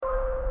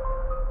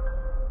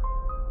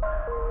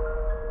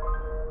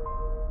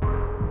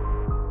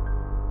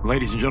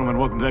Ladies and gentlemen,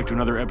 welcome back to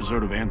another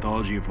episode of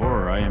Anthology of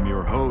Horror. I am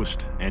your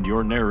host and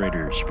your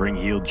narrator,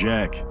 Spring-Heeled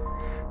Jack.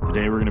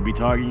 Today we're going to be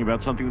talking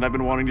about something that I've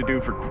been wanting to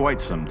do for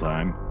quite some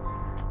time.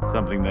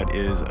 Something that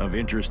is of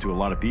interest to a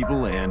lot of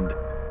people and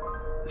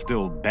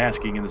still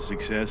basking in the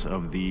success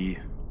of the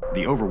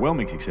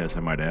overwhelming success, I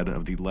might add,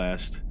 of the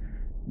last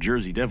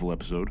Jersey Devil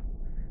episode.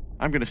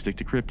 I'm going to stick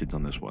to cryptids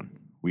on this one.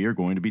 We are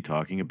going to be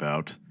talking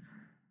about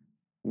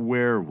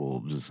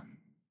werewolves.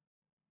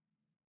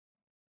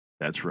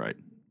 That's right.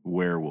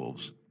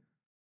 Werewolves.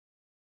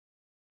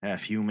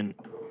 Half human,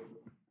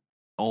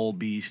 all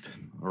beast,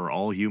 or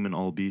all human,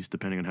 all beast,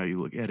 depending on how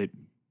you look at it.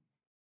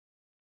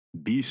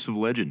 Beasts of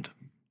legend.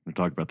 We're going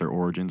to talk about their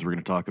origins. We're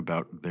going to talk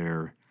about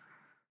their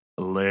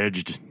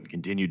alleged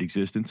continued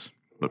existence.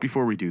 But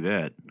before we do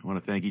that, I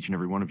want to thank each and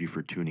every one of you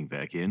for tuning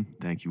back in.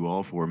 Thank you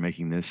all for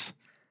making this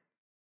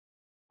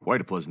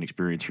quite a pleasant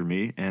experience for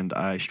me, and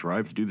I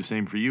strive to do the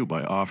same for you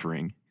by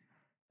offering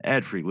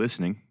ad-free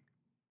listening,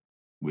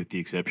 with the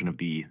exception of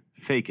the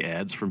fake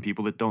ads from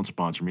people that don't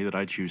sponsor me that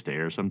I choose to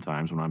air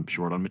sometimes when I'm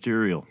short on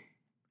material.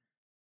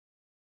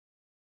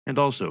 And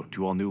also,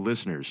 to all new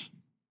listeners,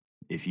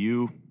 if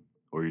you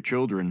or your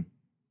children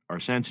are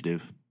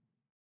sensitive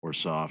or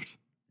soft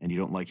and you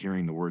don't like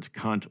hearing the words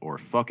cunt or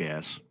fuck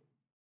ass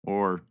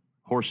or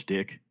horse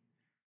dick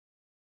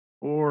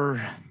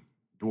or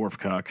dwarf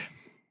cock,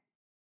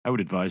 I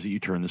would advise that you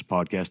turn this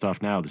podcast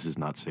off now. This is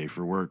not safe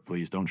for work.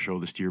 Please don't show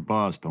this to your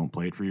boss. Don't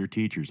play it for your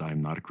teachers. I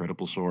am not a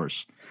credible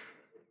source.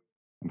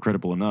 I'm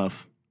credible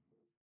enough,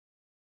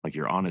 like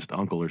your honest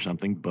uncle or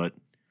something, but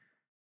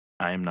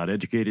I am not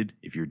educated.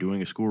 If you're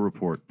doing a school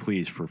report,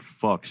 please, for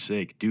fuck's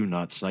sake, do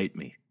not cite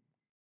me.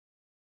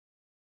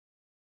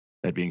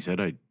 That being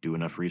said, I do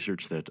enough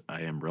research that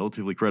I am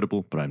relatively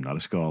credible, but I'm not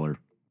a scholar.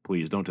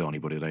 Please don't tell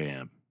anybody that I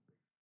am.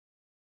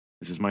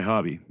 This is my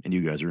hobby, and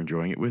you guys are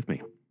enjoying it with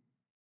me.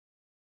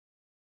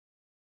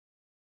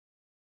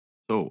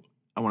 So,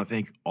 I want to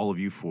thank all of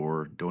you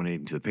for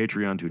donating to the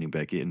Patreon, tuning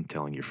back in,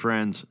 telling your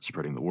friends,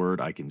 spreading the word.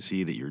 I can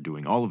see that you're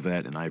doing all of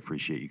that, and I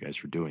appreciate you guys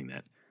for doing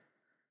that.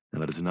 Now,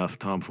 that is enough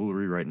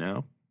tomfoolery right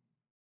now.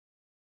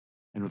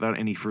 And without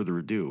any further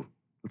ado,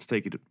 let's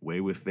take it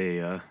away with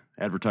a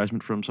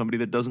advertisement from somebody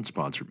that doesn't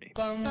sponsor me.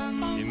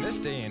 In this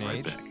day and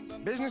age,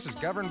 business is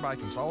governed by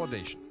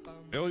consolidation.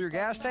 Fill your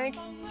gas tank,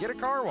 get a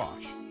car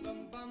wash.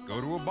 Go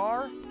to a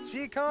bar,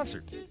 see a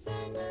concert.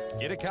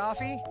 Get a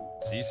coffee,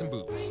 see some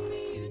boobs.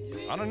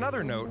 On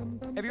another note,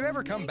 have you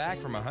ever come back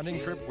from a hunting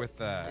trip with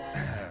a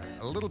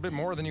little bit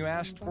more than you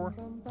asked for?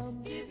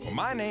 Well,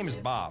 my name is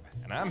Bob,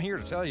 and I'm here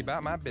to tell you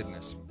about my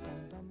business.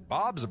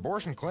 Bob's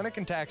Abortion Clinic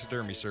and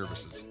Taxidermy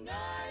Services.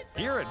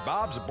 Here at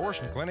Bob's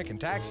Abortion Clinic and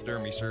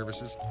Taxidermy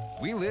Services,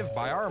 we live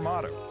by our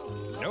motto,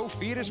 no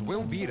fetus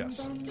will beat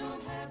us.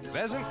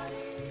 Pheasant,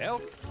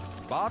 elk,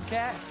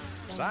 bobcat,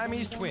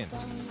 Siamese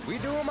twins, we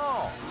do them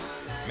all.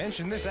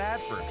 Mention this ad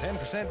for a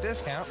 10%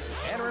 discount,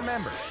 and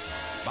remember,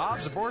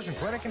 Bob's Abortion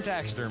Clinic and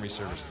Taxidermy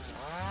Services.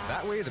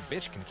 That way the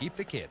bitch can keep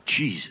the kid.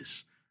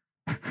 Jesus.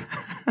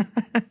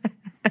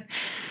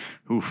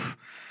 Oof.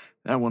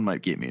 That one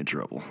might get me in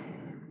trouble.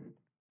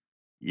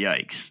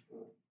 Yikes.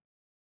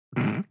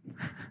 Got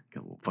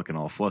a little fucking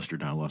all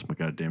flustered now. I lost my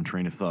goddamn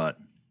train of thought.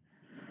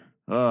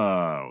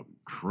 Oh,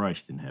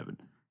 Christ in heaven.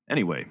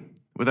 Anyway,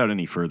 without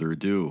any further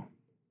ado,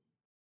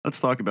 let's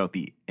talk about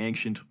the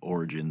ancient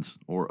origins,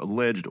 or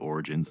alleged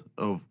origins,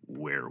 of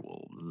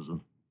werewolves.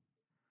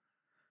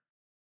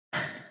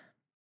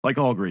 Like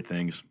all great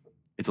things,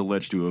 it's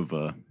alleged to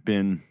have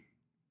been...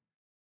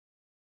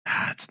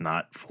 It's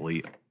not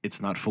fully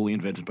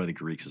invented by the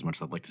Greeks as much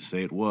as I'd like to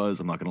say it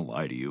was. I'm not going to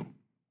lie to you.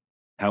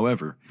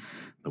 However,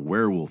 the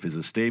werewolf is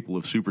a staple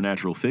of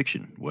supernatural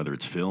fiction, whether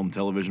it's film,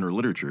 television, or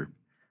literature.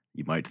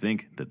 You might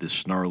think that this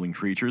snarling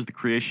creature is the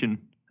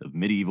creation of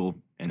medieval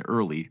and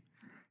early,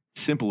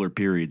 simpler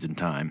periods in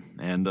time,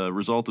 and a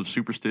result of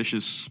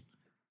superstitious,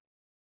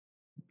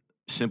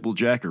 simple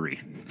jackery,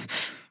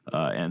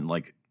 and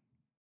like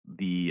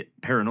the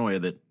paranoia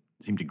that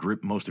seemed to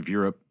grip most of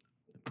Europe,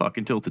 fuck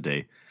until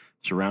today,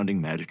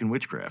 surrounding magic and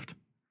witchcraft.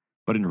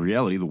 But in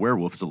reality, the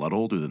werewolf is a lot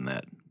older than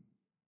that.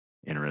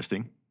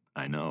 Interesting?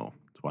 I know.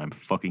 That's why I'm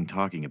fucking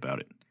talking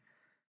about it.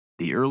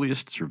 The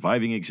earliest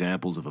surviving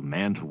examples of a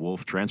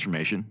man-to-wolf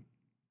transformation,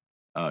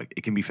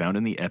 it can be found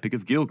in the Epic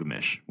of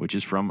Gilgamesh, which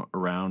is from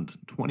around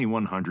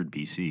 2100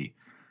 BC.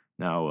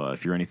 Now,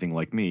 if you're anything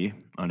like me,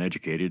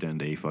 uneducated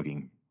and a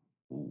fucking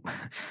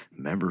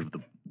member of the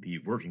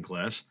working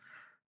class,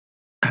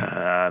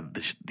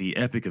 the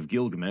Epic of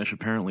Gilgamesh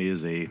apparently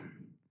is a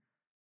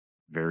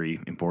very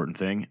important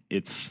thing.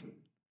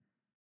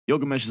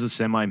 Gilgamesh is a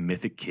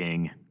semi-mythic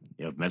king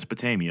of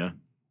Mesopotamia,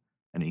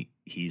 and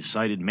he's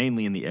cited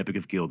mainly in the Epic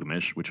of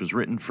Gilgamesh, which was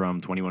written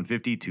from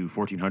 2150 to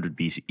 1400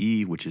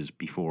 BCE, which is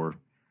before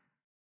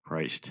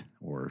Christ,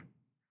 or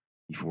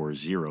before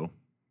zero.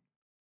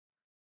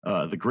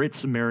 The Great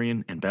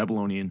Sumerian and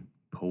Babylonian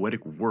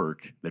poetic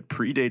work that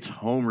predates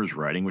Homer's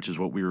writing, which is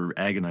what we were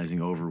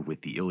agonizing over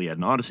with the Iliad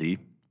and Odyssey,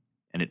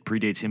 and it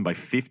predates him by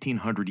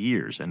 1,500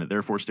 years, and it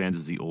therefore stands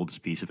as the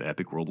oldest piece of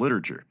epic world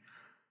literature.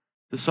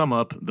 To sum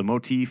up, the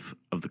motif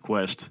of the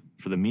quest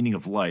for the meaning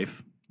of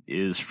life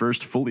is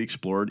first fully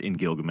explored in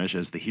Gilgamesh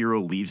as the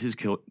hero leaves his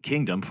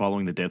kingdom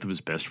following the death of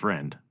his best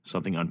friend,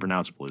 something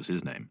unpronounceable is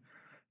his name,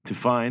 to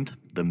find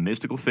the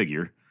mystical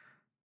figure,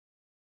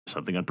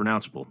 something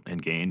unpronounceable,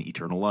 and gain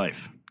eternal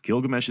life.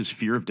 Gilgamesh's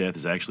fear of death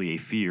is actually a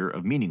fear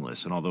of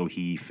meaningless, and although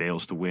he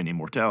fails to win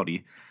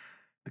immortality,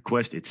 the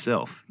quest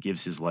itself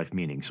gives his life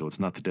meaning, so it's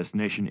not the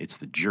destination, it's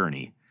the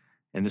journey.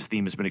 And this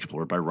theme has been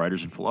explored by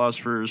writers and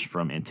philosophers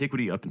from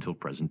antiquity up until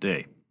present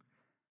day.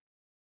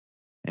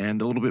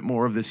 And a little bit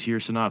more of this here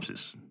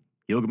synopsis.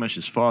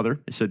 Gilgamesh's father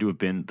is said to have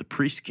been the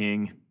priest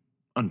king,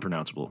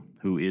 unpronounceable,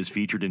 who is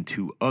featured in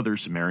 2 other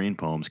Sumerian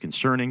poems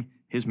concerning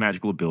his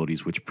magical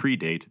abilities which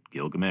predate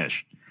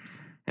Gilgamesh.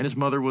 And his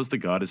mother was the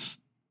goddess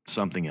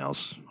something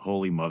else,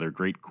 Holy Mother,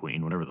 Great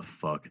Queen, whatever the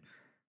fuck.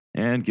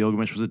 And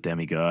Gilgamesh was a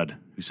demigod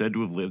who said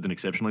to have lived an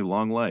exceptionally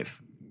long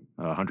life,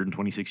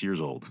 126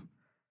 years old.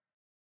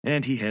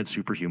 And he had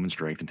superhuman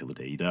strength until the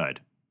day he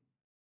died.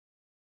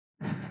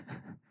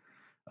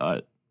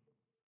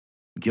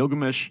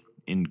 Gilgamesh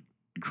in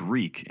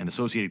Greek and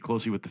associated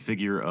closely with the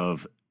figure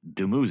of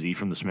Dumuzi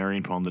from the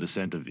Sumerian poem The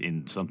Descent of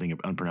in something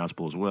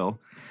unpronounceable as well.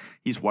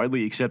 He's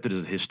widely accepted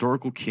as a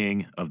historical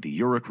king of the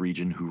Uruk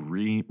region who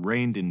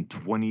reigned in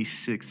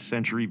 26th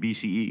century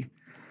BCE.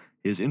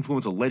 His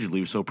influence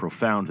allegedly was so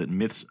profound that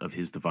myths of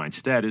his divine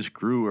status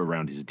grew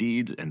around his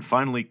deeds and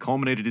finally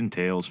culminated in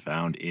tales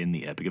found in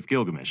the Epic of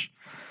Gilgamesh.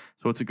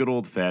 So it's a good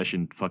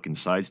old-fashioned fucking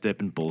sidestep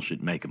and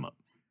bullshit make-em-up.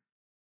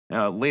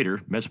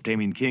 Later,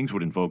 Mesopotamian kings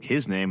would invoke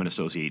his name and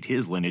associate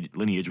his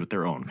lineage with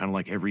their own, kind of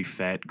like every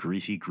fat,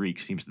 greasy Greek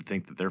seems to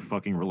think that they're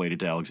fucking related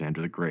to Alexander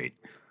the Great.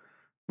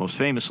 Most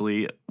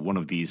famously, one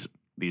of these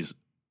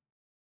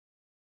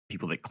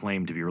people that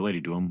claimed to be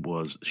related to him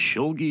was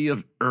Shulgi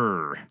of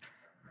Ur,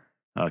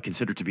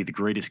 considered to be the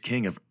greatest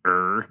king of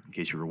Ur. In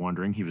case you were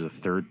wondering, he was a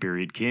 3rd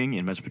period king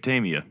in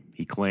Mesopotamia.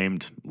 He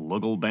claimed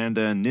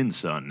Lugalbanda and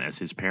Ninsun as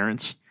his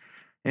parents,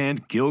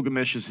 and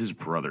Gilgamesh as his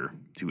brother,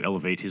 to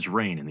elevate his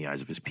reign in the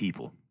eyes of his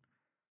people.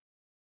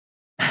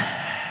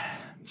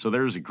 So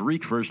there is a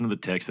Greek version of the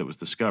text that was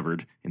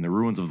discovered in the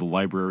ruins of the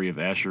library of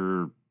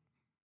Ashurbanipal,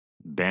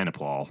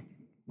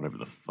 whatever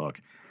the fuck,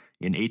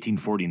 in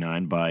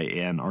 1849 by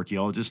an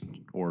archaeologist,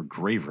 or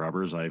grave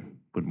robber as I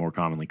would more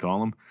commonly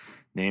call him,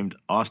 named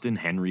Austin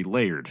Henry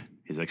Layard.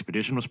 His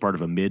expedition was part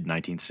of a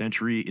mid-19th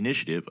century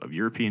initiative of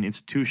European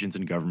institutions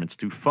and governments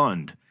to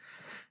fund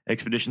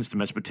expeditions to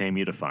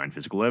Mesopotamia to find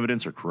physical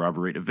evidence or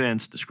corroborate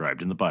events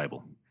described in the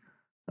Bible.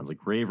 Sounds like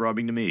grave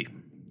robbing to me.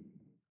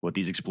 What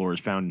these explorers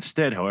found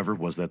instead, however,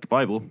 was that the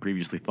Bible,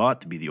 previously thought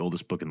to be the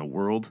oldest book in the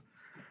world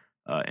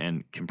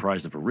and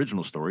comprised of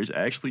original stories,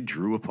 actually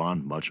drew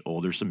upon much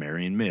older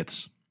Sumerian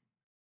myths.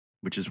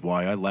 Which is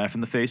why I laugh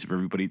in the face of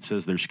everybody that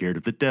says they're scared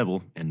of the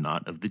devil and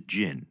not of the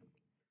jinn.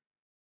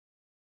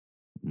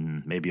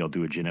 Maybe I'll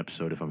do a jinn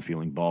episode if I'm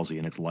feeling ballsy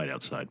and it's light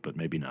outside, but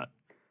maybe not.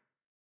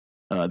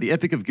 The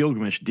Epic of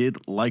Gilgamesh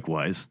did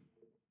likewise,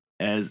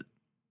 as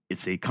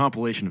it's a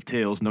compilation of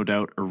tales, no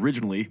doubt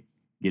originally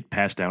get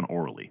passed down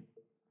orally.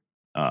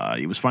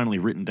 It was finally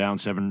written down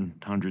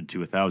 700 to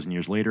 1,000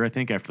 years later, I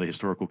think, after the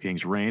historical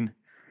king's reign.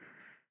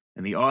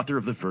 And the author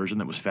of the version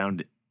that was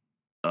found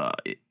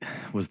it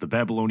was the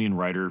Babylonian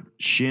writer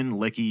Shin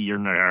Leki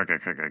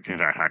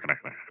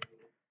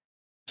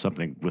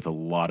something with a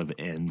lot of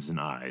N's and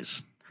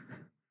I's.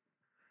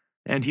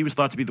 And he was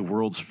thought to be the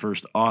world's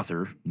first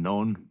author,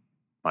 known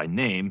by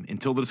name,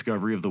 until the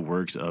discovery of the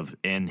works of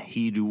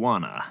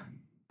Enheduanna,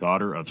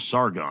 daughter of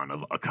Sargon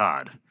of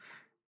Akkad.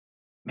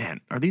 Man,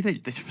 are they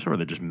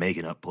sort of just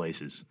making up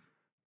places?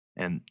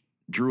 And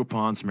drew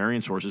upon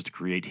Sumerian sources to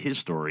create his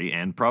story,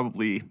 and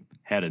probably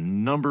had a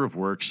number of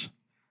works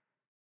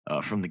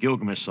from the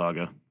Gilgamesh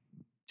saga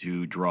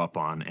to draw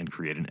upon and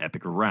create an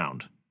epic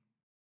around.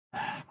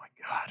 Oh my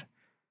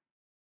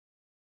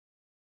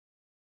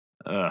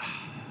god.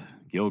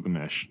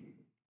 Gilgamesh.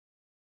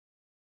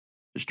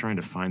 Just trying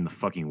to find the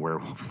fucking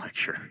werewolf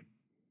lecture.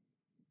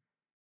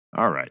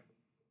 Alright.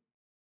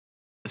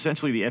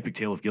 Essentially, the epic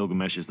tale of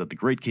Gilgamesh is that the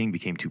great king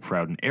became too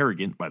proud and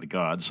arrogant by the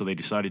gods, so they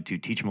decided to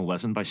teach him a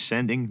lesson by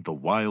sending the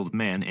wild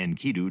man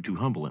Enkidu to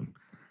humble him.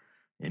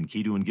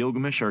 Enkidu and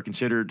Gilgamesh are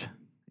considered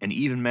an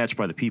even match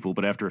by the people,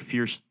 but after a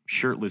fierce,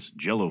 shirtless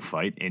jello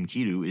fight,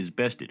 Enkidu is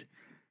bested.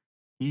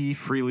 He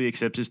freely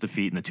accepts his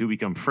defeat, and the two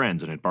become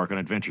friends and embark on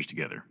adventures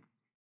together.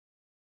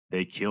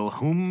 They kill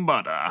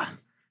Humbada,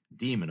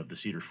 demon of the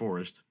cedar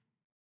forest,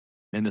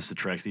 and this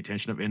attracts the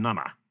attention of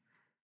Inanna,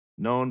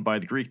 known by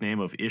the Greek name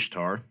of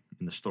Ishtar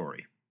in the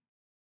story.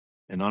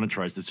 Inanna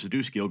tries to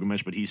seduce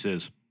Gilgamesh, but he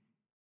says,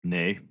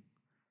 nay,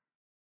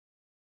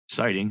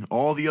 citing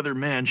all the other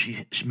men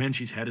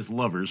she's had as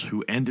lovers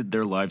who ended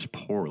their lives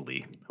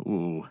poorly.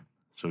 Ooh,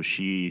 so that's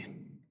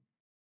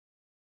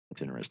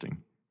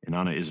interesting.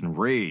 Inanna is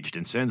enraged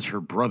and sends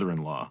her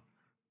brother-in-law,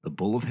 the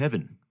Bull of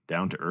Heaven,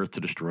 down to Earth to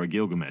destroy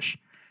Gilgamesh.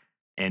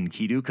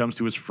 Enkidu comes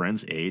to his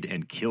friend's aid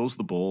and kills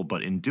the bull,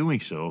 but in doing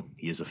so,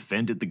 he has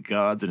offended the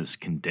gods and is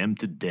condemned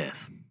to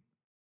death.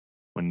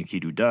 When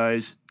Enkidu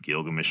dies,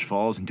 Gilgamesh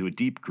falls into a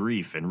deep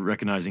grief and,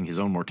 recognizing his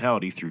own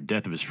mortality through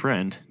death of his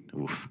friend,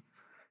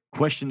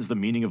 questions the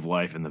meaning of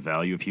life and the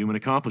value of human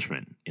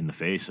accomplishment in the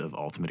face of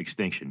ultimate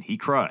extinction. He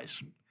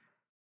cries,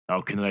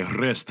 "How can I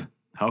rest?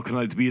 How can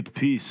I be at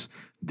peace?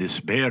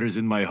 Despair is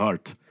in my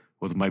heart.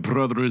 What my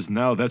brother is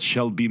now, that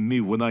shall be me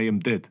when I am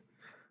dead.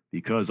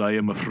 Because I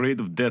am afraid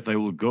of death, I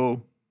will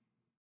go.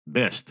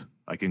 Best,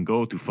 I can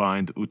go to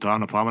find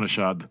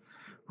Utnapishtim,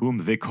 whom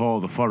they call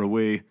the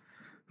Faraway,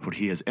 for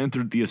he has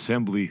entered the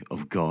assembly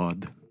of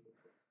God."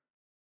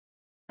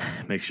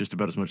 Makes just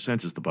about as much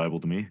sense as the Bible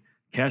to me.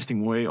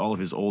 Casting away all of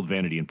his old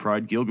vanity and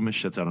pride,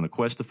 Gilgamesh sets out on a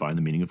quest to find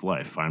the meaning of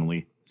life,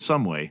 finally,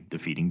 some way,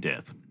 defeating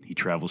death. He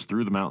travels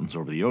through the mountains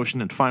over the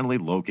ocean and finally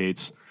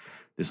locates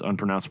this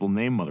unpronounceable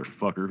name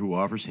motherfucker who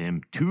offers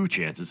him 2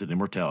 chances at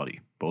immortality,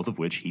 both of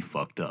which he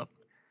fucked up.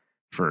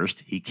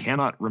 First, he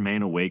cannot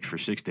remain awake for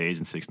 6 days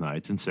and 6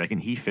 nights, and second,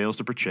 he fails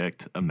to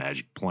protect a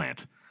magic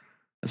plant.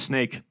 A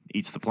snake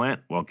eats the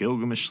plant while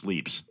Gilgamesh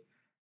sleeps.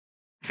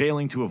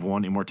 Failing to have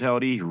won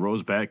immortality, he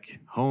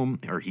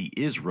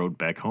is rowed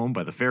back home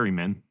by the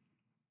ferryman,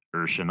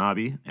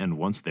 Shanabi, and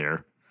once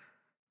there,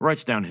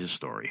 writes down his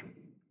story.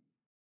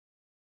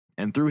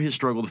 And through his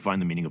struggle to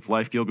find the meaning of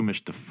life,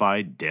 Gilgamesh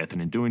defied death,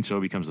 and in doing so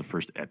becomes the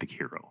first epic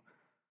hero.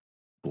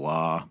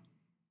 Blah,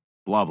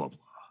 blah, blah,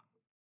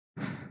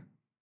 blah.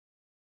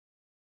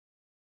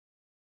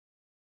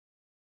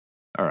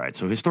 Alright,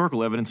 so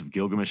historical evidence of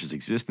Gilgamesh's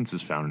existence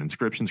is found in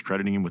inscriptions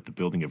crediting him with the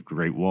building of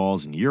great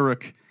walls in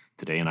Uruk,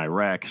 today in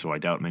Iraq, so I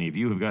doubt many of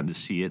you have gotten to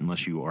see it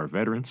unless you are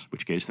veterans, in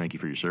which case thank you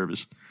for your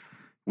service,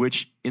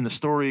 which in the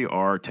story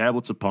are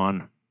tablets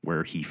upon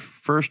where he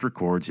first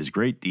records his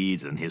great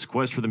deeds and his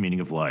quest for the meaning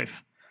of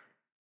life.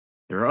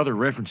 There are other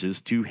references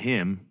to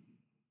him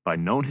by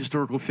known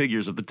historical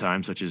figures of the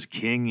time, such as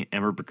King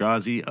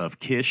Emerbergazi of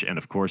Kish and,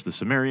 of course, the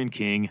Sumerian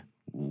king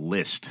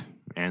List,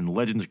 and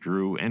legends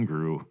grew and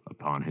grew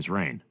upon his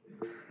reign.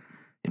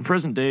 In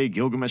present day,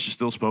 Gilgamesh is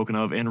still spoken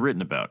of and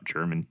written about.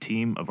 German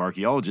team of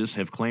archaeologists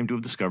have claimed to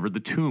have discovered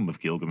the tomb of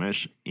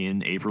Gilgamesh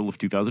in April of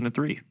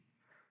 2003.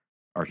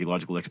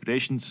 Archaeological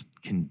expeditions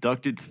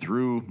conducted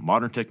through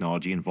modern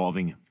technology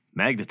involving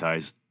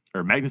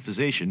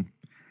magnetization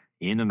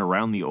in and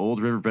around the old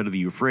riverbed of the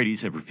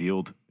Euphrates have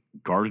revealed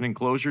garden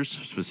enclosures,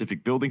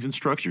 specific buildings and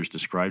structures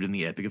described in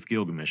the Epic of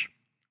Gilgamesh,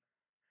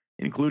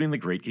 including the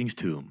Great King's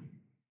tomb.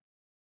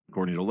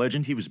 According to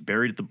legend, he was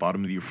buried at the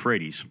bottom of the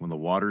Euphrates when the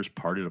waters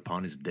parted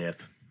upon his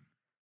death.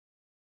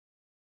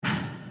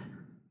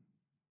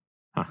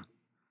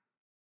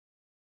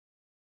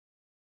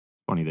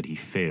 Funny that he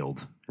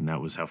failed, and that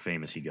was how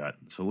famous he got.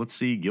 So let's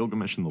see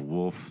Gilgamesh and the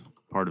Wolf,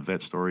 part of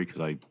that story, because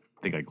I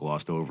think I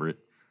glossed over it.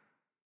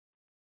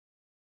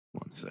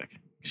 1 sec.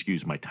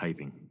 Excuse my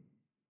typing.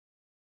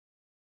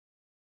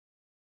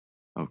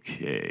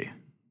 Okay.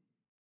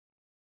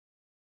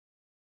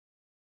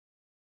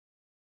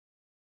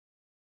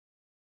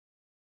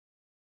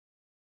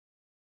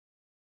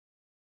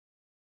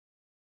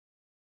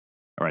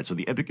 All right, so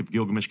the Epic of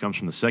Gilgamesh comes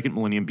from the 2nd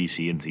millennium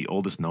BC and is the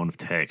oldest known of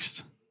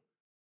texts.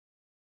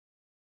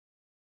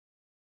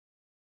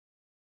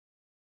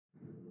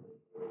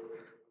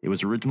 It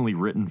was originally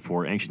written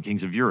for ancient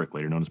kings of Uruk,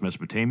 later known as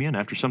Mesopotamia, and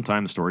after some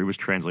time the story was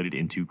translated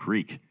into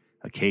Greek,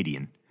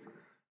 Akkadian.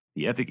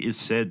 The epic is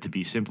said to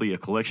be simply a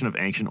collection of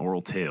ancient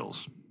oral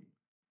tales.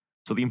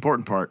 So the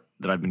important part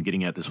that I've been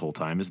getting at this whole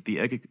time is that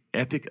the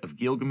Epic of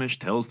Gilgamesh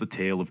tells the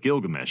tale of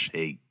Gilgamesh,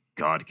 a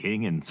god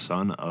king and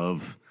son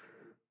of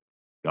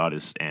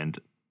goddess and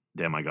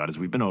demigod, as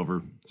we've been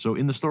over. So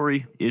in the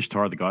story,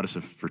 Ishtar, the goddess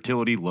of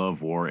fertility,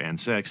 love, war, and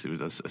sex, it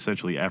was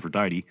essentially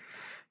Aphrodite,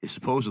 is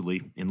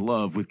supposedly in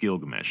love with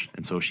Gilgamesh,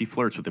 and so she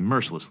flirts with him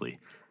mercilessly.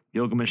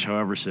 Gilgamesh,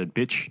 however, said,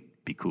 "Bitch,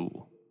 be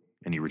cool."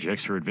 And he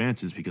rejects her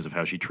advances because of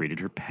how she treated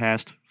her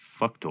past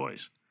fuck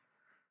toys.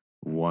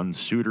 One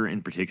suitor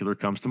in particular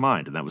comes to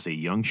mind, and that was a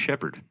young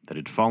shepherd that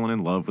had fallen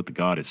in love with the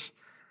goddess.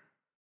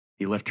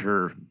 He left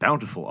her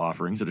bountiful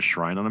offerings at a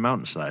shrine on a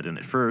mountainside, and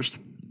at first,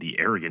 the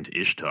arrogant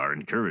Ishtar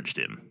encouraged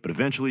him, but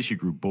eventually she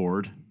grew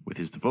bored with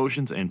his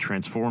devotions and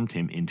transformed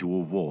him into a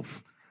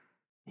wolf.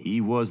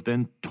 He was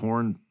then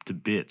torn to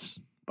bits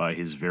by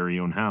his very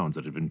own hounds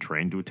that had been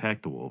trained to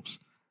attack the wolves.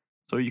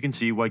 So you can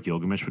see why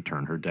Gilgamesh would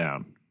turn her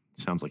down.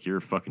 Sounds like you're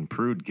a fucking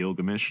prude,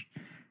 Gilgamesh.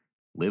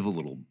 Live a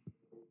little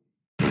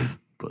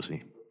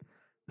pussy.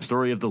 The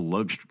story of the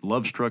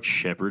love-struck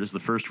shepherd is the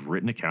first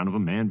written account of a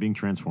man being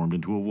transformed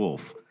into a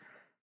wolf.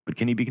 But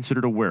can he be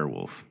considered a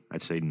werewolf?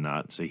 I'd say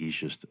not. I'd say he's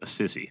just a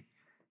sissy.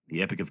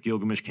 The Epic of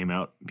Gilgamesh came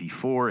out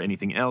before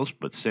anything else,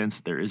 but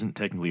since there isn't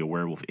technically a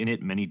werewolf in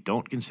it, many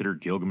don't consider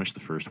Gilgamesh the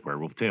first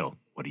werewolf tale.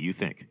 What do you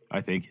think? I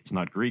think it's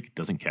not Greek,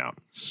 doesn't count.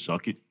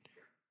 Suck it.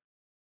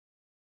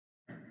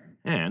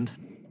 And,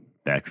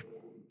 back.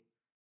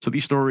 So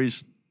these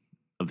stories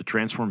of the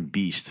transformed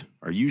beast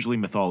are usually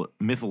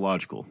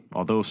mythological,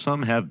 although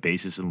some have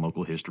basis in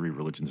local history,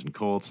 religions, and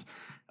cults.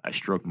 I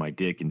stroke my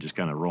dick and just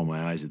kind of roll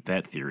my eyes at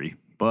that theory.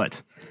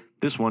 But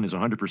this one is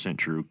 100%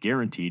 true,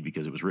 guaranteed,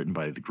 because it was written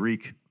by the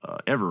Greek,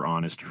 ever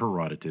honest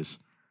Herodotus.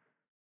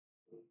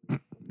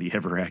 the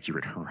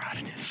ever-accurate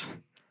Herodotus.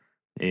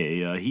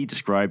 He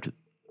described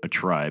a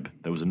tribe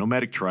that was a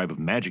nomadic tribe of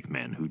magic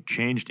men who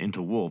changed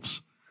into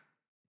wolves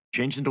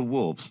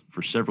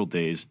for several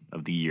days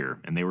of the year,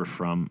 and they were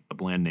from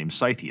a land named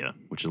Scythia,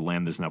 which is a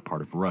land that is now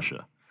part of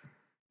Russia.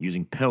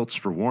 Using pelts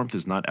for warmth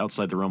is not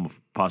outside the realm of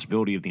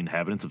possibility of the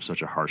inhabitants of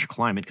such a harsh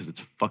climate because it's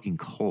fucking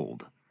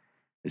cold.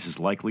 This is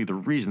likely the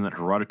reason that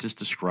Herodotus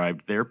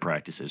described their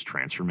practice as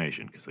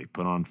transformation, because they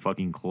put on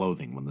fucking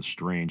clothing when the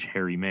strange,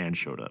 hairy man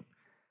showed up.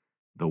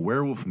 The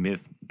werewolf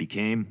myth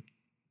became,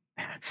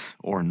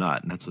 or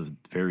not, and that's a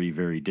very,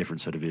 very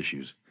different set of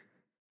issues.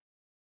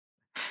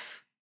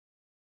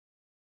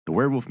 The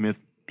werewolf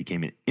myth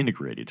became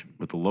integrated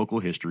with the local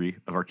history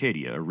of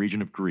Arcadia, a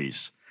region of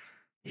Greece.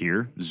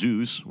 Here,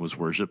 Zeus was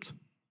worshipped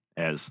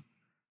as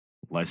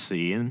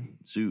Lycaean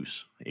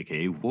Zeus,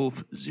 aka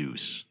Wolf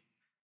Zeus.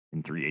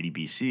 In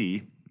 380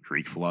 BC,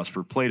 Greek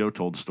philosopher Plato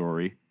told a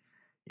story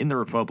in the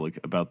Republic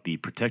about the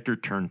protector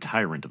turned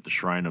tyrant of the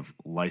shrine of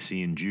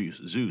Lycaean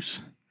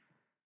Zeus.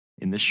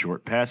 In this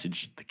short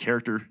passage, the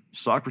character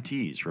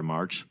Socrates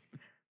remarks,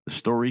 "The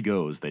story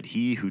goes that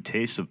he who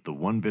tastes of the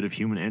one bit of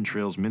human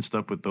entrails minced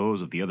up with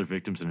those of the other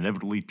victims and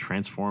inevitably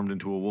transformed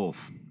into a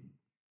wolf."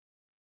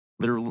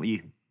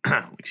 Literary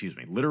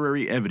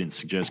evidence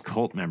suggests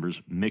cult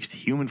members mixed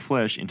human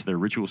flesh into their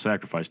ritual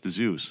sacrifice to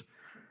Zeus.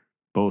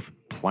 Both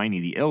Pliny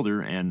the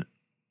Elder and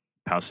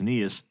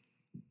Pausanias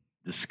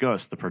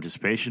discuss the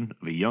participation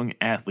of a young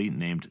athlete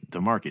named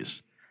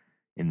Demarchus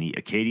in the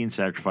Acadian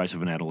sacrifice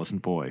of an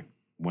adolescent boy.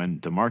 When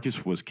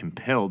Demarchus was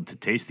compelled to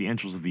taste the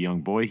entrails of the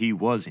young boy, he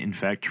was, in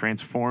fact,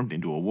 transformed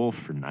into a wolf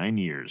for 9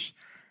 years.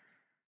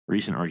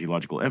 Recent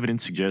archaeological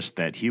evidence suggests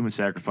that human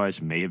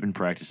sacrifice may have been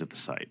practiced at the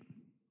site.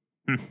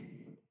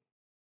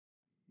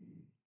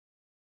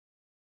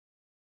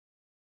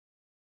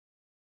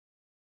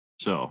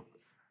 So,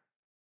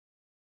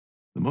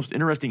 the most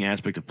interesting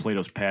aspect of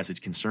Plato's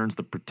passage concerns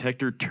the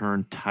protector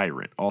turned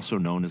tyrant, also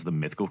known as the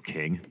mythical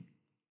king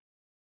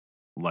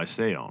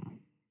Lycaon.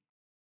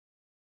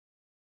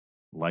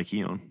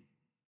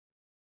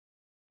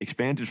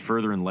 Expanded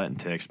further in Latin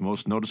text,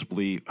 most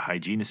noticeably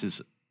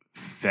Hyginus's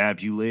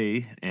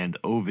Fabulae and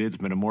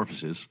Ovid's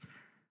Metamorphoses,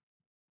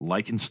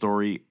 Lycaon's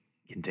story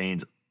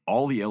contains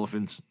all the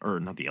elements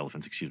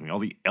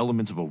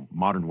of a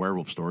modern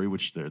werewolf story,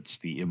 which that's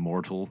the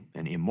immortal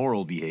and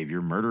immoral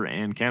behavior, murder,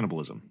 and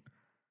cannibalism.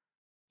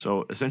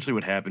 So essentially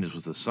what happened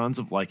was the sons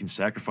of Lycaon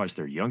sacrificed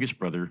their youngest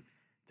brother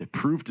to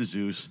prove to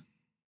Zeus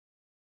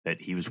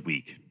that he was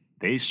weak.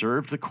 They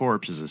served the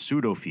corpse as a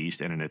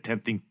pseudo-feast and an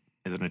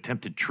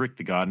attempt to trick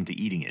the god into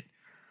eating it.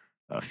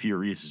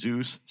 Furious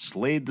Zeus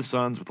slayed the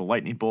sons with a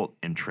lightning bolt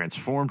and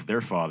transformed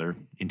their father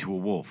into a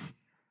wolf.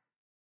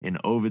 In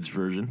Ovid's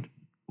version,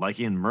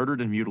 Lycaon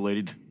murdered and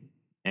mutilated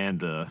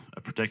a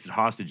protected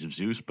hostage of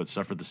Zeus, but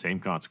suffered the same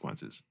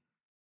consequences.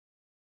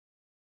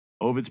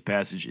 Ovid's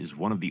passage is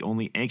one of the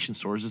only ancient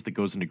sources that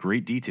goes into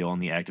great detail on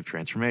the act of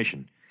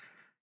transformation.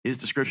 His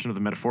description of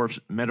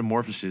the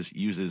metamorphosis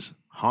uses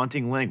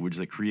haunting language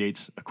that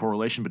creates a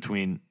correlation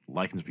between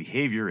Lycaon's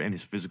behavior and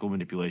his physical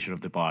manipulation of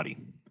the body,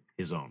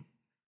 his own.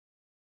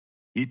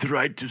 He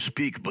tried to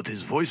speak, but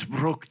his voice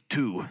broke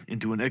too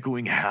into an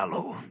echoing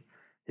hollow.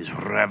 His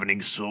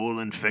ravening soul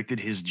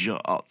infected his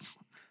jaws.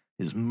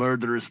 His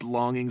murderous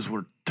longings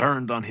were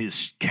turned on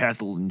his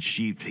cattle and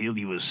sheep till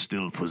he was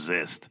still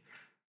possessed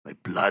by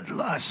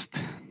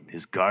bloodlust.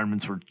 His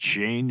garments were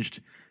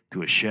changed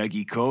to a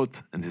shaggy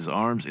coat and his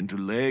arms into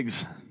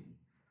legs,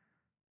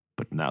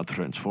 but now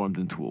transformed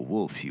into a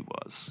wolf he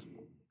was.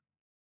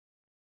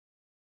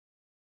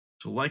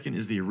 So Lycaon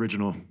is the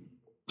original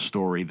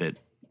story that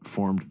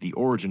formed the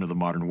origin of the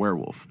modern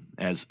werewolf,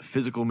 as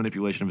physical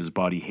manipulation of his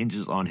body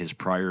hinges on his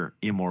prior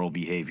immoral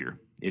behavior.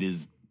 It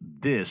is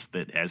this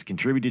that has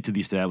contributed to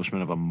the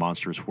establishment of a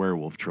monstrous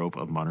werewolf trope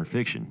of modern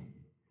fiction.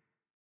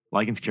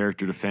 Lycaon's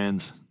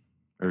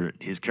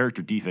his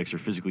character defects are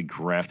physically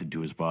grafted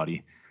to his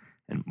body,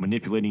 and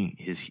manipulating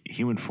his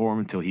human form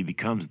until he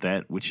becomes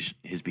that which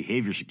his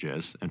behavior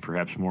suggests, and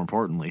perhaps more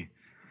importantly,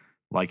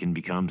 Lycaon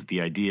becomes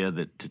the idea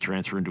that to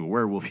transfer into a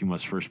werewolf, he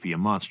must first be a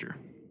monster.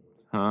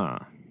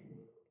 That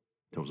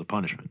was a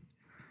punishment.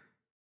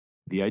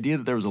 The idea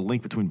that there was a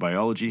link between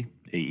biology,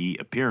 i.e.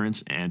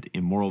 appearance, and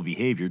immoral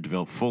behavior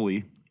developed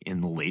fully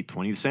in the late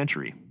 20th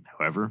century.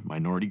 However,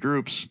 minority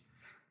groups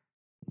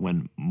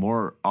were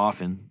more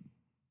often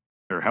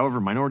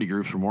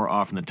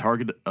the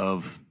target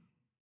of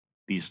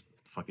these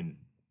fucking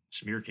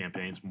smear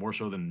campaigns, more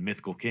so than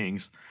mythical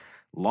kings.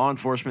 Law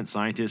enforcement,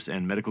 scientists,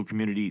 and medical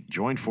community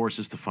joined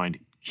forces to find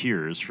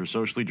cures for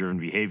socially driven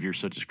behaviors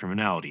such as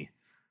criminality,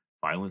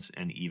 violence,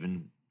 and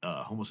even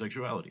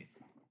homosexuality.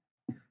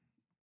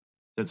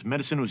 Since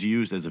medicine was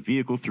used as a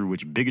vehicle through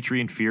which bigotry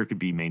and fear could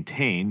be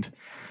maintained,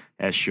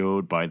 as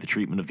showed by the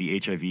treatment of the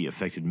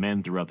HIV-affected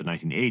men throughout the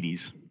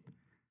 1980s,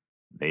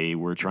 they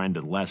were trying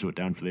to lasso it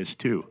down for this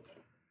too.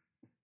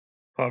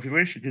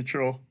 Population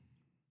control.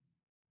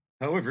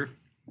 However,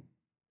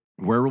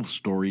 werewolf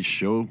stories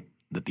show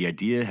that the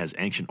idea has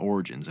ancient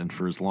origins, and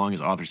for as long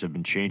as authors have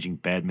been changing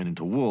bad men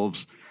into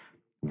wolves,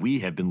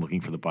 we have been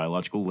looking for the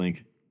biological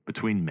link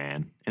between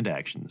man and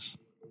actions.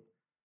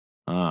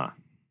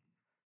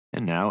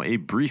 And now a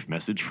brief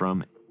message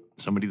from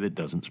somebody that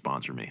doesn't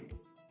sponsor me.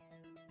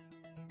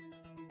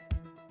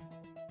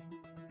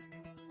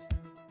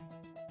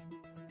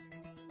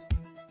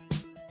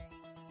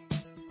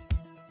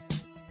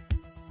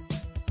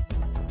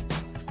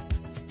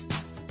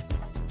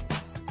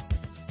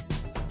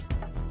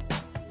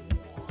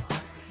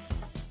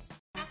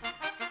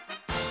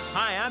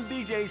 Hi, I'm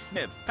BJ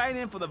Smith, tight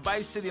end for the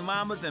Vice City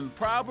Mamas and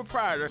proud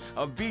proprietor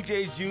of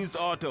BJ's Used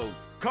Autos.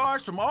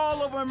 Cars from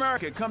all over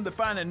America come to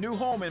find a new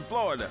home in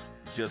Florida,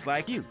 just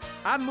like you.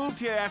 I moved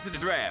here after the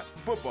draft.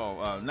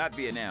 Football, not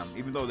Vietnam,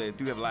 even though they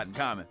do have a lot in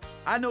common.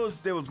 I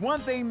noticed there was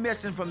one thing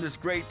missing from this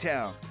great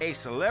town, a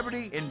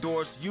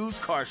celebrity-endorsed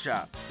used car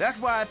shop. That's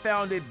why I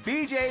founded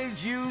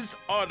BJ's Used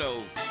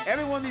Autos.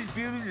 Every one of these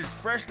beauties is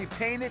freshly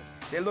painted.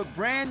 They look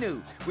brand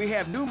new. We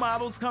have new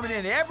models coming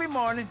in every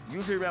morning,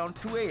 usually around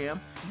 2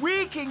 a.m.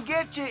 We can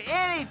get you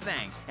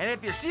anything. And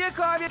if you see a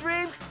car of your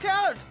dreams,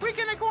 tell us. We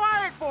can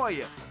acquire it for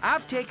you.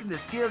 I've taken the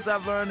skills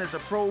I've learned as a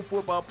pro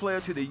football player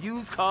to the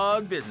used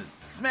car business.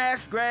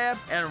 Smash, grab,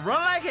 and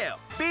run like hell.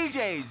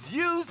 BJ's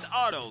Used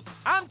Autos.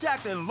 I'm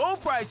tackling low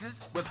prices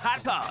with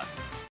hot cars.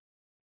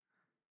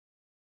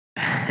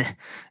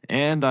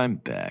 And I'm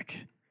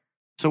back.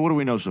 So what do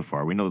we know so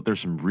far? We know that there's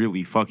some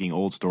really fucking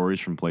old stories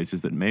from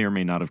places that may or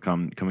may not have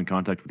come in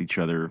contact with each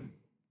other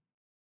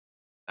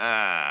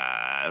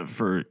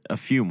for a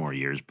few more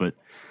years. But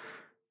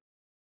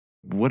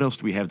what else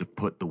do we have to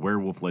put the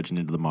werewolf legend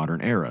into the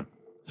modern era?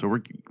 So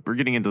we're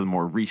getting into the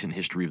more recent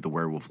history of the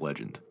werewolf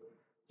legend.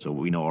 So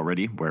we know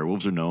already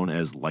werewolves are known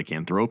as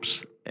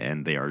lycanthropes,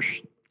 and they are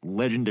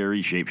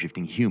legendary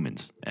shape-shifting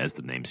humans. As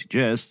the name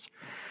suggests,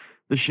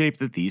 the shape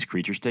that these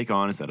creatures take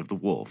on is that of the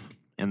wolf.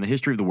 And the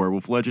history of the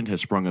werewolf legend has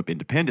sprung up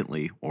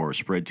independently or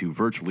spread to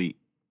virtually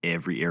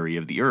every area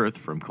of the earth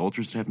from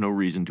cultures that have no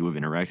reason to have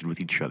interacted with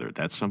each other.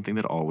 That's something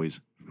that always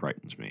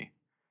frightens me.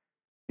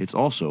 It's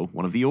also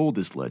one of the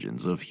oldest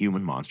legends of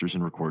human monsters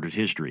in recorded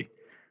history.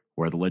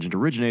 Where the legend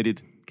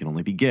originated can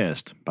only be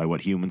guessed by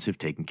what humans have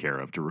taken care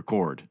of to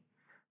record.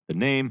 The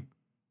name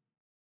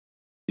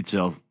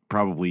itself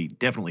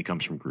definitely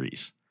comes from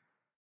Greece.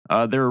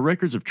 There are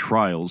records of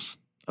trials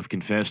of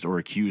confessed or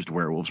accused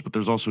werewolves, but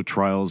there's also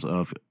trials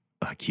of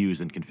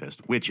accused and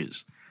confessed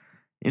witches.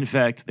 In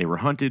fact, they were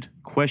hunted,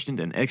 questioned,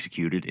 and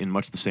executed in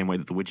much the same way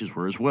that the witches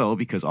were as well,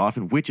 because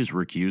often witches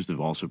were accused of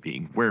also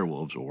being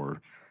werewolves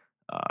or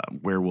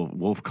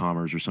wolf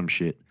comers or some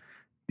shit.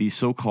 These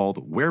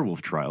so-called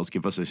werewolf trials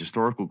give us a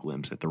historical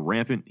glimpse at the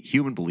rampant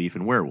human belief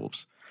in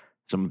werewolves.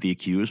 Some of the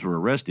accused were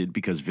arrested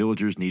because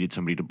villagers needed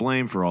somebody to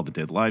blame for all the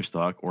dead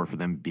livestock or for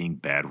them being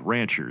bad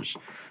ranchers,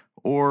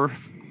 or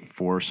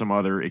for some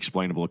other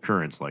explainable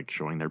occurrence like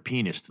showing their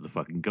penis to the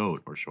fucking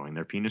goat or showing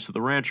their penis to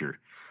the rancher.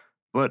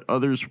 But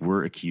others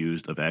were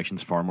accused of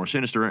actions far more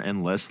sinister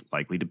and less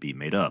likely to be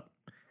made up.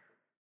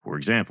 For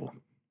example,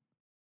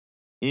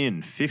 in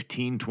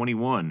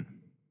 1521,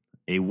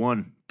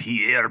 one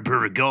Pierre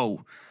Burgot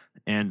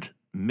and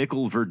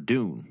Michel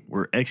Verdun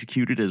were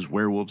executed as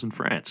werewolves in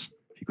France,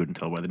 if you couldn't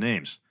tell by the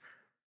names.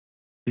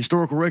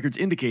 Historical records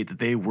indicate that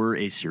they were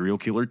a serial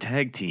killer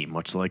tag team,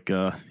 much like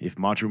if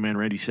Macho Man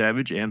Randy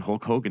Savage and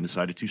Hulk Hogan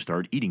decided to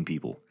start eating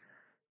people.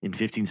 In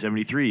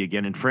 1573,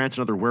 again in France,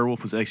 another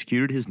werewolf was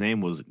executed. His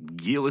name was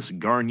Gilles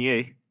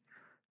Garnier,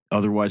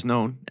 otherwise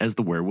known as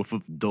the Werewolf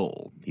of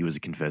Dole. He was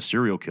a confessed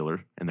serial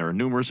killer, and there are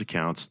numerous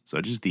accounts,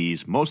 such as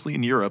these, mostly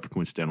in Europe,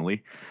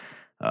 coincidentally.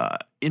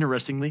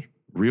 Interestingly,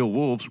 real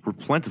wolves were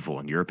plentiful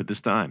in Europe at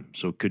this time,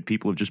 so could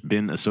people have just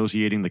been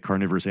associating the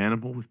carnivorous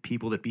animal with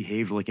people that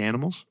behaved like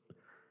animals?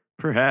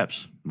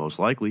 Perhaps, most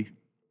likely,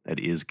 that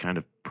is kind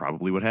of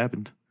probably what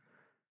happened.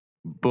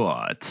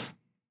 But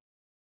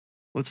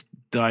let's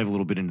dive a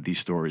little bit into these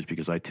stories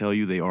because I tell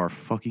you they are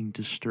fucking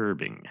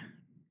disturbing.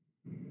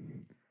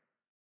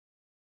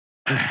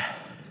 I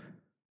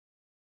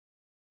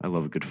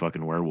love a good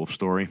fucking werewolf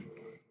story.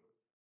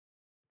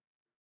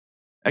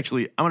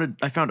 Actually,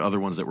 I found other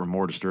ones that were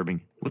more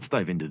disturbing. Let's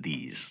dive into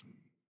these.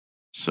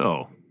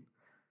 So,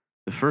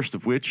 the first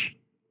of which,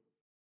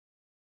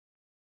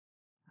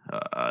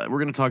 we're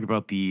going to talk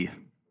about the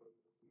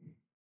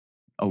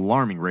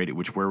alarming rate at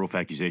which werewolf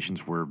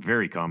accusations were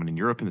very common in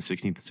Europe in the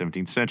 16th and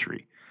 17th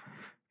century.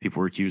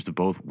 People were accused of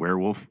both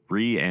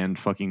werewolfery and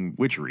fucking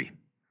witchery.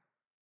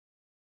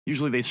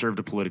 Usually they served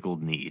a political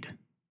need,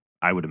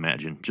 I would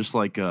imagine, just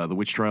like the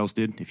witch trials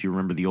did. If you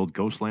remember the old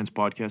Ghostlands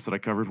podcast that I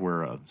covered,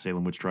 where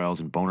Salem witch trials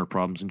and boner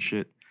problems and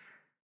shit.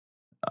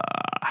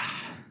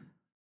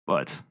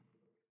 But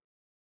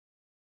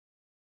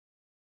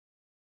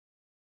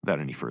without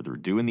any further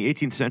ado, in the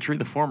 18th century,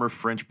 the former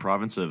French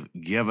province of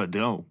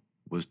Gévaudan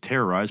was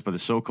terrorized by the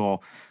so-called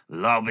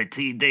La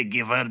Bête de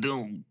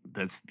Gévaudan.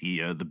 That's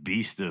the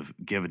beast of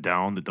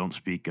Gévaudan that don't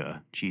speak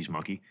cheese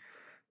monkey.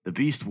 The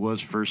beast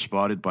was first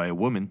spotted by a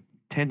woman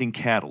tending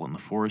cattle in the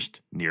forest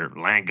near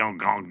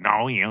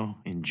Langongongon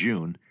in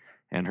June,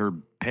 and her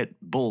pet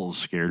bulls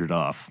scared it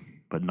off.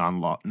 But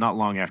not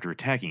long after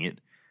attacking it,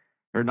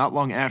 Or not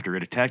long after,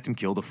 it attacked and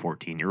killed a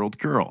 14-year-old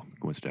girl,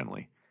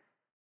 coincidentally.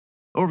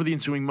 Over the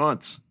ensuing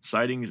months,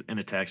 sightings and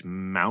attacks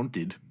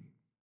mounted.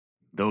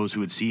 Those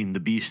who had seen the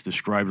beast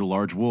described a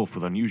large wolf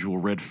with unusual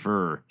red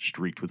fur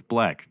streaked with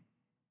black.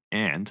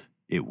 And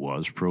it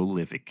was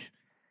prolific.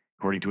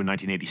 According to a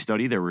 1980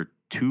 study, there were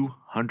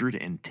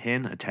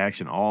 210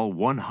 attacks in all,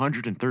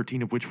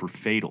 113 of which were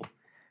fatal.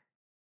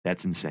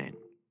 That's insane.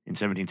 In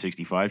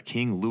 1765,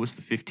 King Louis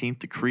XV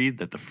decreed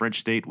that the French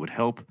state would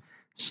help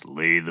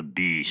slay the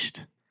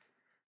beast.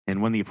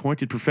 And when the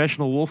appointed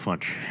professional wolf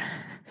hunter...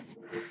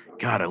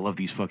 God, I love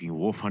these fucking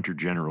wolf hunter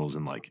generals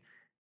and, like,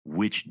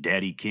 witch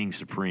daddy king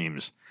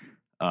supremes.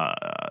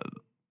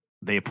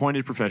 They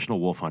appointed professional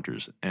wolf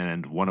hunters,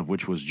 and one of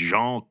which was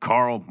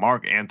Jean-Carl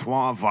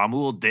Marc-Antoine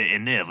Vamour de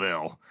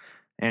Neville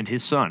and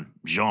his son,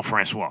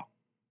 Jean-Francois.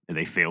 And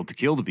they failed to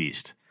kill the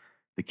beast.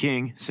 The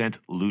king sent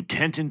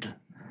Lieutenant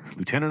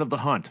of the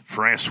Hunt,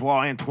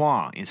 Francois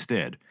Antoine,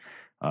 instead.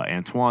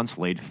 Antoine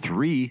slayed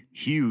 3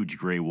 huge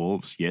gray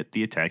wolves, yet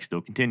the attack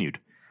still continued.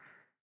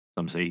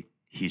 Some say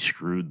he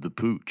screwed the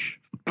pooch.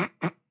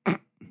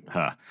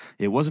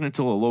 It wasn't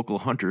until a local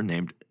hunter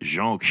named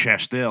Jean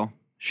Chastel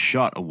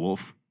shot a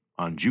wolf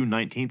on June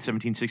 19,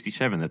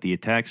 1767, that the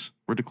attacks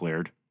were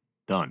declared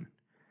done.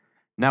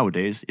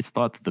 Nowadays, it's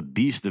thought that the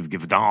beast of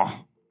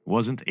Gévaudan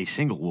wasn't a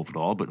single wolf at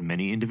all, but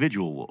many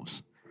individual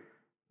wolves.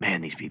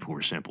 Man, these people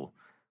were simple.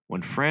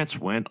 When France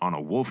went on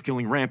a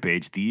wolf-killing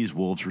rampage, these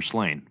wolves were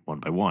slain, one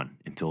by one,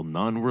 until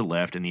none were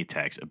left and the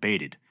attacks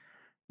abated.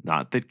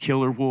 Not that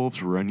killer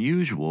wolves were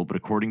unusual, but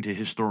according to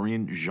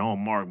historian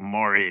Jean-Marc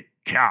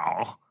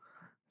Maréchal,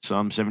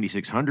 some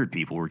 7,600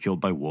 people were killed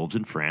by wolves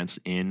in France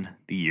in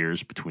the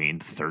years between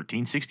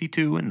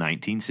 1362 and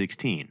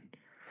 1916.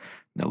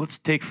 Now let's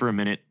take for a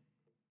minute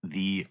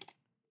the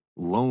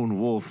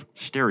lone wolf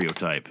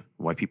stereotype,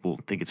 why people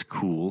think it's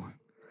cool,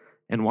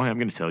 and why I'm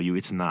going to tell you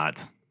it's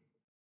not.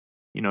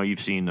 You know,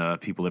 you've seen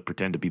people that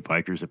pretend to be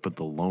bikers that put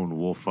the lone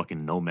wolf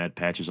fucking nomad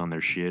patches on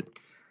their shit.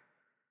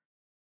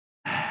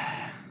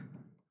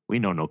 We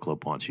know No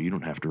Club wants you. You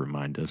don't have to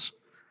remind us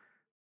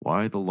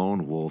why the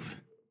lone wolf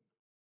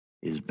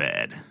is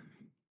bad.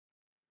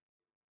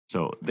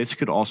 So this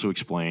could also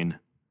explain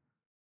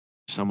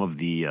some of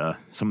the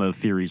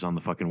theories on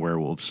the fucking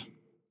werewolves.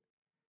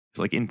 It's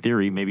like, in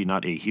theory, maybe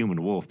not a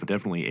human wolf, but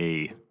definitely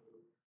a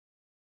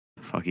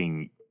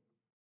fucking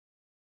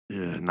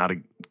not a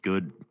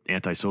good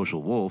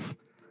antisocial wolf.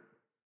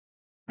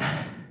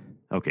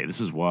 Okay,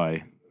 this is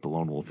why the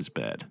lone wolf is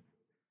bad.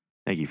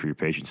 Thank you for your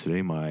patience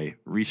today. My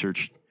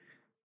researching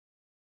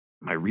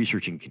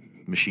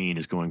machine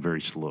is going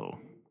very slow.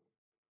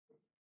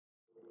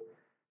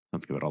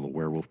 Let's go about all the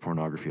werewolf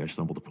pornography I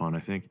stumbled upon, I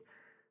think.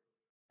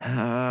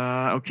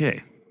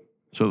 Okay.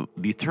 So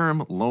the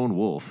term lone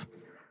wolf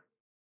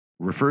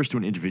refers to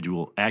an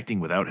individual acting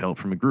without help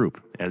from a group,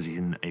 as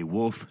in a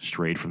wolf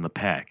strayed from the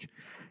pack.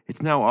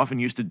 It's now often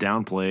used to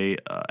downplay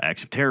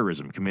acts of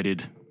terrorism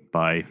committed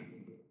by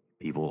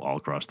people all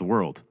across the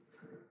world.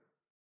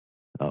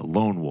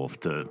 Lone wolf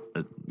to,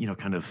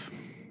 kind of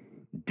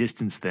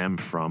distance them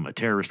from a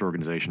terrorist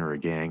organization or a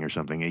gang or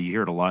something. You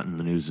hear it a lot in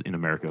the news in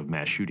America of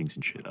mass shootings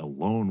and shit. A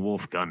lone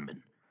wolf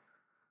gunman.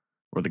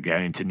 Or the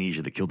guy in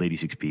Tunisia that killed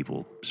 86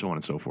 people, so on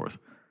and so forth.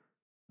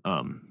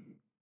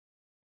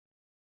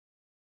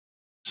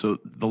 So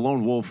the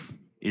lone wolf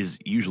is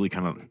usually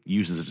kind of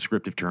used as a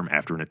descriptive term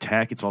after an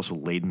attack. It's also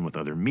laden with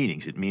other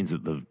meanings. It means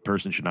that the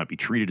person should not be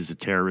treated as a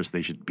terrorist.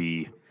 They should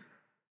be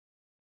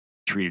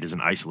treated as an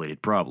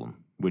isolated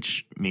problem,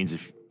 which means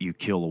if you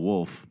kill a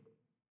wolf,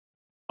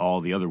 all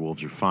the other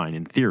wolves are fine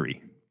in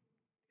theory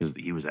because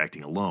he was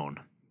acting alone.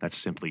 That's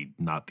simply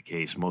not the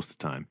case most of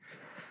the time.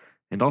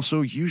 And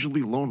also,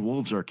 usually lone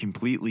wolves are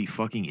completely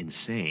fucking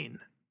insane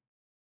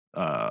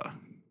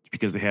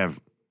because they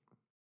have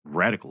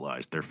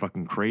radicalized. They're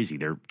fucking crazy.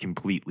 They're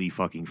completely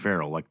fucking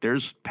feral. Like,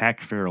 there's pack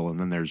feral and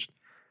then there's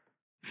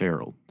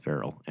feral.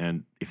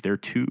 And if they're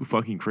too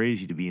fucking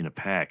crazy to be in a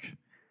pack,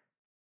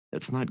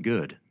 that's not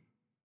good.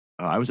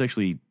 I was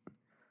actually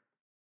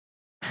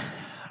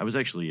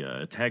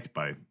attacked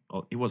by,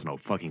 well, it wasn't a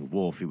fucking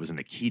wolf, it was an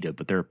Akita,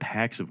 but there are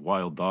packs of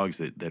wild dogs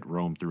that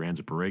roam through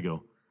Anza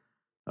Borrego,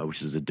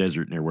 which is a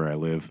desert near where I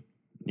live,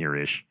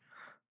 near-ish.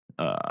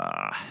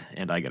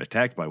 And I got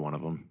attacked by one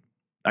of them.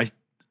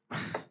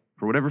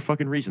 For whatever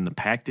fucking reason, the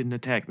pack didn't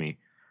attack me,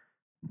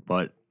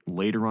 but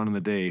later on in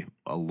the day,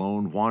 a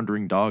lone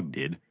wandering dog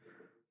did.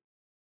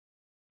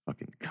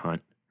 Fucking cunt.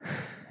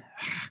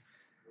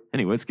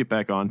 Anyway, let's get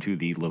back on to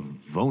the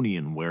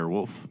Livonian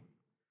werewolf.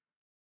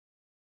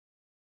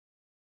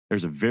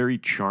 There's a very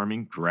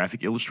charming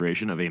graphic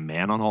illustration of a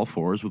man on all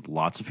fours with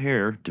lots of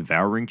hair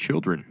devouring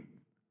children.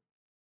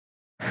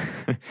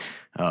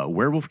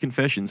 Werewolf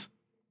confessions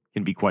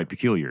can be quite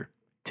peculiar.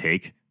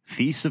 Take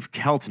Thies of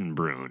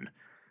Kaltenbrunn.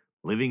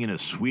 Living in a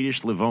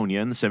Swedish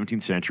Livonia in the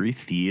 17th century,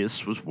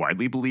 Thies was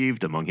widely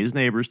believed among his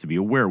neighbors to be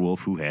a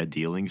werewolf who had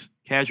dealings,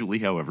 casually,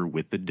 however,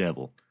 with the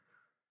devil.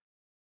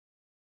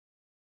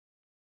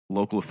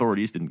 Local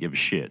authorities didn't give a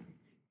shit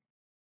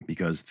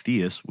because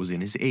Thies was in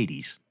his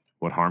 80s.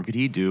 What harm could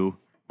he do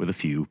with a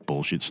few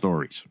bullshit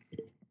stories.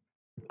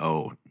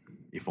 Oh,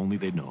 if only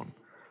they'd known.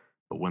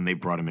 But when they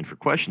brought him in for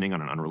questioning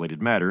on an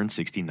unrelated matter in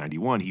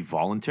 1691, he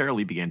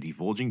voluntarily began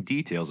divulging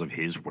details of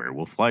his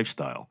werewolf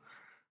lifestyle,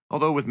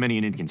 although with many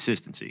an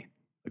inconsistency.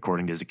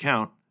 According to his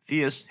account,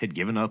 Theus had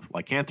given up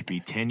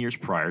lycanthropy 10 years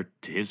prior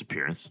to his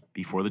appearance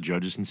before the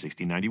judges in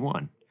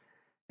 1691.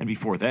 And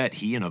before that,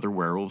 he and other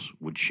werewolves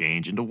would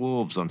change into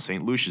wolves on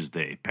St. Lucia's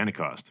Day,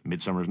 Pentecost,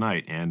 Midsummer's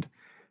Night, and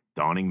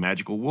donning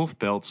magical wolf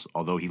pelts,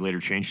 although he later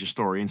changed his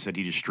story and said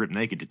he just stripped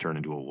naked to turn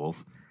into a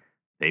wolf.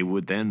 They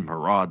would then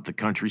maraud the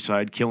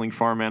countryside, killing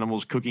farm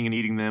animals, cooking and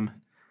eating them.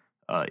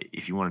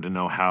 If you wanted to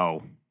know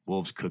how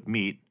wolves cook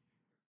meat,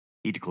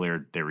 he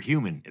declared they were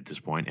human at this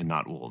point and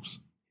not wolves.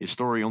 His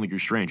story only grew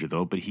stranger,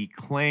 though, but he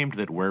claimed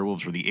that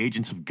werewolves were the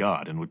agents of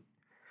God and would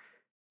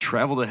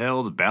travel to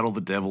hell to battle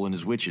the devil and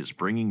his witches,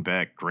 bringing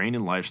back grain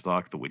and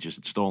livestock the witches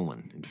had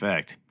stolen. In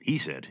fact, he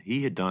said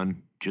he had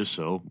done just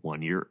so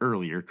 1 year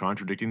earlier,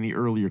 contradicting the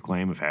earlier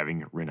claim of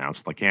having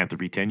renounced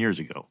lycanthropy 10 years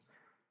ago.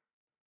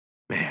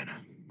 Man,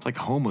 it's like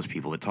homeless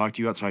people that talk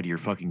to you outside of your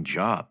fucking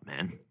job,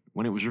 man.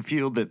 When it was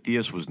revealed that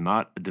Theus was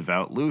not a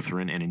devout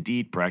Lutheran and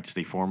indeed practiced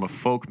a form of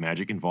folk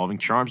magic involving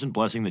charms and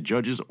blessing, the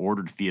judges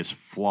ordered Theus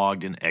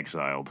flogged and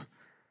exiled.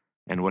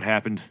 And what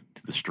happened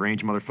to the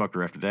strange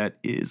motherfucker after that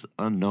is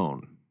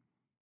unknown.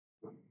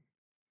 I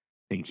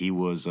think he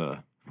was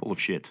full of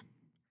shit.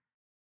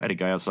 I had a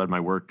guy outside my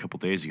work a couple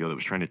days ago that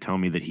was trying to tell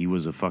me that he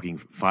was a fucking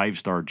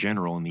 5-star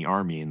general in the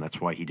army and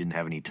that's why he didn't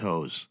have any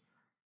toes.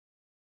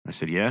 I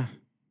said, yeah?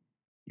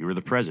 You were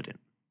the president.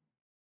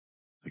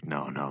 Like,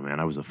 no, man,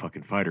 I was a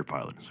fucking fighter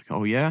pilot. It's like,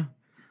 oh, yeah?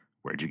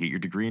 Where'd you get your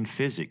degree in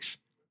physics?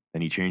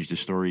 Then he changed his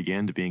story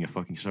again to being a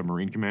fucking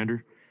submarine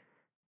commander.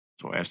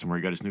 So I asked him where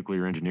he got his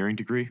nuclear engineering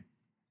degree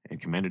and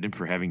commended him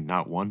for having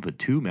not one but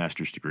 2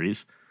 master's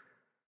degrees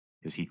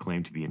because he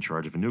claimed to be in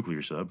charge of a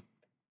nuclear sub.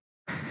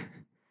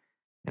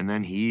 And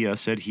then he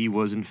said he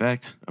was, in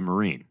fact, a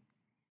Marine.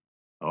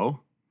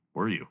 Oh,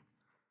 were you?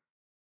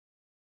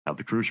 How'd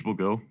the crucible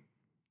go?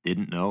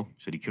 Didn't know.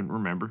 Said he couldn't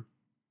remember.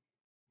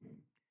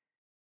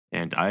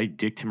 And I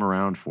dicked him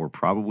around for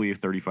probably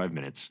 35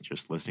 minutes,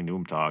 just listening to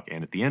him talk.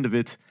 And at the end of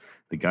it,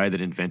 the guy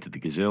that invented the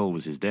gazelle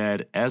was his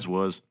dad, as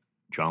was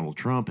Donald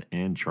Trump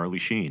and Charlie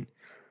Sheen.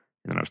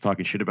 And then I was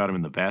talking shit about him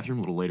in the bathroom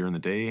a little later in the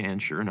day,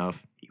 and sure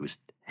enough, he was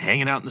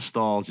hanging out in the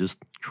stall, just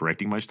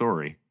correcting my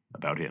story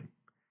about him.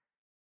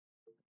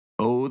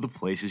 Oh, the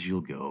places you'll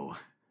go.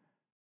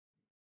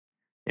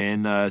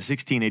 In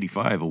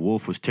 1685, a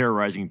wolf was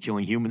terrorizing and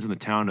killing humans in the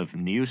town of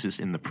Neuss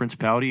in the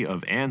Principality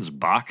of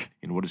Ansbach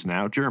in what is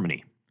now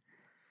Germany.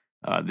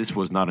 This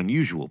was not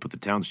unusual, but the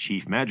town's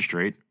chief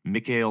magistrate,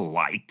 Michael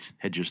Leicht,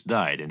 had just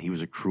died, and he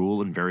was a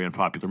cruel and very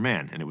unpopular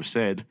man, and it was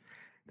said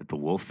that the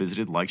wolf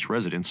visited Leicht's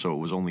residence, so it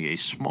was only a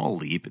small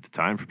leap at the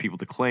time for people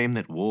to claim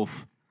that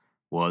Wolf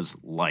was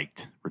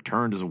Leicht,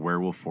 returned as a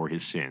werewolf for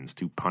his sins,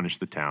 to punish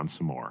the town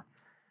some more.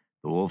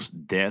 The wolf's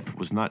death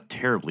was not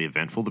terribly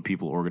eventful. The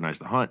people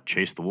organized the hunt,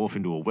 chased the wolf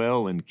into a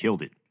well, and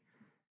killed it.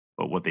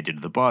 But what they did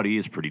to the body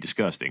is pretty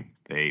disgusting.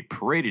 They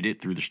paraded it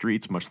through the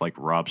streets, much like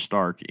Robb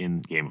Stark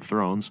in Game of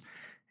Thrones,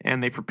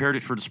 and they prepared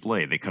it for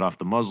display. They cut off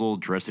the muzzle,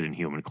 dressed it in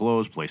human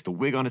clothes, placed a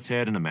wig on its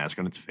head and a mask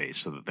on its face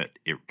so that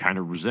it kind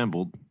of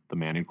resembled the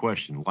man in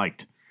question,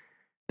 Leicht.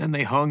 Then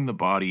they hung the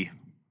body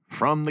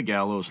from the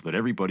gallows so that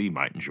everybody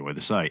might enjoy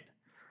the sight.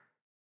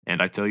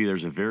 And I tell you,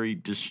 there's a very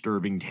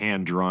disturbing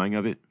hand drawing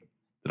of it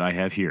that I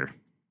have here.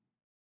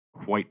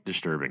 Quite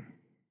disturbing.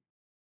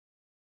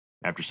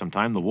 After some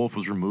time, the wolf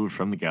was removed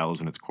from the gallows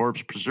and its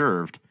corpse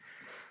preserved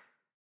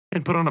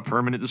and put on a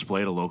permanent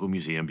display at a local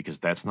museum because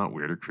that's not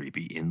weird or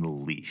creepy in the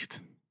least.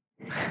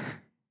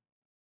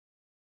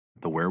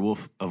 The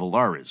Werewolf of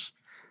Alares,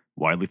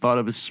 widely thought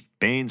of as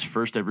Spain's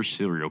first ever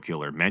serial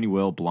killer,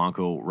 Manuel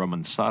Blanco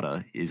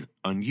Romansada, is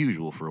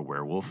unusual for a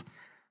werewolf,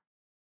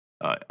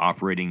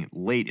 operating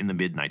late in the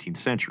mid-19th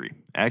century.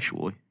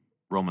 Actually,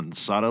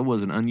 Romansada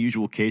was an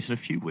unusual case in a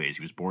few ways.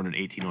 He was born in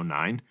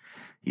 1809.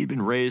 He had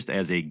been raised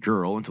as a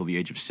girl until the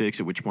age of 6,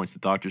 at which point the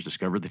doctors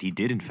discovered that he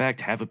did, in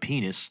fact, have a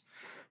penis.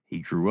 He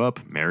grew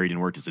up, married,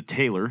 and worked as a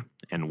tailor,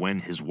 and when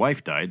his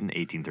wife died in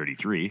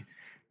 1833,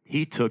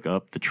 he took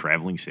up the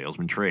traveling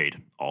salesman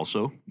trade,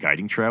 also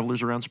guiding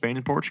travelers around Spain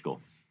and Portugal.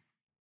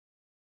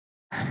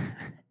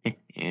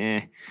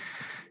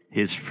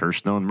 His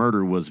first known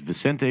murder was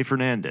Vicente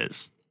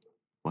Fernandez.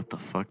 What the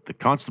fuck? The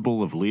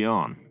Constable of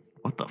Leon.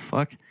 What the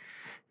fuck?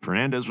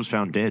 Fernandez was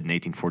found dead in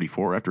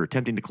 1844 after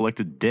attempting to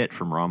collect a debt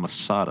from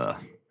Ramasada.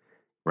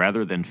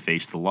 Rather than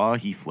face the law,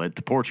 he fled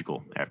to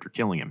Portugal after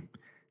killing him.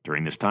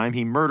 During this time,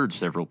 he murdered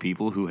several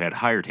people who had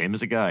hired him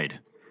as a guide.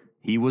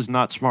 He was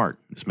not smart.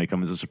 This may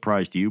come as a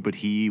surprise to you, but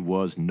he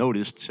was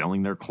noticed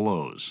selling their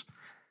clothes.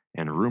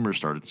 And rumors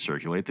started to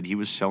circulate that he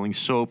was selling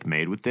soap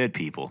made with dead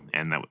people,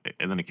 and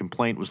then a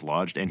complaint was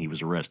lodged and he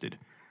was arrested.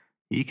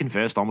 He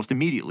confessed almost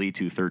immediately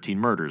to 13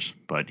 murders,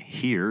 but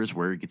here is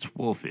where it gets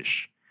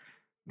wolfish.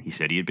 He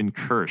said he had been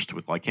cursed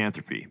with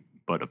lycanthropy,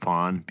 but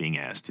upon being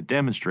asked to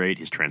demonstrate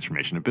his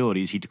transformation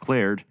abilities, he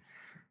declared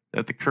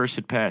that the curse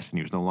had passed and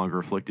he was no longer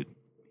afflicted.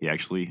 He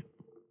actually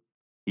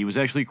He was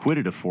actually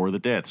acquitted of 4 of the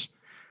deaths.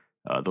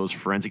 Those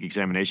forensic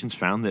examinations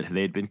found that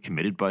they had been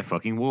committed by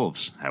fucking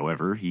wolves.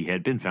 However, he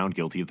had been found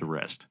guilty of the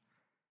rest.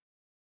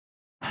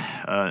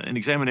 An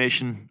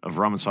examination of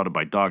Ramansada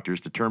by doctors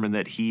determined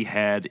that he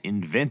had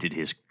invented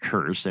his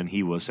curse and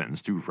he was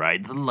sentenced to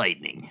ride the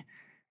lightning.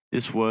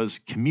 This was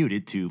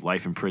commuted to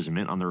life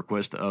imprisonment on the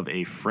request of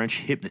a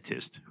French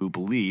hypnotist who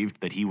believed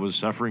that he was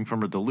suffering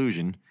from a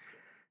delusion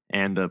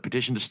and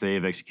petitioned a stay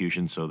of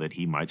execution so that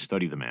he might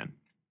study the man.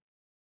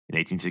 In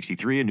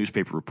 1863, a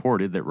newspaper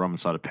reported that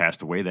Ramansada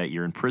passed away that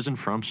year in prison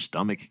from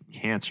stomach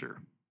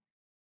cancer.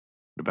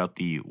 What about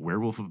the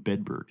werewolf of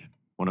Bedburg?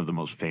 One of the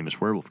most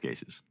famous werewolf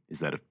cases is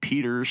that of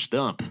Peter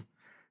Stump,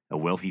 a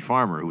wealthy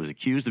farmer who was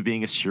accused of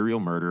being a serial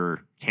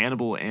murderer,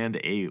 cannibal, and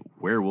a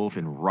werewolf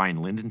in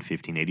Rhineland in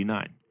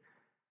 1589.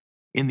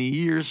 In the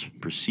years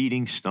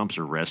preceding Stump's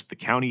arrest, the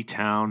country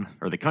town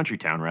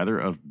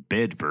of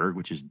Bedburg,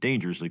 which is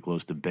dangerously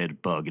close to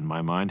Bedbug in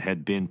my mind,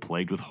 had been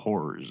plagued with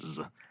horrors.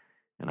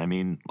 And I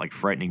mean, like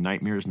frightening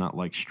nightmares, not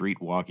like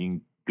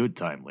street-walking good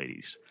time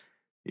ladies.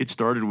 It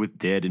started with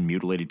dead and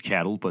mutilated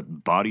cattle,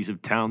 but bodies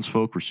of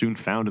townsfolk were soon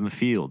found in the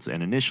fields,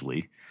 and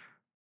initially,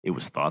 it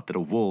was thought that a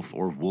wolf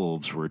or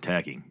wolves were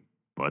attacking.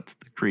 But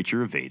the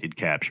creature evaded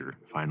capture.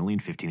 Finally, in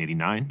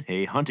 1589,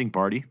 a hunting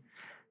party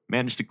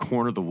managed to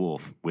corner the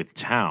wolf with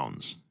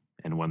towns,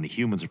 and when the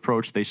humans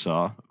approached, they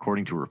saw,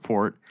 according to a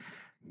report,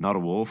 not a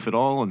wolf at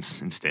all, and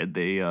instead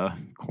they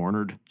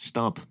cornered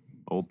Stump,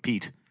 old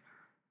Pete.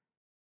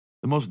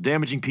 The most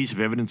damaging piece of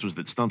evidence was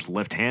that Stump's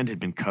left hand had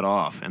been cut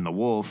off, and the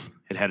wolf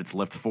had had its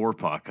left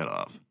forepaw cut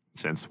off.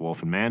 Since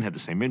wolf and man had the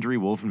same injury,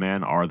 wolf and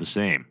man are the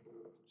same.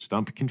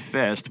 Stump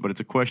confessed, but it's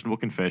a questionable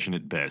confession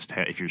at best.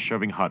 If you're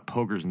shoving hot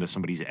pokers into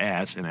somebody's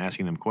ass and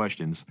asking them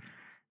questions,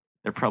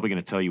 they're probably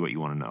going to tell you what you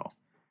want to know.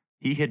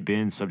 He had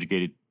been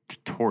subjected to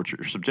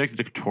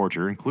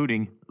torture,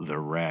 including the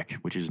rack,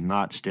 which is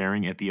not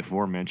staring at the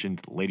aforementioned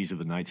ladies of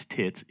the night's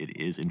tits. It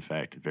is, in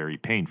fact, very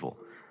painful.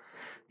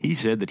 He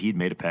said that he had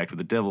made a pact with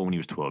the devil when he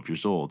was 12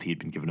 years old. He had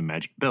been given a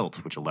magic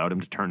belt, which allowed him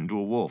to turn into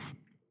a wolf.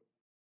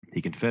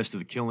 He confessed to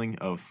the killing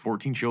of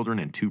 14 children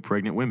and 2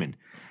 pregnant women.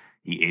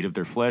 He ate of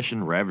their flesh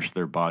and ravished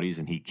their bodies,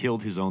 and he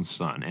killed his own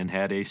son and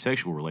had a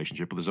sexual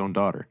relationship with his own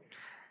daughter.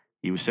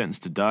 He was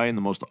sentenced to die in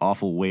the most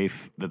awful way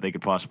that they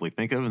could possibly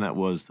think of, and that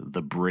was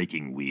the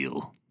breaking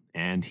wheel.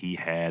 And he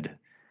had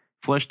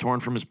flesh torn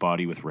from his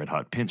body with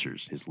red-hot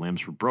pincers. His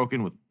limbs were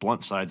broken with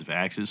blunt sides of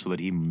axes so that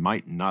he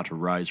might not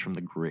rise from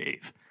the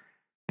grave.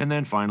 And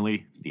then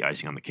finally, the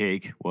icing on the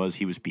cake was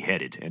he was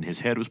beheaded, and his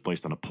head was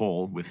placed on a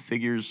pole with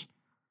figures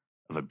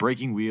of a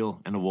breaking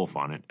wheel and a wolf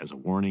on it as a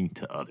warning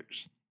to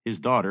others. His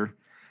daughter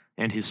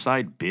and his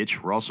side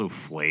bitch were also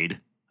flayed.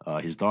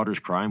 His daughter's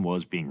crime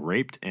was being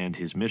raped, and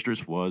his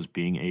mistress was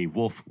being a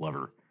wolf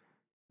lover.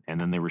 And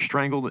then they were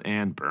strangled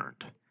and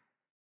burned.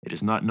 It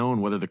is not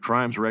known whether the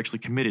crimes were actually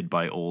committed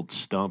by Old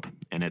Stump,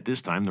 and at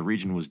this time the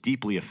region was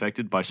deeply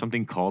affected by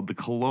something called the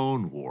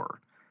Cologne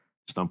War.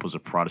 Stump was a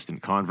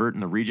Protestant convert,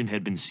 and the region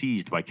had been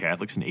seized by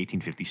Catholics in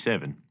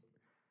 1857.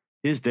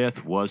 His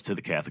death was to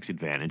the Catholics'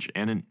 advantage,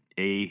 and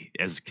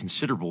as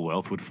considerable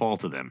wealth would fall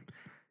to them.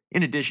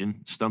 In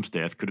addition, Stump's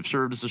death could have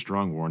served as a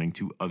strong warning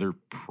to other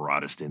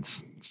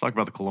Protestants. Let's talk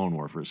about the Cologne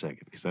War for a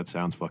second, because that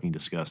sounds fucking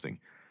disgusting.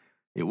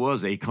 It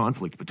was a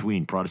conflict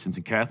between Protestants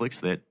and Catholics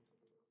that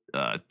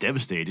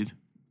devastated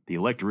the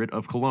electorate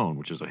of Cologne,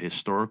 which is a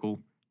historical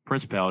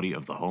principality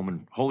of the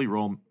Holy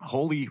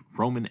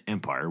Roman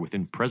Empire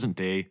within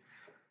present-day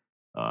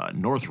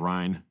North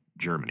Rhine,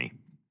 Germany,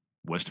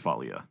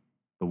 Westphalia.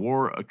 The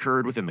war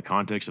occurred within the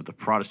context of the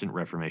Protestant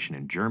Reformation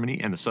in Germany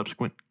and the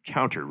subsequent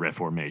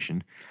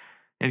Counter-Reformation,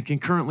 and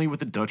concurrently with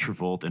the Dutch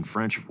Revolt and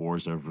French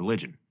Wars of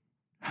Religion.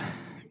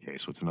 Okay,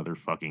 so it's another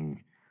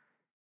fucking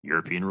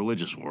European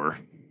religious war.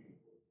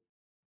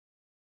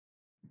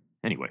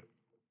 Anyway,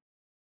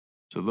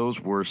 so those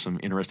were some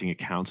interesting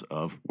accounts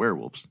of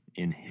werewolves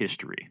in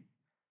history.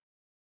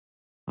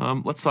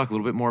 Let's talk a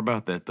little bit more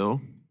about that,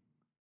 though.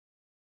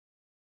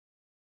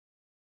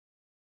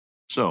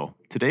 So,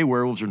 today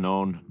werewolves are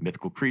known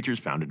mythical creatures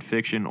found in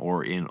fiction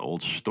or in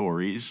old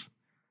stories,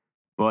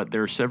 but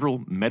there are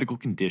several medical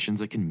conditions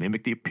that can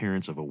mimic the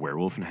appearance of a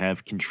werewolf and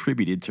have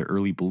contributed to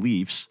early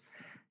beliefs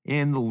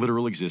in the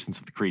literal existence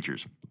of the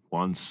creatures.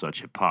 One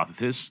such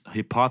hypothesis,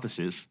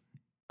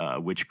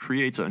 which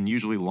creates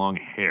unusually long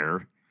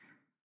hair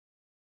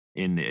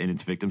in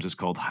its victims, is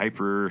called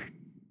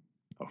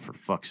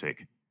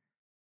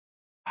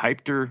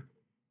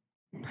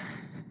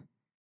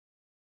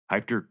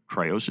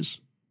hyperkriosis.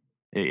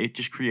 It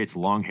just creates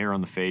long hair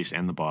on the face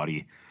and the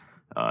body.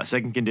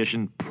 Second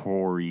condition,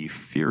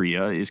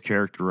 porphyria, is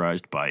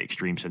characterized by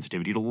extreme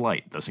sensitivity to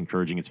light, thus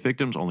encouraging its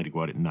victims only to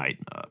go out at night,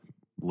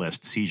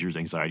 lest seizures,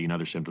 anxiety, and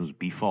other symptoms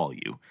befall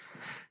you.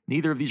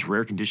 Neither of these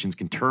rare conditions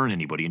can turn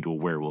anybody into a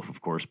werewolf,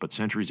 of course, but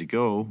centuries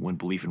ago, when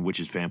belief in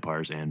witches,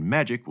 vampires, and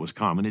magic was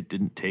common, it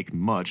didn't take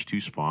much to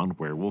spawn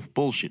werewolf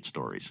bullshit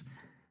stories.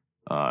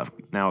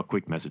 Now a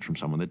quick message from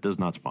someone that does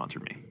not sponsor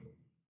me.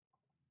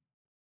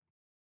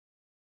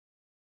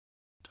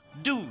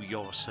 Do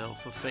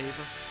yourself a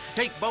favor.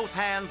 Take both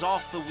hands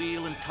off the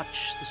wheel and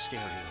touch the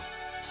stereo.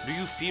 Do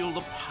you feel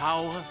the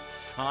power?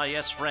 Ah,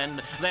 yes,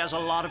 friend, there's a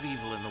lot of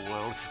evil in the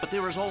world, but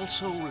there is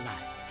also light.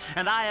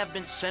 And I have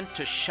been sent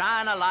to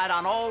shine a light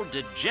on all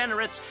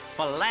degenerates,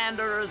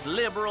 philanderers,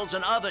 liberals,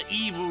 and other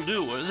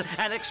evildoers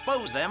and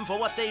expose them for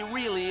what they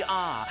really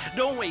are.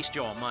 Don't waste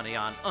your money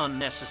on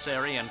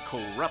unnecessary and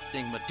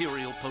corrupting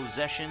material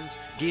possessions.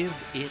 Give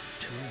it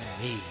to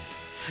me.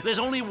 There's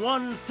only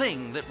one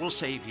thing that will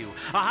save you,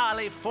 a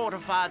highly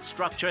fortified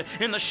structure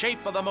in the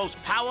shape of the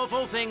most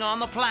powerful thing on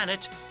the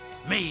planet,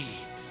 me.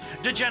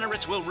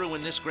 Degenerates will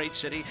ruin this great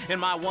city. In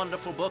my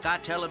wonderful book, I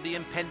tell of the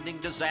impending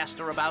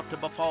disaster about to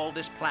befall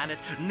this planet.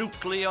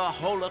 Nuclear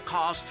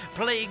holocaust,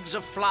 plagues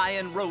of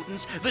flying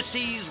rodents, the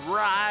seas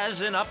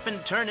rising up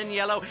and turning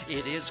yellow.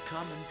 It is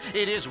coming.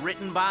 It is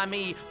written by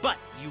me, but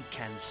you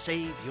can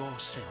save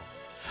yourself.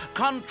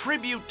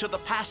 Contribute to the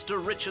Pastor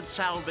Richard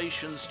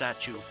Salvation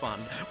Statue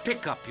Fund.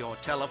 Pick up your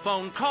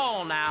telephone.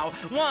 Call now.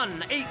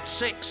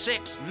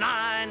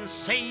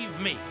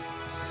 1-866-9-SAVE-ME.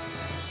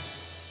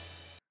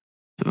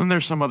 So then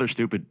there's some other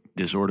stupid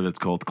disorder that's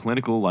called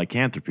clinical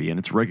lycanthropy, and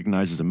it's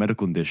recognized as a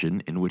medical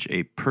condition in which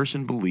a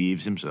person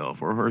believes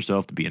himself or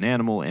herself to be an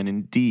animal, and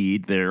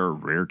indeed there are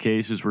rare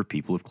cases where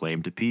people have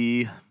claimed to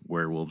be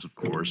werewolves, of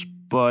course,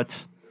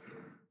 but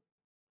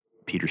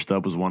Peter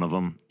Stubb was one of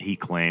them. He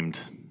claimed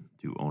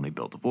to own a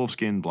belt of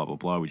wolfskin, blah, blah,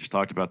 blah. We just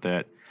talked about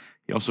that.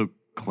 He also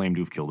claimed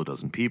to have killed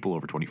 12 people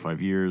over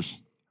 25 years.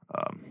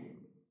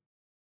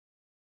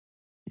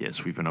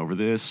 Yes, we've been over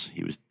this.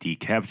 He was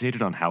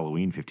decapitated on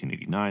Halloween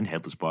 1589,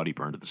 headless body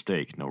burned at the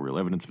stake. No real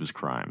evidence of his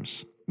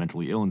crimes.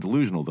 Mentally ill and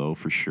delusional, though,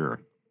 for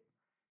sure.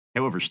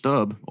 However,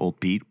 Stubb, old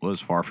Pete,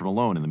 was far from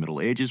alone. In the Middle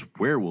Ages,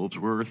 werewolves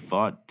were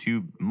thought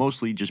to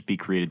mostly just be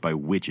created by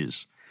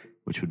witches,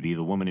 which would be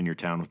the woman in your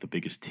town with the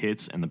biggest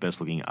tits and the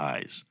best-looking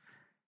eyes.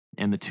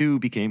 And the two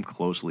became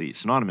closely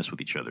synonymous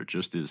with each other,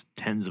 just as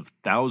tens of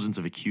thousands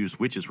of accused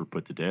witches were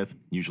put to death,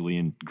 usually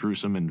in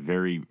gruesome and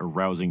very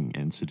arousing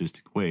and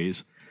sadistic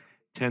ways.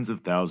 Tens of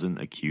thousands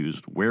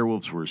accused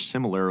werewolves were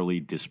similarly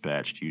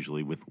dispatched,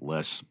 usually with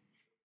less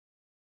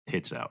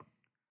tits out.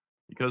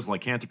 Because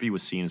lycanthropy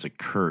was seen as a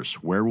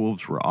curse,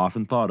 werewolves were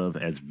often thought of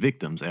as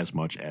victims as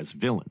much as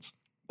villains.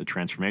 The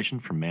transformation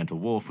from man to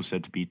wolf was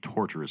said to be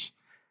torturous.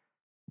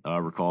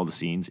 Recall the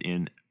scenes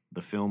in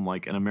the film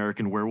like An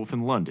American Werewolf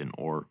in London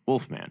or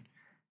Wolfman,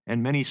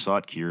 and many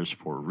sought cures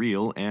for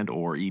real and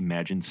or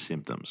imagined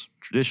symptoms.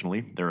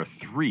 Traditionally, there are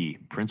 3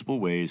 principal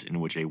ways in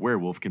which a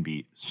werewolf can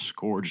be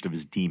scourged of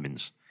his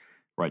demons,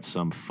 writes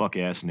some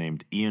fuck-ass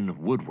named Ian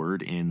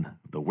Woodward in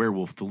The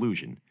Werewolf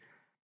Delusion.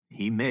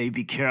 He may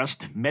be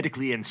cursed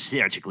medically and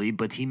surgically,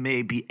 but he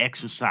may be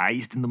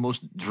exorcised in the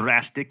most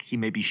drastic. He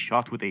may be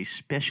shot with a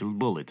special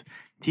bullet,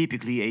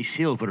 typically a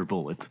silver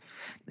bullet.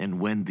 And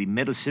when the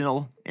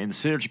medicinal and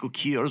surgical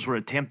cures were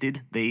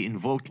attempted, they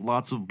invoked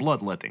lots of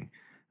bloodletting,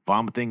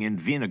 vomiting, and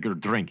vinegar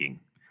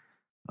drinking.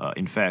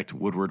 In fact,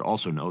 Woodward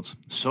also notes,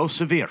 so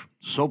severe,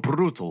 so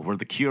brutal were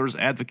the cures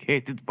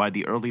advocated by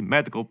the early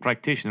medical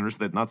practitioners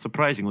that not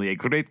surprisingly a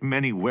great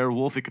many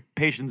werewolfic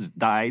patients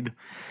died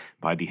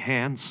by the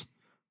hands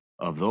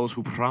of those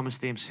who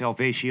promised them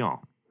salvation.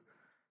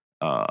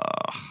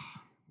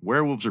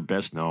 Werewolves are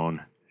best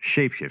known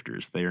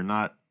shapeshifters.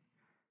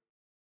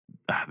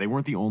 They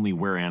weren't the only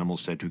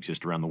were-animals said to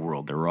exist around the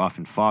world. There were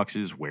often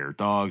foxes,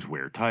 were-dogs,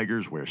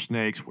 were-tigers,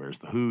 were-snakes, where's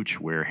the hooch,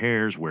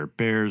 were-hares,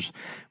 were-bears,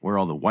 where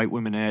all the white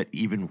women at,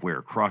 even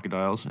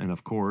were-crocodiles. And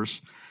of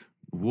course,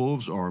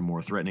 wolves are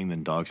more threatening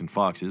than dogs and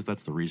foxes.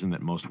 That's the reason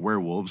that most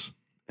werewolves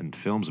and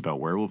films about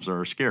werewolves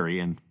are scary,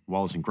 and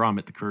Wallace and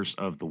Gromit, The Curse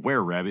of the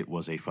Were-Rabbit,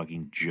 was a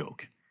fucking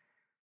joke.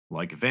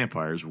 Like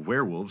vampires,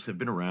 werewolves have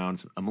been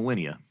around a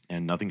millennia,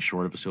 and nothing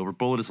short of a silver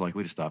bullet is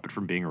likely to stop it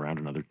from being around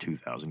another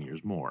 2,000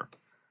 years more.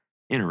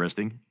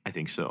 Interesting? I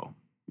think so,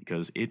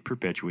 because it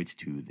perpetuates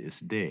to this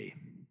day.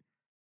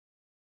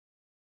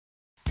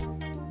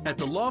 At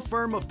the law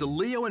firm of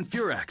DeLeo and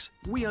Furex,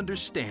 we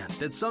understand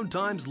that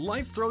sometimes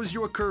life throws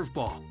you a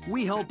curveball.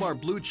 We help our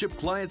blue-chip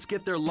clients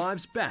get their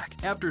lives back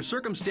after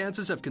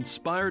circumstances have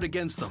conspired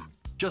against them.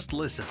 Just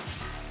listen.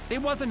 It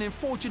was an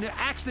unfortunate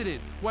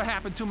accident what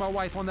happened to my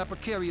wife on that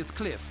precarious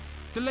cliff.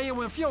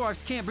 DeLeo and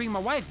Furex can't bring my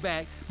wife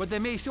back, but they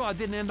made sure I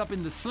didn't end up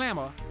in the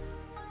slammer.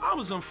 I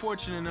was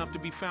unfortunate enough to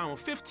be found with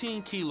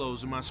 15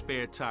 kilos in my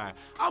spare tire.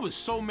 I was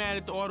so mad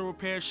at the auto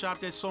repair shop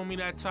that sold me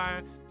that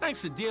tire.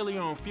 Thanks to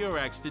DeLeo and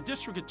Furex, the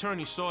district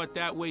attorney saw it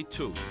that way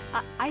too.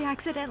 I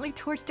accidentally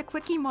torched a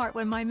Quickie Mart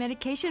when my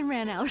medication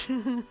ran out.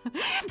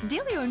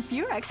 DeLeo and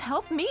Furex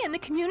helped me and the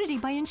community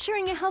by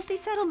ensuring a healthy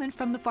settlement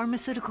from the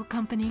pharmaceutical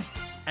company.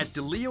 At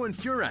DeLeo and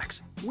Furex,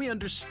 we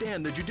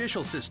understand the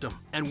judicial system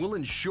and will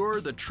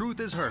ensure the truth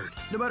is heard,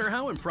 no matter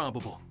how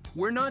improbable.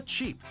 We're not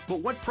cheap, but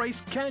what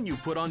price can you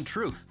put on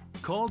truth?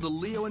 Call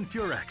DeLeo and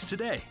Furex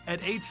today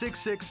at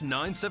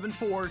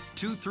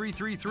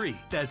 866-974-2333.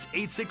 That's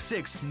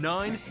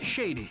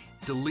 866-9-SHADY.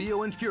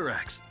 DeLeo and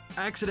Furex.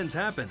 Accidents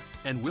happen,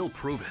 and we'll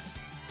prove it.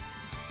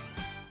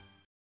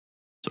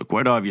 So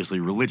quite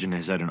obviously, religion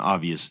has had an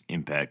obvious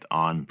impact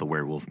on the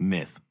werewolf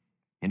myth.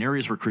 In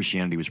areas where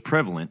Christianity was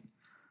prevalent,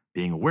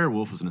 being a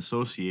werewolf was an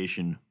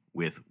association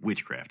with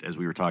witchcraft, as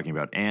we were talking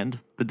about, and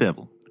the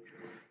devil.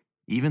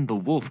 Even the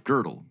wolf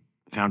girdle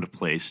found a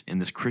place in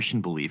this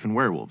Christian belief in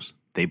werewolves.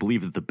 They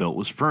believed that the belt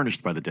was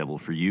furnished by the devil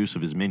for use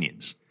of his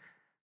minions.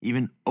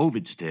 Even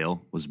Ovid's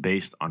tale was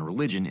based on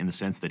religion in the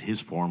sense that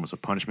his form was a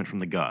punishment from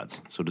the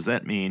gods. So does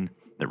that mean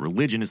that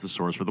religion is the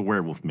source for the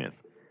werewolf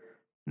myth?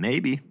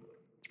 Maybe.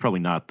 It's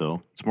probably not,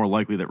 though. It's more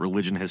likely that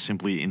religion has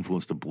simply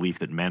influenced a belief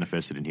that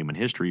manifested in human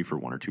history for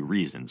one or two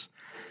reasons.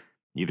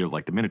 Either,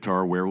 like the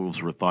Minotaur,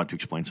 werewolves were thought to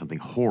explain something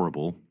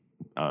horrible,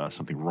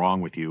 something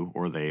wrong with you,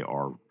 or they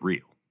are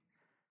real,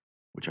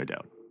 which I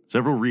doubt.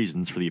 Several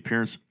reasons for the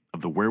appearance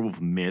of the werewolf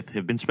myth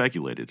have been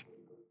speculated.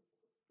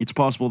 It's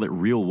possible that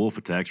real wolf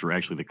attacks were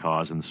actually the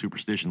cause, and the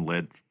superstition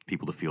led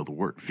people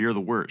to fear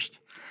the worst.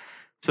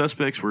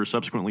 Suspects were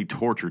subsequently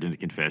tortured into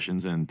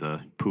confessions, and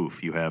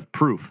poof, you have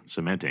proof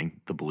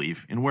cementing the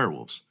belief in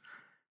werewolves.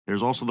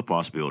 There's also the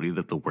possibility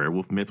that the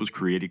werewolf myth was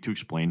created to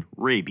explain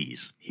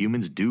rabies.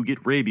 Humans do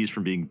get rabies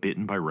from being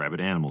bitten by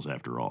rabid animals,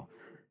 after all.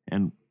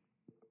 And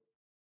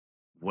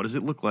what does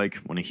it look like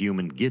when a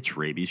human gets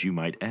rabies, you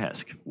might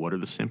ask? What are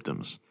the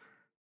symptoms?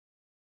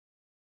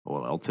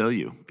 Well, I'll tell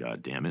you,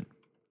 God damn it.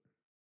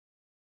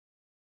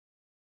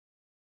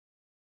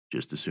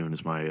 Just as soon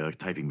as my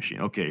typing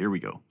machine. Okay, here we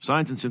go.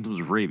 Signs and symptoms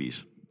of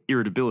rabies: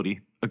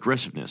 irritability,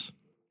 aggressiveness,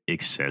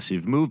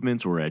 excessive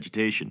movements or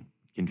agitation,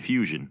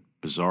 confusion,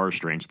 bizarre,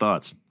 strange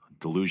thoughts,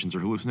 delusions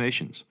or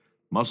hallucinations,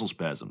 muscle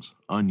spasms,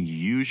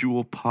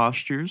 unusual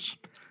postures,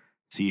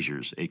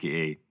 seizures,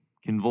 aka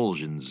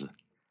convulsions,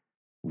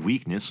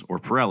 weakness or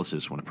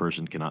paralysis when a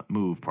person cannot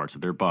move parts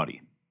of their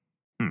body.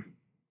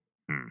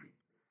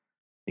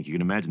 I think you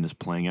can imagine this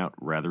playing out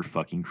rather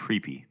fucking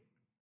creepy.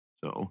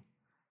 So,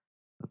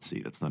 let's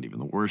see, that's not even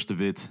the worst of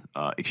it.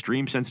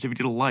 Extreme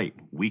sensitivity to light,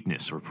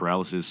 weakness or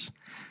paralysis.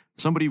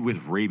 Somebody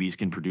with rabies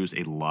can produce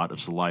a lot of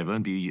saliva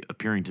and be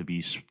appearing to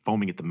be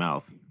foaming at the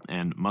mouth,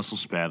 and muscle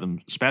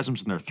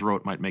spasms in their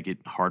throat might make it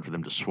hard for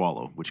them to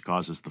swallow, which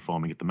causes the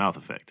foaming at the mouth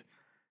effect.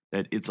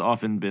 That it's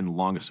often been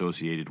long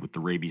associated with the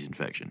rabies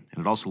infection,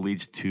 and it also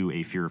leads to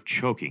a fear of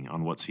choking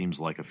on what seems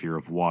like a fear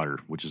of water,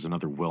 which is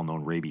another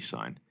well-known rabies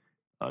sign.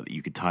 That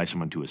you could tie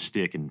someone to a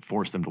stick and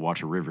force them to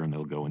watch a river and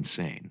they'll go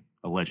insane,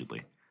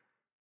 allegedly.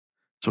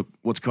 So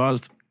what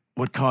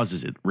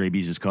causes it?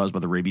 Rabies is caused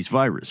by the rabies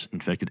virus.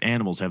 Infected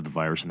animals have the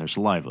virus in their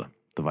saliva.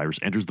 The virus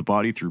enters the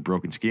body through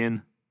broken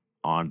skin,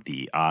 on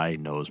the eye,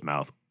 nose,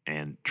 mouth,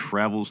 and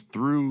travels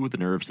through the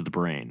nerves to the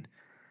brain.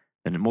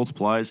 Then it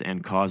multiplies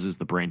and causes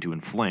the brain to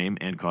inflame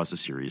and causes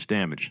serious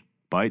damage.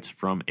 Bites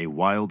from a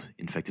wild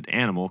infected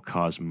animal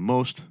cause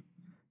most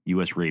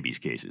U.S. rabies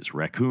cases.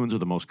 Raccoons are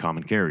the most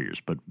common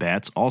carriers, but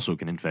bats also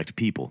can infect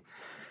people.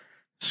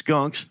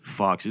 Skunks,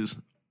 foxes,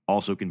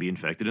 also can be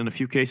infected, and a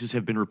few cases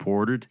have been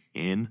reported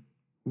in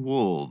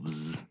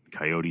wolves,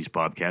 coyotes,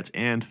 bobcats,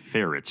 and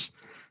ferrets.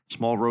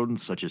 Small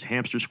rodents such as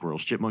hamsters,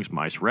 squirrels, chipmunks,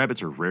 mice,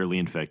 rabbits are rarely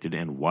infected,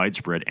 and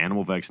widespread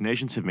animal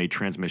vaccinations have made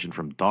transmission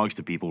from dogs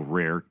to people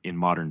rare in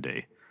modern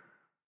day.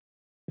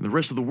 In the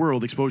rest of the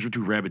world, exposure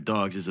to rabid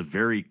dogs is a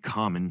very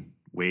common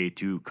way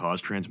to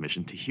cause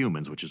transmission to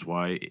humans, which is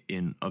why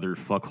in other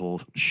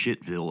fuckhole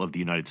shitville of the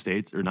United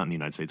States, or not in the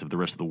United States, of the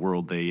rest of the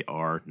world, they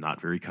are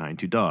not very kind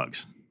to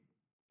dogs.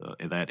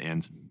 That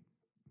and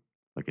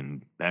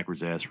fucking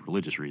backwards ass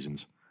religious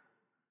reasons.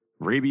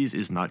 Rabies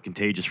is not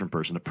contagious from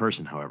person to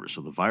person, however, so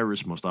the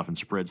virus most often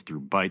spreads through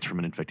bites from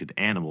an infected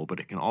animal,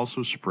 but it can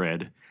also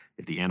spread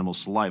if the animal's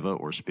saliva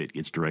or spit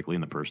gets directly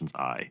in the person's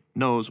eye,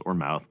 nose, or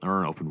mouth,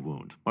 or an open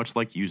wound, much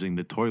like using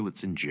the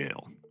toilets in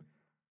jail.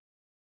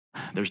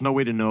 There's no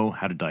way to know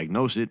how to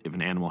diagnose it if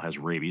an animal has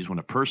rabies. When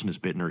a person is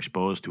bitten or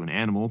exposed to an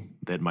animal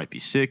that might be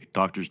sick,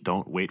 doctors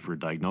don't wait for a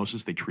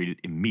diagnosis, they treat it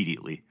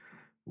immediately.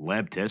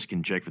 Lab tests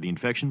can check for the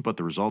infection, but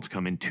the results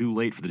come in too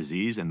late for the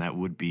disease, and that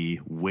would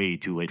be way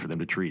too late for them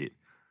to treat it.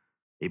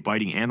 A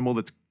biting animal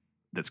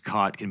that's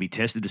caught can be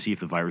tested to see if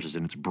the virus is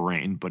in its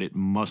brain, but it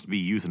must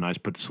be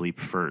euthanized, put to sleep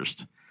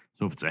first.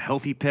 So if it's a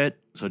healthy pet,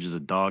 such as a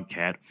dog,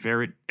 cat,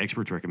 ferret,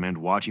 experts recommend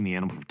watching the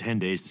animal for 10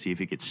 days to see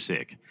if it gets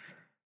sick.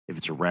 If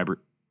it's a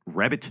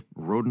rabbit,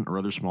 rodent, or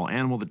other small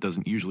animal that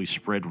doesn't usually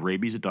spread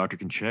rabies, a doctor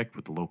can check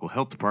with the local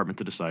health department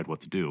to decide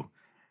what to do.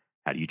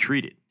 How do you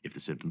treat it if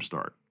the symptoms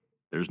start?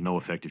 There's no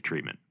effective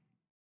treatment.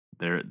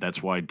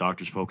 That's why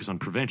doctors focus on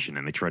prevention,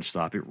 and they try to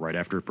stop it right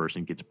after a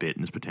person gets bit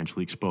and is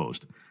potentially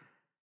exposed.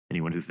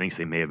 Anyone who thinks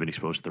they may have been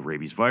exposed to the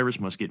rabies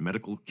virus must get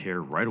medical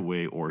care right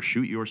away or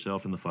shoot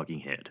yourself in the fucking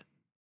head.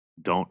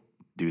 Don't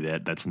do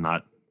that. That's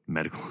not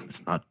medical.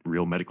 It's not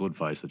real medical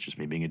advice. That's just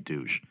me being a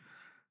douche.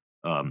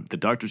 The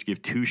doctors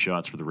give 2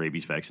 shots for the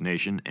rabies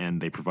vaccination,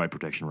 and they provide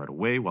protection right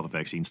away while the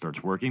vaccine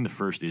starts working. The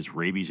first is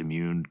rabies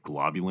immune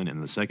globulin,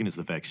 and the second is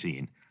the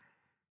vaccine,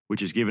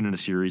 which is given in a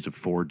series of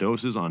 4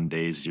 doses on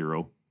days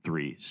 0,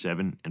 3,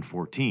 7, and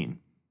 14.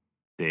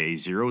 Day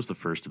 0 is the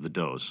first of the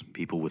dose.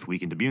 People with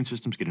weakened immune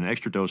systems get an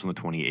extra dose on the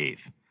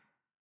 28th.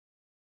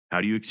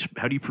 How do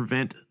you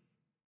prevent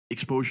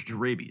exposure to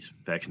rabies?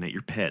 Vaccinate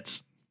your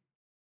pets.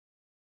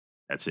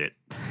 That's it.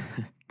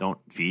 Don't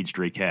feed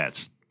stray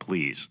cats.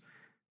 please.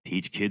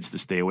 Teach kids to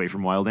stay away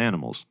from wild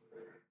animals.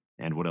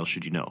 And what else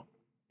should you know?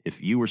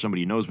 If you or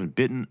somebody you know has been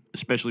bitten,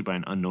 especially by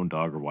an unknown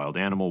dog or wild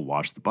animal,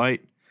 wash the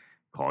bite,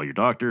 call your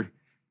doctor,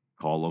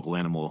 call local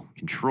animal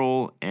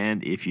control,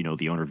 and if you know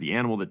the owner of the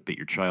animal that bit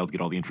your child,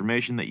 get all the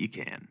information that you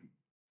can.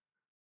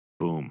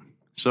 Boom.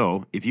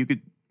 So, if you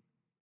could...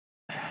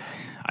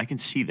 I can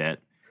see that.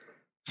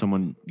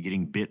 Someone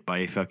getting bit by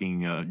a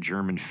fucking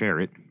German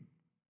ferret,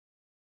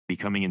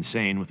 becoming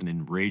insane with an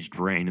enraged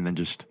brain, and then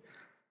just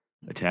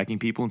attacking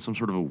people in some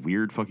sort of a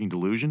weird fucking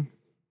delusion?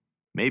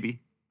 Maybe.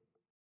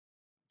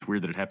 It's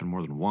weird that it happened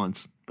more than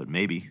once, but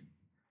maybe.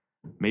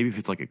 Maybe if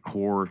it's like a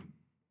core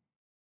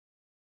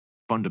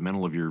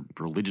fundamental of your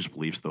religious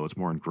beliefs, though, it's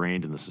more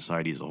ingrained in the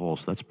society as a whole,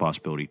 so that's a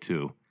possibility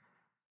too.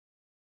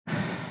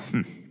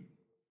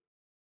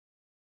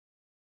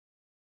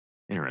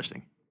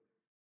 Interesting.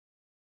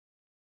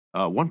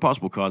 One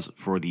possible cause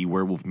for the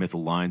werewolf myth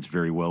aligns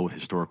very well with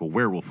historical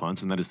werewolf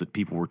hunts, and that is that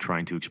people were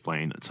trying to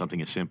explain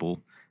something as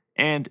simple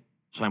and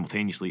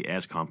simultaneously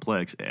as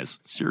complex as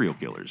serial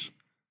killers.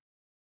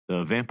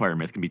 The vampire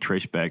myth can be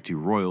traced back to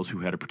royals who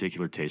had a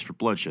particular taste for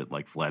bloodshed,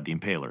 like Vlad the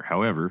Impaler.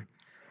 However,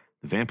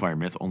 the vampire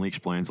myth only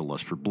explains a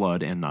lust for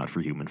blood and not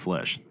for human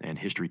flesh, and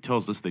history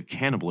tells us that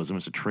cannibalism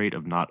is a trait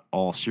of not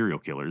all serial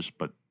killers,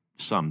 but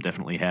some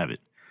definitely have it.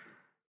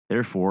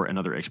 Therefore,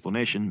 another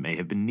explanation may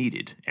have been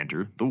needed.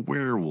 Enter the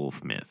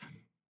werewolf myth.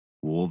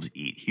 Wolves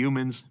eat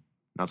humans,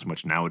 not so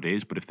much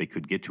nowadays, but if they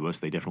could get to us,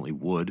 they definitely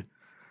would.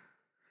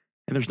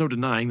 And there's no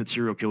denying that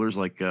serial killers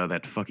like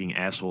that fucking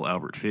asshole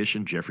Albert Fish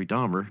and Jeffrey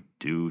Dahmer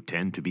do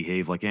tend to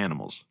behave like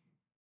animals.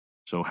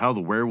 So how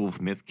the werewolf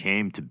myth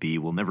came to be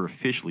will never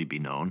officially be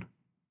known.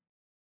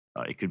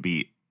 It could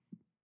be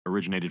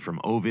originated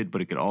from Ovid,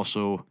 but it could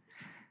also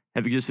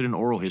have existed in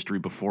oral history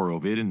before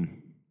Ovid,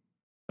 and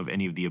of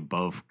any of the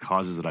above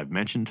causes that I've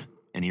mentioned,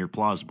 any are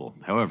plausible.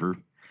 However,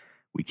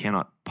 we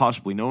cannot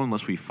possibly know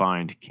unless we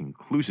find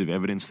conclusive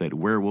evidence that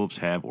werewolves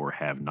have or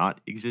have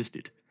not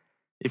existed.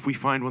 If we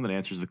find one that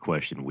answers the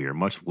question, we are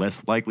much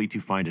less likely to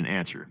find an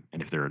answer.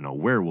 And if there are no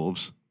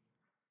werewolves,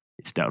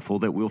 it's doubtful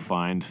that we'll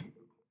find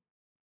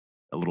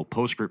a little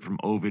postscript from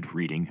Ovid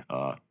reading,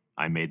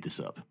 I made this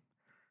up.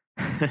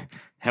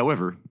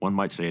 However, one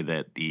might say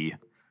that the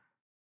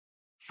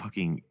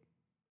fucking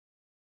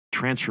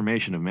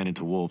transformation of men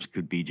into wolves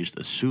could be just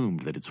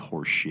assumed that it's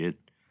horse shit.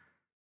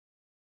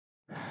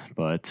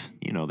 But,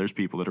 you know, there's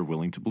people that are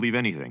willing to believe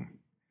anything.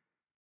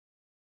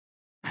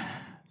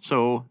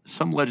 So,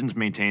 some legends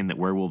maintain that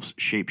werewolves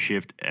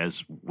shapeshift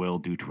as well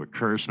due to a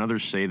curse, and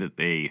others say that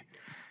they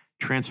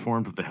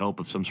transformed with the help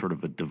of some sort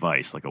of a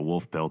device, like a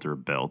wolf pelt or a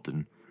belt,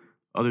 and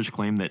others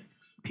claim that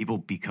people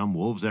become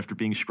wolves after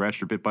being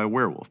scratched or bit by a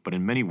werewolf. But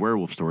in many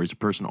werewolf stories, a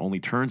person only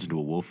turns into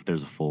a wolf if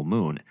there's a full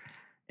moon.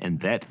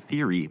 And that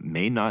theory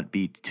may not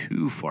be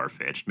too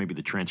far-fetched, maybe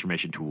the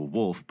transformation to a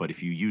wolf, but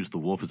if you use the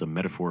wolf as a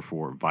metaphor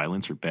for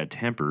violence or bad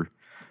temper,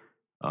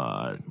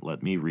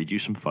 let me read you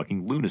some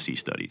fucking lunacy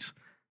studies.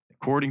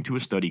 According to a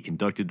study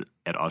conducted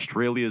at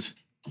Australia's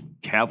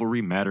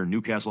Cavalry Mater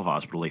Newcastle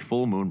Hospital, a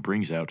full moon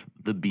brings out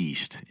the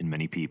beast in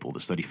many people.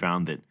 The study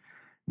found that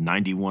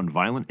 91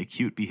 violent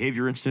acute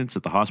behavior incidents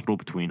at the hospital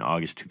between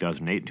August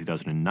 2008 and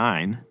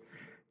 2009,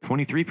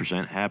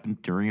 23%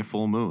 happened during a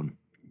full moon.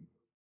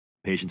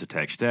 Patients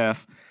attacked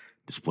staff,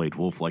 displayed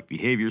wolf-like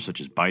behaviors such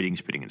as biting,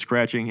 spitting, and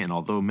scratching, and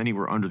although many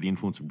were under the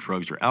influence of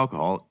drugs or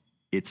alcohol,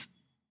 it's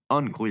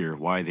unclear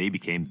why they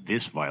became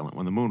this violent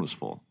when the moon was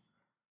full.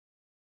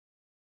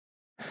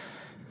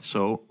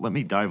 So, let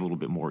me dive a little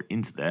bit more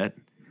into that.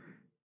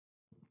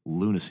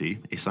 Lunacy,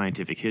 a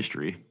scientific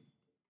history,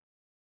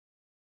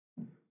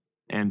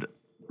 and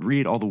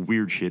read all the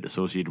weird shit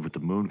associated with the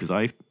moon, because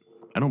I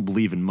don't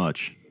believe in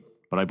much,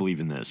 but I believe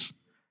in this.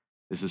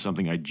 This is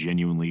something I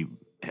genuinely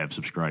have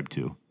subscribed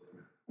to.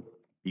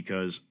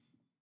 Because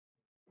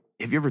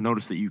have you ever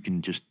noticed that you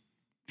can just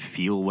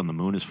feel when the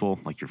moon is full,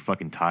 like you're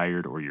fucking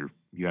tired, or you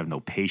have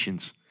no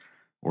patience,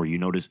 or you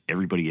notice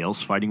everybody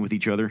else fighting with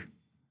each other?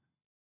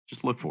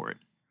 Just look for it.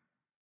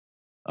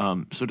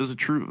 So does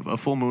a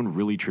full moon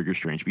really trigger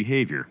strange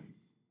behavior?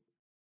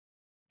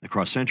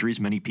 Across centuries,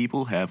 many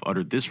people have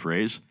uttered this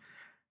phrase,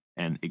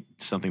 and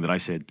it's something that I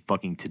said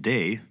fucking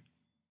today,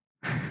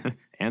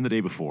 and the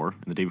day before,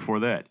 and the day before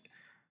that.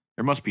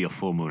 There must be a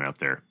full moon out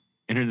there,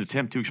 in an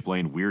attempt to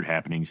explain weird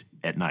happenings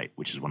at night,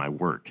 which is when I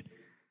work.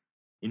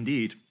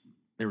 Indeed,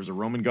 there was a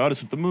Roman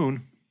goddess of the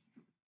moon,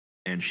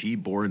 and she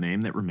bore a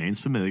name that remains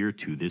familiar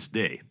to this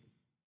day.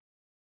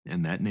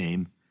 And that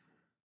name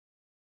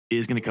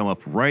is going to come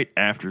up right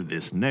after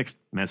this next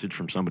message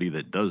from somebody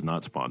that does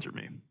not sponsor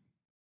me.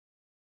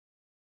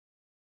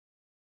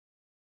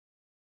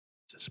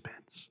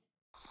 Suspense.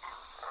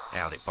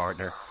 Howdy,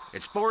 partner.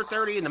 It's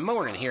 4:30 in the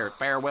morning here at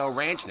Farewell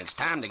Ranch, and it's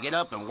time to get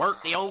up and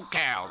work the old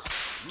cows.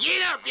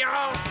 Get up,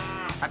 y'all!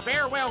 At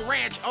Farewell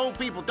Ranch, old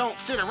people don't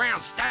sit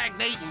around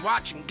stagnating,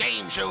 watching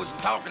game shows and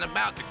talking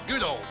about the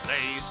good old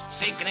days,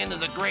 sinking into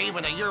the grave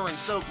in a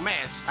urine-soaked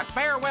mess. At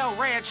Farewell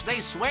Ranch, they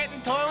sweat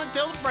and toil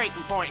until the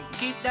breaking point and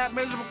keep that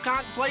miserable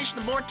contemplation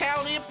of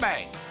mortality at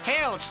bay.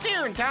 Hell, at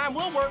steering time,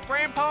 we'll work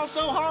Grandpa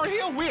so hard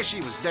he'll wish he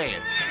was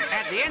dead.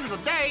 At the end of the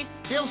day,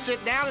 he'll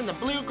sit down in the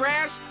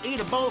bluegrass, eat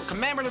a bowl of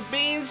commemorative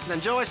beans, and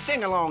enjoy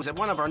sing-alongs at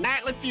one of our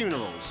nightly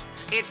funerals.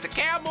 It's the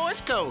cowboy's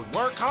code.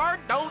 Work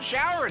hard, don't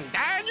shower, and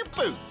die in your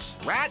boots.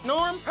 Right,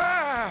 Norm?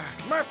 Ah,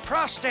 my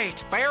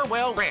prostate.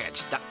 Farewell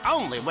Ranch, the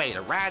only way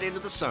to ride into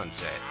the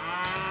sunset.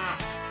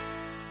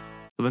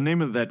 So the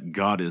name of that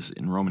goddess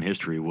in Roman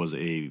history was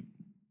a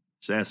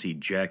sassy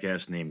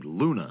jackass named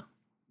Luna.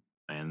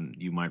 And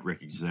you might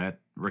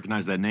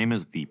recognize that name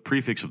as the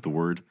prefix of the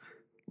word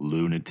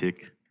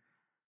lunatic.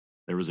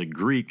 There was a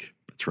Greek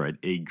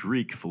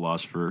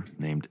philosopher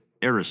named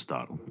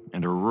Aristotle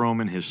and a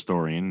Roman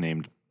historian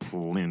named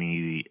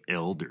Pliny the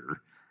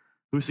Elder,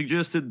 who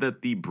suggested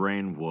that the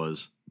brain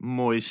was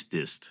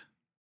moistest,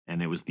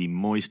 and it was the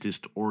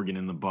moistest organ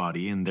in the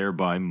body, and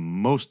thereby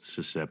most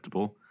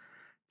susceptible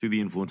to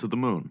the influence of the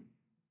moon.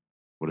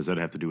 What does that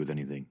have to do with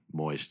anything?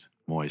 Moist.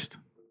 Does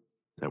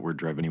that word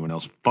drive anyone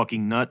else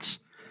fucking nuts?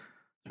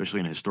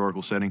 Especially in a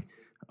historical setting.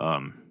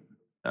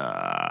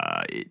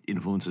 It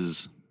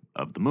influences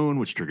of the moon,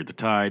 which triggered the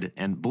tide,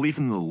 and belief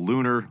in the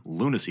lunar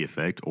lunacy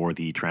effect, or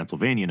the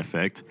Transylvanian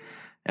effect,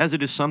 as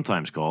it is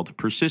sometimes called,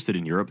 persisted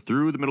in Europe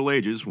through the Middle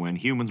Ages when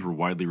humans were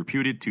widely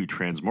reputed to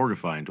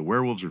transmogrify into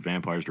werewolves or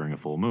vampires during a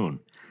full moon.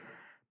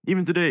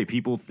 Even today,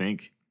 people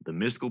think the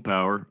mystical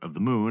power of the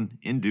moon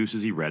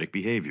induces erratic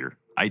behavior.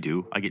 I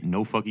do. I get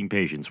no fucking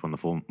patience when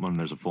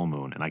there's a full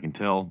moon, and I can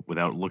tell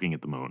without looking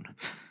at the moon.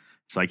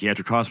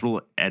 Psychiatric hospital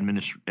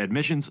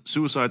admissions,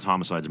 suicides,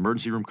 homicides,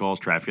 emergency room calls,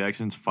 traffic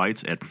accidents,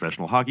 fights at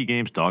professional hockey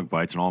games, dog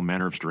bites, and all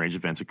manner of strange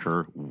events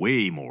occur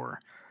way more.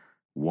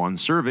 One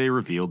survey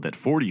revealed that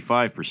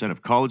 45%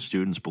 of college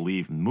students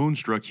believe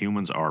moonstruck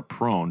humans are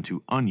prone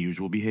to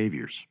unusual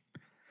behaviors.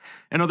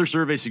 Another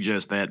survey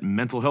suggests that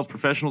mental health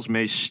professionals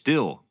may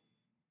still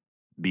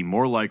be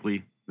more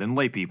likely than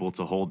laypeople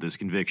to hold this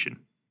conviction.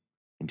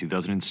 In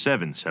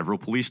 2007, several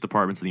police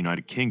departments in the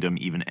United Kingdom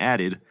even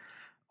added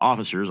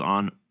officers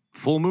on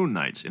full moon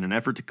nights in an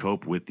effort to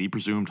cope with the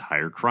presumed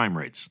higher crime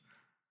rates.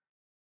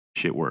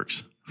 Shit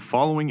works.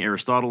 Following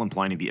Aristotle and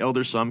Pliny the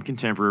Elder, some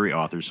contemporary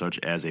authors, such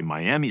as a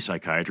Miami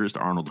psychiatrist,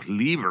 Arnold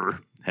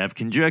Lever, have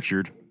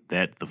conjectured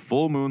that the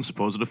full moon's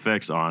supposed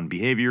effects on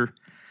behavior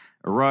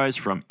arise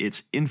from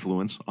its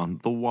influence on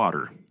the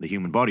water. The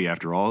human body,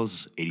 after all,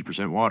 is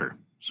 80% water.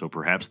 So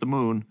perhaps the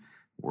moon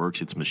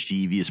works its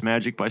mischievous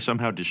magic by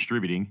somehow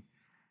distributing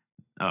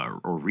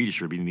or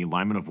redistributing the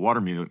alignment of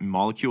water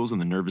molecules in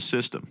the nervous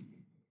system.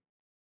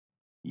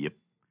 Yep.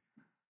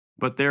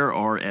 But there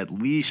are at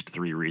least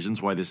 3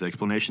 reasons why this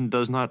explanation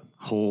does not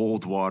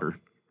hold water.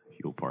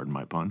 If you'll pardon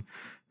my pun.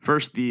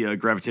 First, the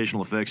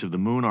gravitational effects of the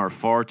moon are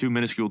far too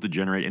minuscule to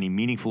generate any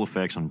meaningful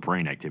effects on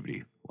brain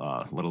activity,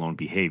 let alone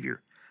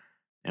behavior.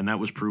 And that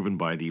was proven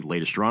by the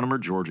late astronomer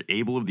George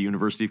Abel of the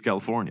University of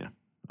California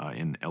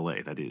in LA,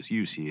 that is,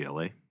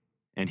 UCLA.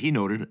 And he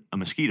noted a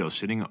mosquito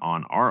sitting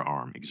on our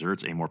arm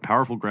exerts a more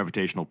powerful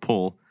gravitational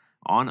pull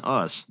on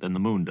us than the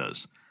moon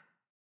does.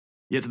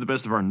 Yet, to the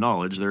best of our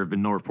knowledge, there have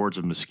been no reports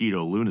of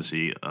mosquito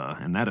lunacy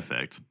and that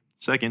effect.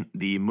 Second,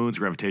 the moon's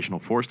gravitational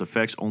force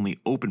affects only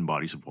open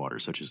bodies of water,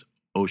 such as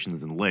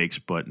oceans and lakes,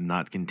 but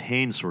not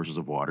contained sources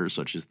of water,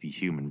 such as the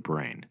human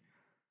brain.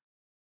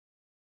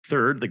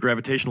 Third, the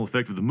gravitational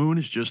effect of the moon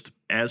is just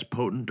as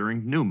potent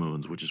during new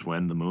moons, which is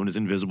when the moon is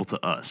invisible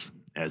to us,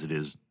 as it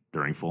is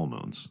during full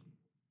moons.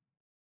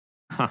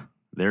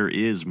 There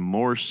is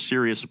more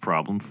serious a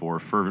problem for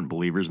fervent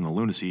believers in the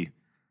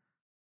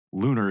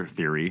lunar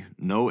theory,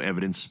 no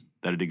evidence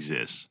that it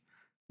exists.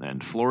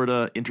 And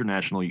Florida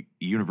International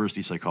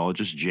University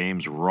psychologist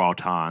James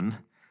Rawton,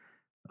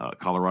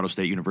 Colorado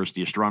State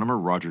University astronomer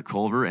Roger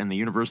Culver, and the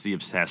University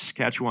of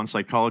Saskatchewan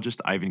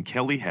psychologist Ivan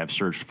Kelly have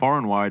searched far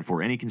and wide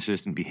for any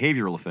consistent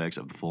behavioral effects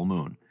of the full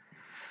moon.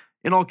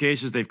 In all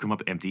cases, they've come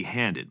up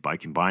empty-handed by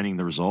combining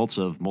the results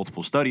of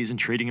multiple studies and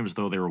treating them as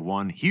though they were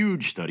one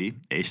huge study,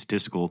 a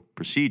statistical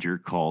procedure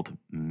called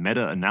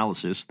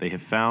meta-analysis. They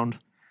have found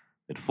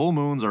that full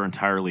moons are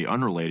entirely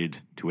unrelated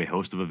to a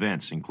host of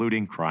events,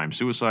 including crime,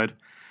 suicide,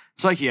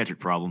 psychiatric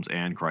problems,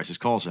 and crisis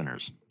call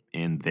centers.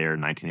 In their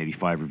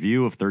 1985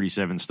 review of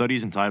 37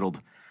 studies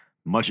entitled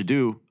Much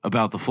Ado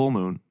About the Full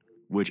Moon,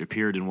 which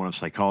appeared in one of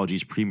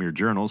psychology's premier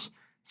journals,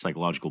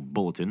 Psychological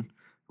Bulletin,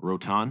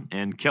 Rawton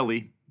and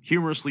Kelly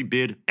humorously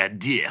bid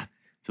adieu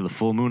to the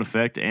full moon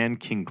effect and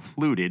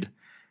concluded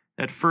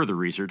that further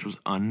research was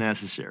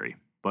unnecessary.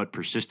 But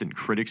persistent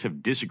critics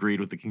have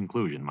disagreed with the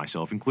conclusion,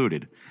 myself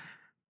included,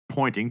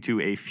 pointing to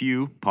a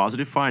few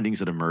positive findings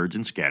that emerge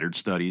in scattered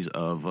studies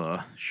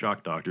of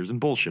shock doctors and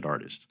bullshit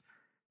artists.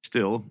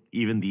 Still,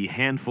 even the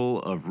handful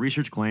of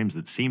research claims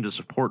that seem to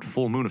support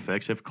full moon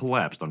effects have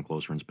collapsed on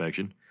closer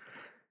inspection.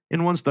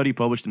 In one study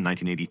published in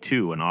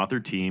 1982, an author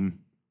team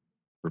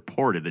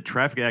reported that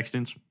traffic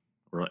accidents,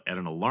 or at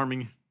an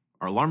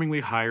alarmingly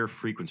higher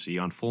frequency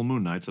on full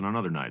moon nights than on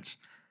other nights.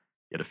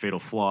 Yet a fatal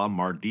flaw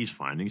marred these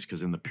findings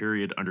because in the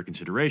period under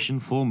consideration,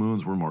 full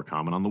moons were more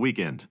common on the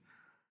weekend,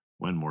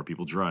 when more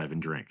people drive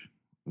and drink.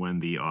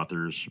 When the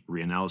authors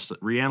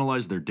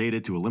reanalyzed their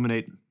data to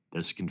eliminate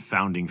this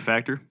confounding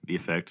factor, the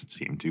effect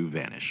seemed to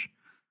vanish.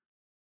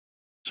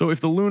 So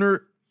if the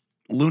lunar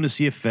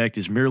lunacy effect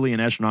is merely an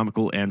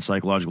astronomical and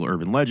psychological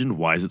urban legend,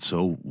 why is it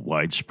so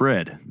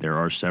widespread? There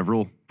are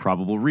several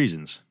probable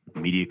reasons.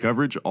 Media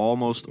coverage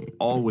almost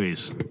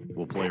always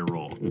will play a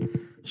role.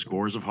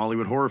 Scores of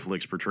Hollywood horror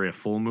flicks portray a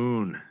full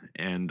moon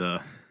and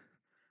the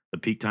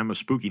peak time of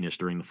spookiness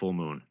during the full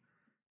moon.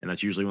 And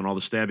that's usually when all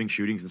the stabbing,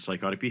 shootings, and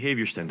psychotic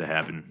behaviors tend to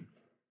happen.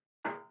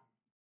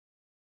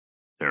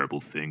 Terrible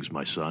things,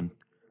 my son.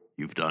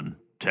 You've done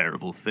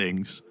terrible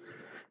things.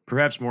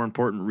 Perhaps more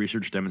important,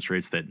 research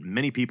demonstrates that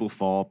many people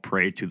fall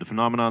prey to the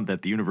phenomenon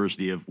that the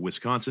University of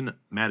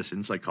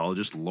Wisconsin-Madison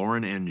psychologist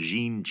Lauren and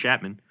Jean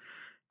Chapman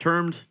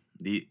termed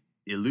the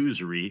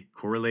illusory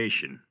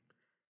correlation.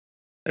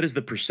 That is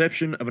the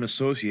perception of an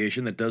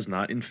association that does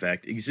not in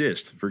fact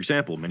exist. For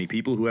example, many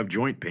people who have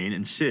joint pain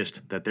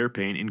insist that their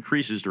pain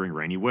increases during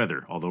rainy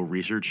weather, although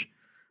research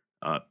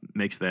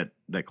makes that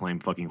claim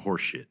fucking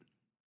horseshit.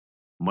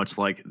 Much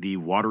like the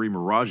watery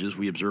mirages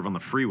we observe on the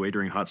freeway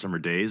during hot summer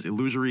days,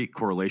 illusory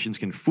correlations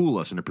can fool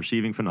us into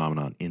perceiving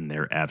phenomenon in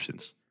their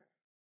absence.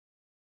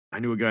 I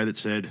knew a guy that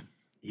said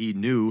he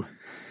knew.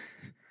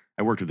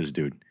 I worked with this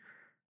dude,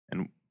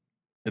 and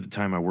at the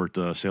time I worked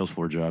a sales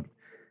floor job,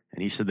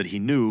 and he said that he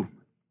knew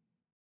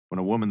when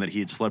a woman that he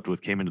had slept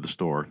with came into the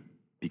store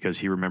because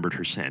he remembered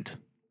her scent.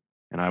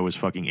 And I was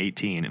fucking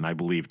 18, and I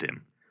believed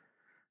him.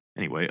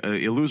 Anyway,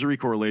 illusory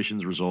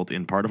correlations result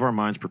in part of our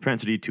mind's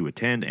propensity to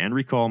attend and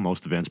recall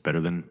most events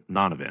better than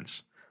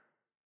non-events.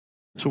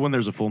 So when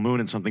there's a full moon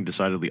and something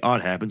decidedly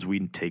odd happens,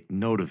 we take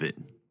note of it,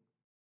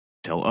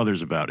 tell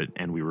others about it,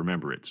 and we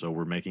remember it. So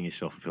we're making a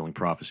self-fulfilling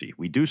prophecy.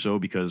 We do so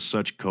because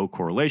such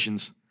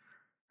co-occurrences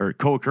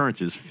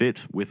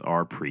fit with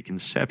our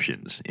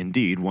preconceptions.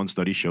 Indeed, one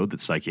study showed that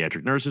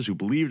psychiatric nurses who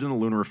believed in the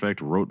lunar effect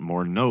wrote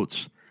more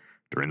notes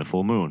during the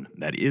full moon.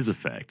 That is a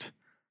fact.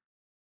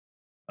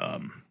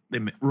 They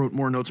wrote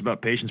more notes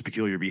about patients'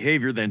 peculiar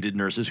behavior than did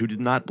nurses who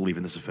did not believe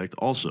in this effect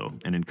also.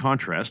 And in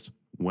contrast,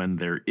 when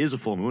there is a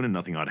full moon and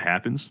nothing odd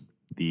happens,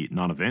 the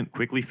non-event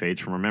quickly fades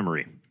from our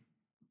memory.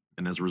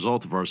 And as a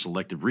result of our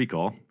selective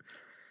recall,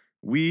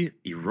 we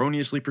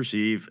erroneously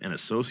perceive an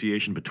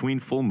association between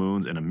full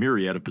moons and a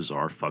myriad of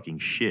bizarre fucking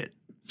shit.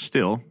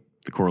 Still,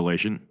 the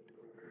correlation,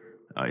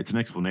 it's an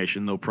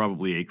explanation, though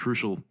probably a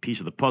crucial piece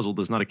of the puzzle,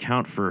 does not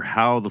account for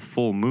how the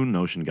full moon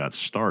notion got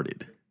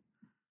started.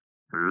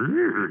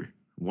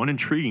 One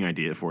intriguing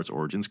idea for its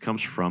origins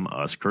comes from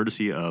us,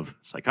 courtesy of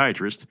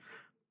psychiatrist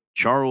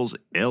Charles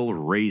L.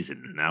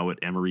 Raisin, now at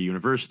Emory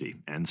University,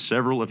 and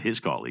several of his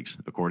colleagues.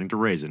 According to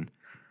Raisin,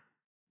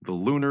 the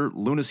lunar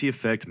lunacy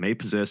effect may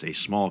possess a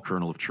small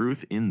kernel of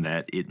truth in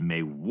that it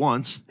may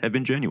once have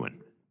been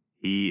genuine.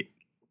 He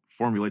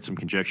formulates some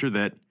conjecture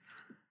that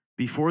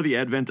before the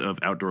advent of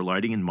outdoor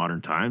lighting in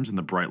modern times and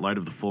the bright light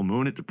of the full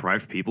moon, it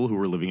deprived people who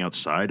were living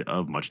outside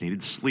of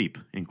much-needed sleep,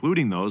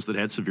 including those that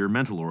had severe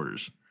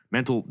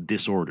mental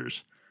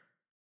disorders.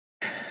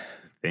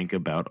 Think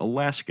about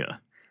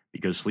Alaska,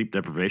 because sleep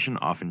deprivation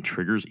often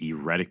triggers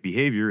erratic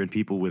behavior in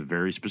people with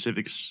very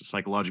specific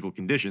psychological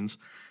conditions,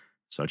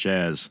 such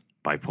as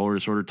bipolar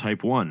disorder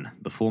type 1.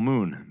 The full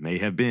moon may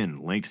have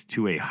been linked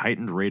to a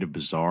heightened rate of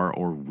bizarre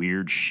or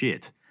weird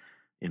shit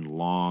in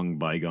long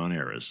bygone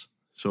eras.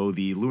 So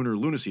the lunar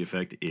lunacy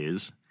effect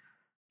is,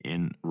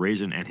 in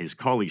Raisin and his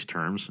colleagues'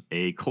 terms,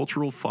 a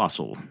cultural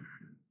fossil,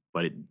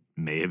 but it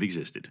may have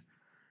existed.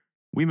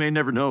 We may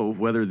never know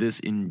whether this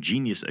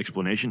ingenious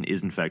explanation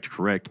is in fact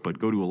correct, but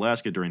go to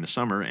Alaska during the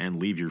summer and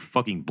leave your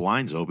fucking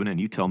blinds open and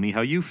you tell me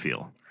how you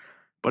feel.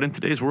 But in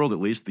today's world, at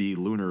least, the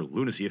lunar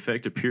lunacy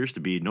effect appears to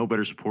be no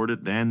better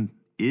supported than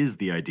is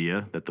the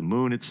idea that the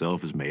moon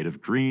itself is made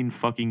of green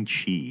fucking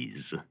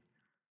cheese.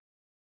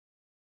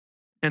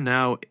 And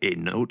now, a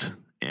note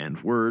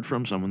and word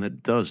from someone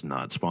that does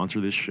not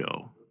sponsor this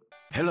show.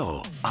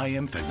 Hello, I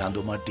am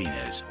Fernando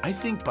Martinez. I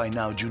think by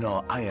now you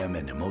know I am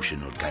an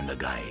emotional kind of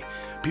guy.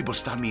 People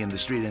stop me in the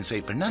street and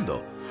say,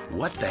 Fernando,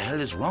 what the hell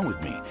is wrong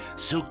with me?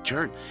 Silk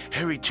shirt,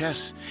 hairy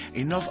chest,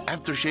 enough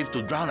aftershave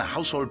to drown a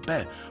household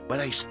pet, but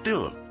I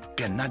still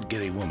cannot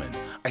get a woman.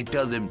 I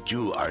tell them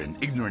you are an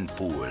ignorant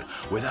fool.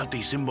 Without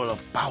a symbol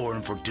of power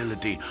and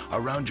fertility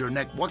around your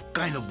neck, what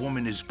kind of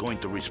woman is going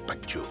to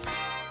respect you?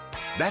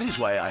 That is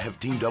why I have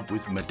teamed up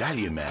with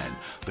Medallion Man,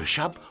 the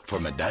shop for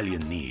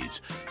medallion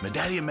needs.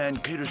 Medallion Man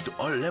caters to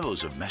all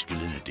levels of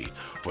masculinity.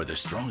 For the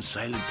strong,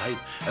 silent type,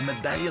 a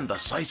medallion the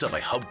size of a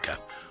hubcap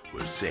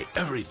will say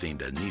everything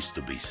that needs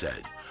to be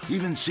said.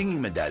 Even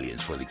singing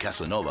medallions for the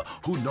Casanova,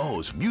 who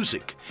knows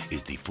music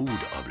is the food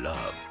of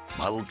love.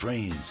 Model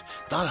trains,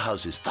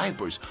 dollhouses,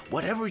 diapers,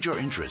 whatever your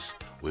interest,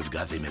 we've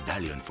got a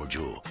medallion for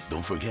you.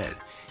 Don't forget,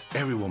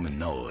 every woman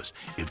knows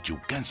if you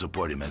can't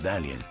support a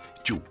medallion,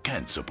 you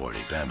can't support a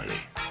family.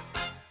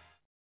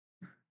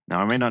 Now,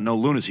 I may not know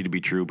lunacy to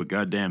be true, but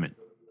goddamn it,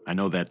 I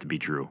know that to be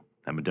true.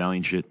 That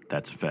medallion shit,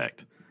 that's a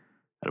fact.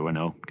 How do I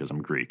know? Because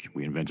I'm Greek.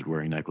 We invented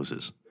wearing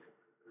necklaces.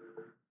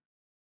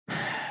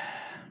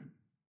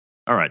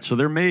 All right, so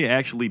there may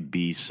actually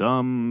be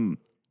some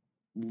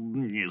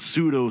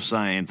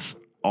pseudoscience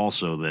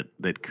also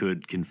that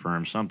could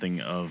confirm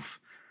something of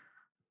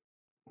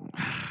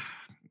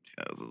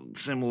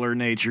similar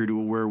nature to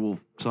a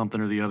werewolf, something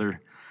or the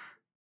other.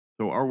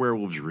 So are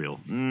werewolves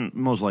real?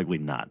 Most likely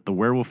not. The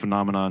werewolf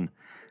phenomenon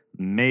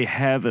may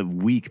have a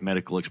weak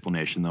medical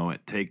explanation, though.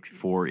 Take,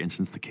 for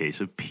instance, the case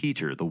of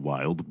Peter, the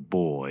wild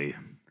boy.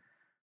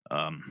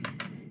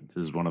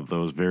 This is one of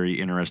those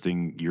very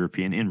interesting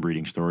European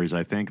inbreeding stories,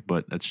 I think,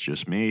 but that's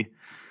just me.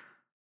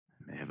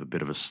 I have a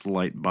bit of a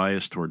slight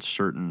bias towards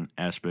certain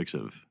aspects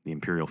of the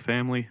imperial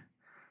family.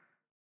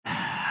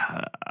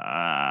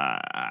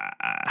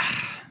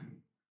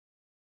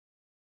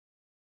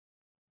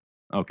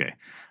 Okay,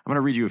 I'm going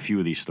to read you a few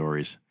of these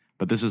stories,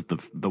 but this is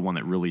the one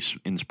that really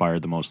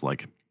inspired the most,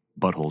 like,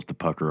 buttholes to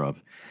pucker up.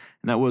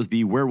 And that was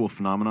the werewolf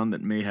phenomenon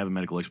that may have a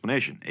medical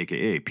explanation,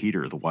 a.k.a.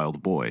 Peter, the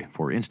wild boy.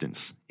 For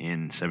instance,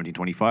 in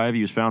 1725,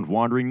 he was found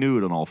wandering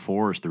nude on all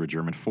fours through a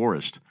German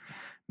forest.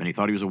 Many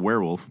thought he was a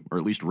werewolf, or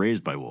at least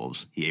raised by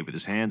wolves. He ate with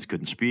his hands,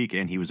 couldn't speak,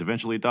 and he was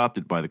eventually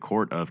adopted by the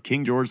court of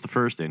King George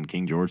I and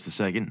King George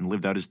II and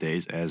lived out his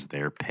days as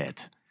their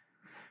pet.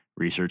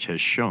 Research has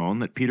shown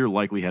that Peter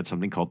likely had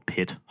something called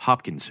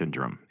Pitt-Hopkins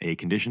syndrome, a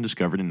condition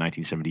discovered in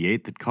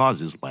 1978 that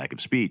causes lack of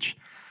speech.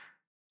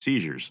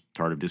 Seizures,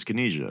 tardive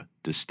dyskinesia,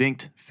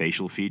 distinct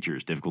facial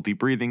features, difficulty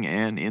breathing,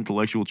 and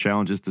intellectual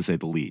challenges, to say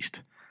the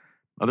least.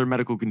 Other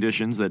medical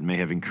conditions that may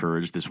have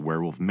encouraged this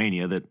werewolf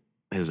mania that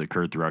has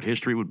occurred throughout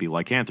history would be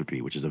lycanthropy,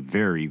 which is a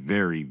very,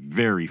 very,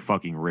 very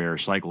fucking rare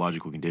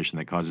psychological condition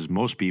that causes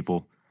most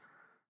people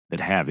that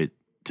have it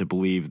to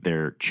believe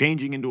they're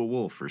changing into a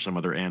wolf or some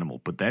other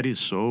animal. But that is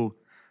so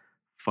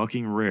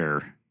fucking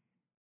rare.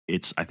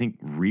 It's, I think,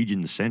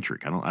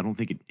 region-centric. I don't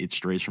think it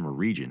strays from a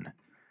region.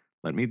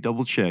 Let me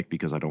double check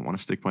because I don't want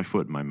to stick my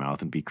foot in my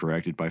mouth and be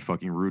corrected by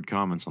fucking rude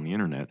comments on the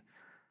internet.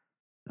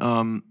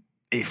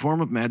 A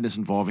form of madness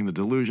involving the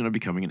delusion of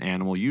becoming an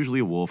animal,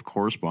 usually a wolf,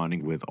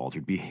 corresponding with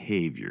altered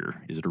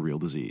behavior. Is it a real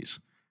disease?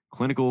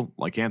 Clinical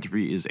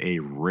lycanthropy is a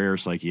rare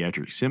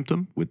psychiatric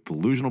symptom with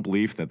delusional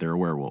belief that they're a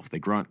werewolf. They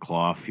grunt,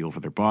 claw, feel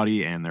for their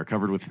body, and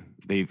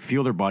they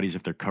feel their bodies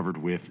if they're covered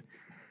with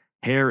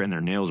hair and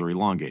their nails are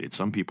elongated.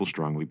 Some people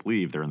strongly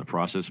believe they're in the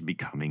process of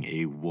becoming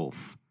a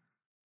wolf.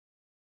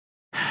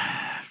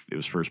 It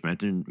was first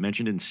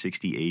mentioned in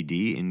 60 AD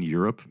in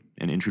Europe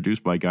and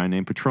introduced by a guy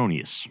named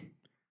Petronius.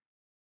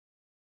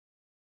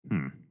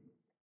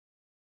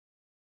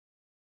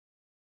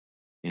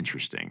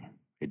 Interesting.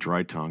 A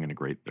dry tongue and a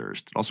great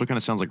thirst. It also kind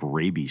of sounds like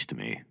rabies to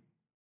me.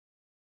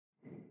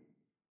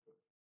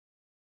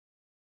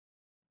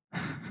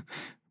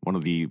 One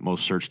of the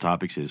most searched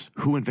topics is,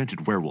 who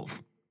invented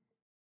werewolf?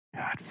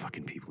 God,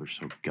 fucking people are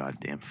so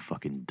goddamn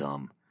fucking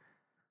dumb.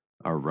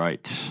 All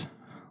right.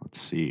 Let's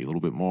see, a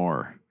little bit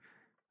more.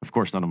 Of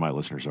course, none of my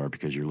listeners are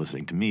because you're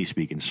listening to me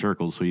speak in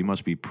circles, so you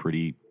must be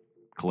pretty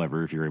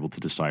clever if you're able to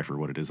decipher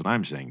what it is that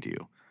I'm saying to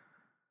you.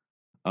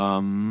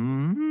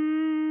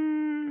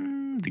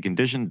 The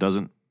condition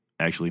doesn't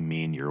actually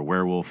mean you're a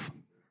werewolf.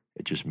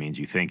 It just means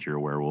you think you're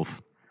a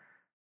werewolf.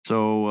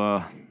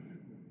 So,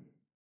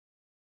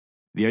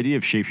 the idea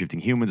of shapeshifting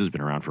humans has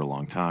been around for a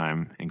long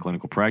time. In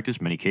clinical practice,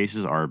 many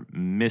cases are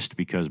missed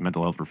because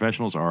mental health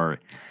professionals are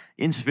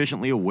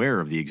insufficiently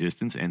aware of the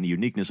existence and the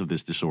uniqueness of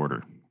this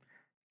disorder.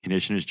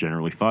 Condition is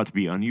generally thought to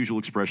be an unusual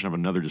expression of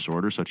another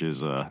disorder, such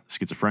as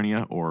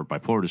schizophrenia or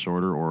bipolar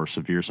disorder or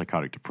severe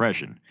psychotic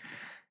depression.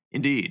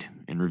 Indeed,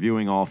 in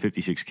reviewing all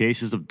 56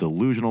 cases of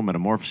delusional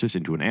metamorphosis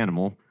into an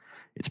animal,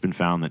 it's been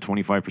found that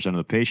 25% of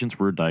the patients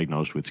were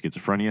diagnosed with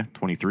schizophrenia,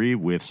 23%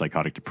 with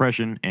psychotic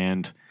depression,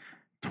 and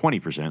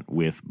 20%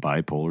 with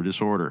bipolar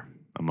disorder.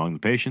 Among the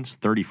patients,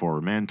 34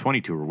 were men,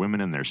 22 were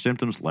women, and their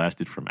symptoms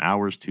lasted from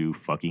hours to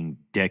fucking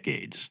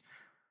decades.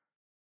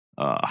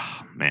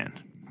 Man,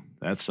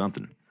 that's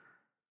something.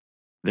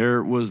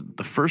 There was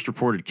the first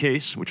reported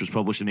case, which was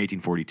published in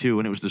 1842,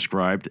 and it was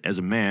described as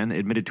a man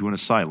admitted to an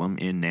asylum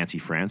in Nancy,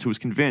 France, who was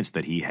convinced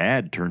that he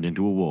had turned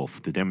into a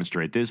wolf. To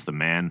demonstrate this, the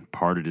man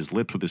parted his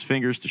lips with his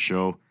fingers to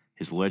show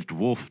his alleged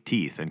wolf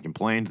teeth and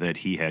complained that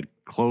he had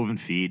cloven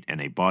feet and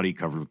a body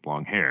covered with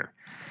long hair.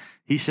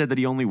 He said that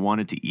he only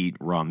wanted to eat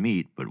raw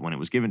meat, but when it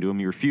was given to him,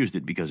 he refused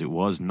it because it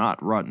was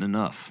not rotten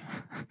enough.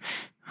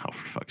 Oh,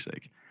 for fuck's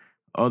sake.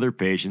 Other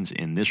patients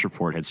in this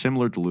report had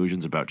similar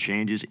delusions about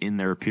changes in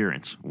their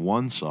appearance.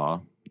 One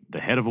saw the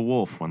head of a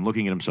wolf when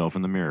looking at himself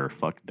in the mirror.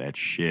 Fuck that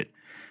shit.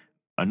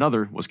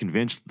 Another was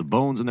convinced the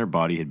bones in their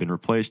body had been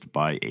replaced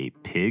by a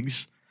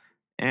pig's,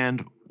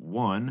 and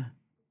one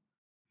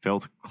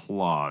felt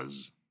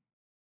claws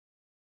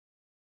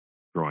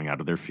growing out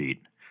of their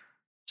feet.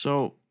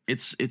 So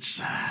it's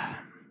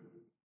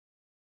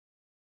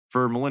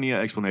for millennia,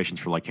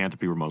 explanations for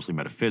lycanthropy were mostly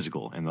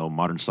metaphysical, and though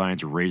modern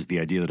science raised the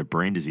idea that a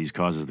brain disease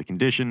causes the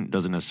condition, it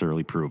doesn't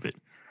necessarily prove it.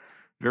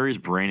 Various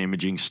brain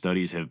imaging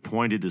studies have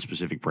pointed to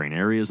specific brain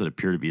areas that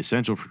appear to be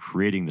essential for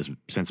creating this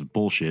sense of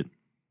bullshit.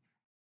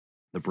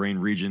 The brain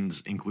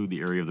regions include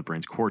the area of the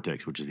brain's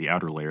cortex, which is the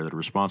outer layer that are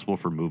responsible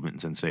for movement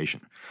and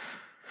sensation.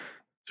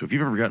 So if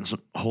you've ever gotten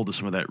hold of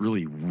some of that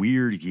really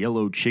weird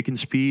yellow chicken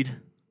speed,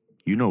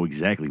 you know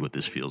exactly what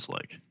this feels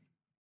like.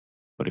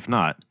 But if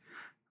not,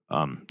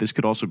 this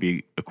could also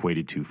be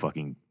equated to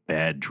fucking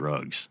bad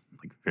drugs,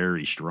 like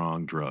very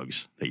strong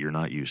drugs that you're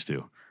not used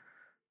to,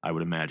 I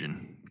would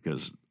imagine,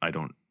 because I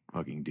don't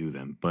fucking do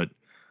them. But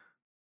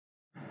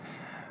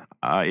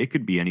it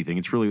could be anything.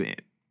 It's really,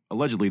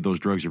 allegedly, those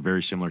drugs are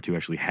very similar to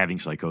actually having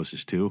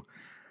psychosis too.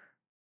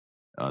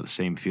 The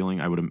same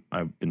feeling,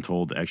 I've been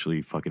told,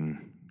 actually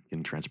fucking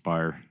can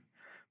transpire.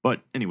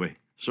 But anyway,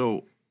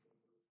 so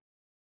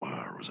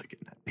where was I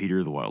getting at?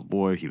 Peter the wild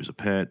boy, he was a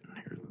pet.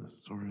 Here's the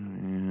story.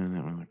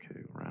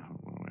 Okay.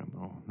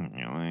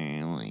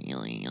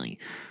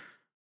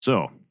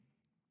 So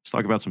let's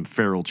talk about some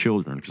feral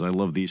children, because I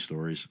love these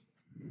stories.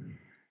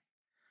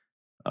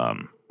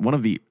 One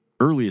of the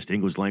earliest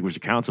English language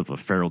accounts of a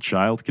feral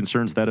child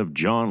concerns that of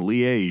John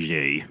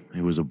Liege,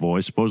 who was a boy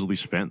supposedly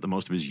spent the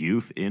most of his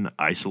youth in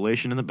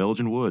isolation in the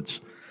Belgian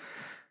woods.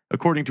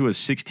 According to a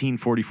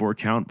 1644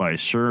 account by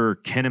Sir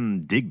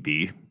Kenelm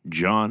Digby,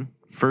 John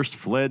first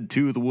fled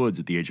to the woods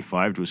at the age of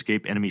 5 to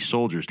escape enemy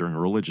soldiers during a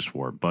religious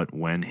war, but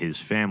when his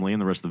family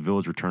and the rest of the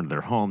village returned to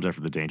their homes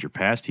after the danger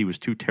passed, he was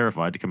too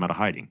terrified to come out of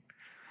hiding.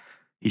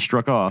 He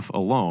struck off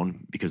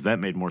alone because that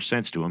made more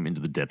sense to him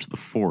into the depths of the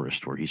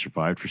forest, where he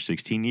survived for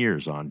 16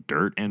 years on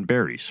dirt and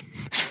berries.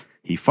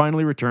 He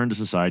finally returned to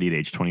society at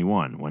age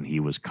 21, when he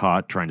was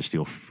caught trying to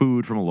steal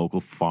food from a local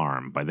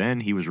farm. By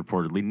then, he was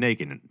reportedly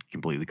naked and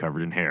completely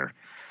covered in hair,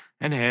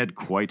 and had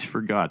quite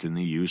forgotten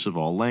the use of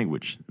all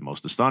language.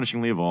 Most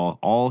astonishingly of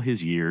all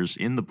his years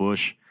in the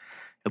bush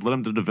had led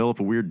him to develop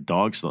a weird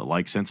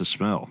dog-like sense of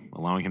smell,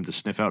 allowing him to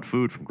sniff out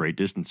food from great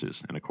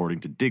distances. And according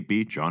to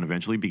Digby, John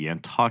eventually began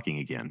talking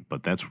again,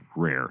 but that's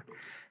rare.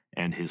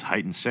 And his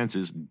heightened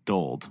senses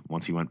dulled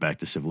once he went back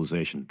to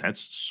civilization.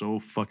 That's so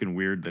fucking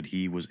weird that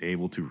he was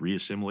able to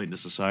reassimilate into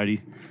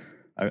society.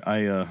 I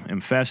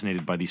am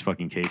fascinated by these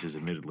fucking cases,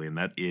 admittedly, and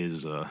that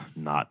is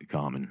not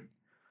common.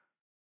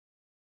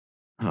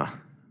 Huh.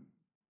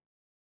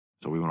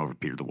 So we went over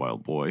Peter the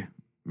Wild Boy.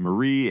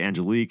 Marie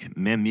Angelique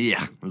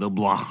Memmier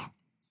Leblanc.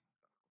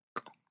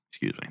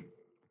 Excuse me.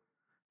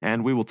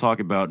 And we will talk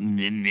about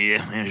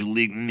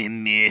Angelique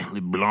Memmier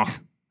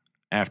Leblanc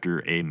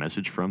after a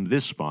message from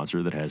this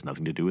sponsor that has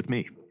nothing to do with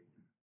me.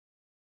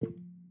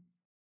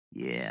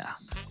 Yeah.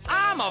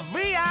 I'm a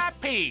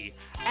VIP,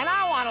 and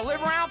I want to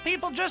live around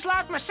people just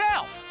like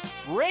myself,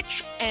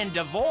 rich and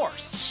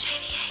divorced.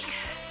 Shady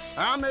Acres.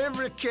 I'm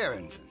Everett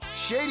Carrington.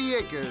 Shady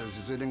Acres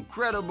is an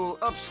incredible,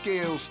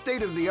 upscale,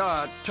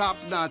 state-of-the-art,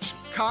 top-notch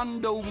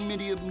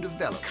condominium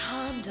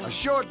development. A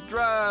short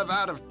drive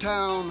out of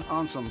town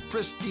on some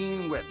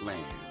pristine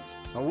wetlands,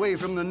 away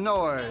from the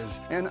noise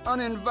and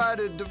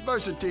uninvited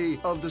diversity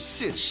of the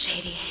city.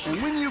 Shady Acres.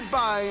 And when you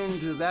buy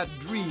into that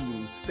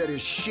dream that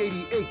is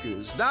Shady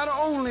Acres, not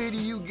only do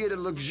you get a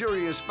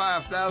luxurious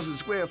 5,000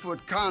 square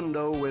foot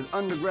condo with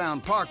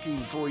underground parking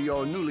for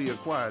your newly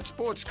acquired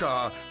sports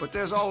car, but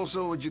there's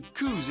also a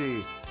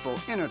jacuzzi for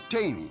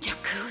entertaining.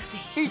 Jacuzzi.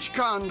 Each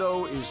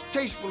condo is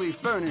tastefully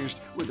furnished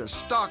with a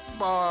stock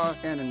bar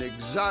and an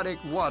exotic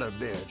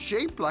waterbed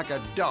shaped like a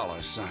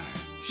dollar sign.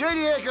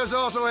 Shady Acres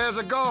also has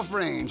a golf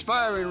range,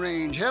 firing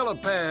range,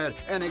 helipad,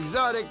 and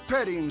exotic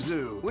petting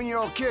zoo when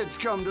your kids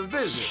come to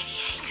visit.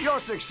 You're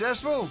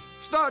successful?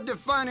 Start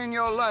defining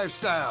your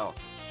lifestyle.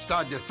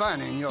 Start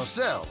defining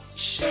yourself.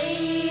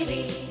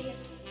 Shady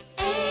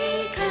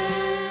Acres.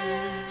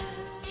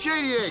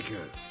 Shady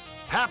Acres.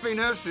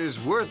 Happiness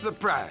is worth the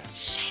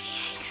price.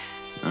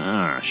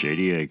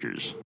 Shady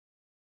Acres.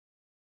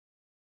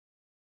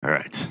 All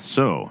right,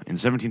 so in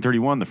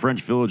 1731, the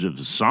French village of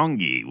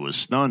Sangy was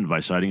stunned by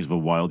sightings of a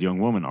wild young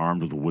woman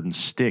armed with a wooden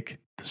stick.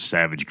 The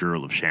savage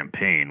girl of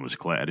Champagne was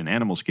clad in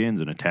animal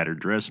skins and a tattered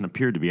dress and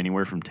appeared to be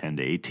anywhere from 10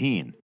 to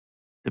 18,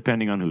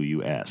 depending on who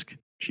you ask.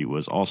 She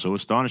was also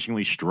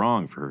astonishingly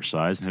strong for her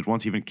size and had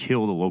once even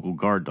killed a local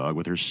guard dog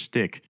with her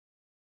stick.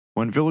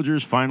 When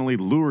villagers finally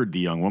lured the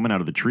young woman out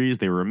of the trees,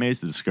 they were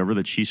amazed to discover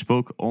that she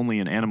spoke only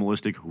in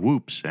animalistic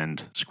whoops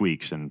and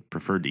squeaks and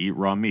preferred to eat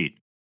raw meat,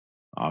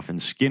 often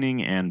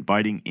skinning and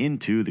biting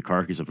into the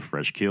carcass of a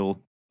fresh kill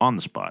on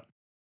the spot.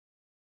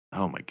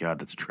 Oh my god,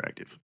 that's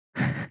attractive.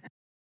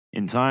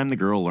 In time, the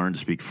girl learned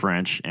to speak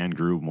French and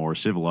grew more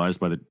civilized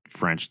by the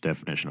French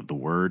definition of the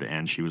word,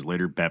 and she was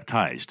later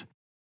baptized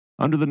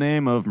under the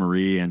name of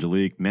Marie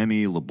Angelique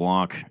Memmier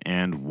Leblanc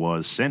and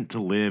was sent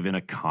to live in a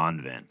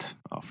convent.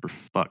 Oh, for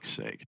fuck's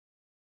sake.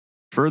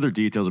 Further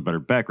details about her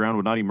background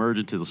would not emerge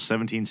until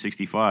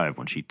 1765,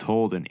 when she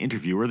told an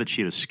interviewer that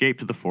she had escaped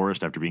to the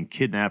forest after being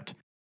kidnapped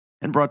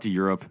and brought to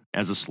Europe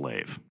as a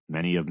slave.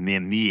 Many of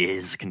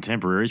Memmier's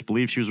contemporaries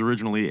believe she was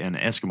originally an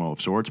Eskimo of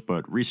sorts,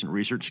 but recent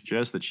research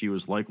suggests that she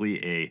was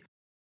likely a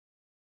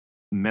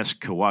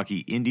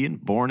Meskwaki Indian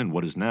born in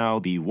what is now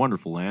the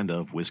wonderful land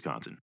of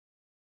Wisconsin.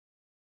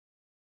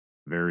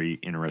 Very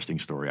interesting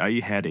story.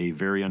 I had a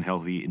very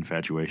unhealthy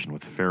infatuation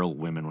with feral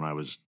women when I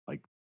was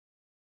like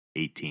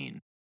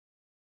 18.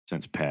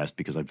 Since passed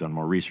because I've done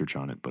more research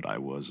on it, but I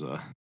was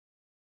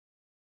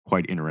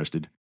quite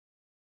interested.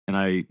 And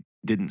I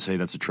didn't say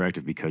that's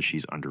attractive because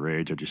she's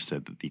underage. I just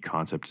said that the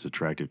concept is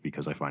attractive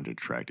because I find it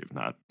attractive,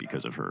 not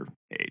because of her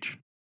age.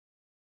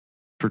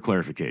 For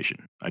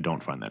clarification, I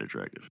don't find that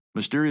attractive.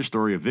 Mysterious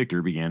story of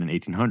Victor began in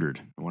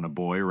 1800, when a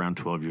boy around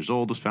 12 years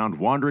old was found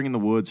wandering in the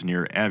woods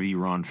near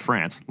Aveyron,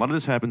 France. A lot of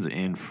this happens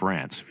in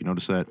France, if you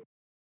notice that.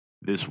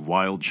 This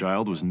wild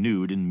child was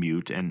nude and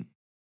mute, and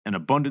an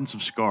abundance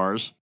of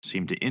scars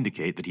seemed to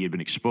indicate that he had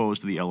been exposed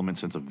to the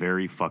elements since a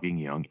very fucking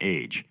young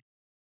age.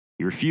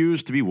 He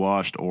refused to be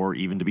washed or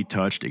even to be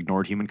touched,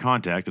 ignored human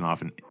contact, and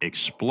often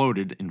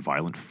exploded in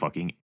violent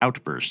fucking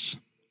outbursts.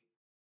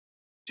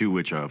 To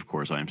which, of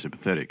course, I am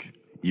sympathetic.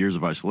 Years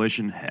of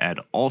isolation had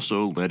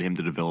also led him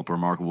to develop a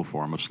remarkable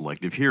form of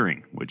selective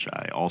hearing, which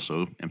I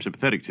also am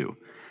sympathetic to.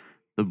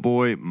 The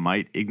boy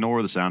might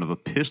ignore the sound of a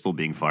pistol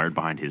being fired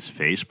behind his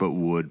face, but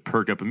would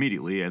perk up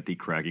immediately at the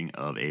cracking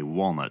of a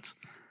walnut,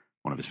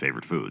 one of his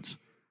favorite foods.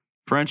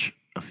 French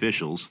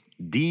officials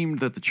deemed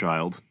that the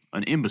child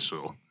an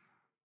imbecile,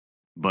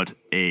 but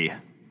they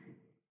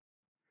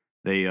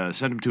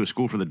sent him to a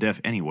school for the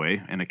deaf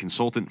anyway, and a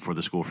consultant for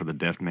the school for the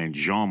deaf named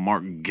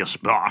Jean-Marc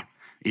Gaspard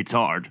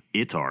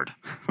Itard,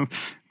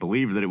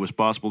 believed that it was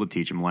possible to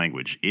teach him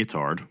language.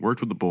 Itard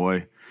worked with the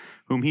boy,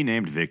 whom he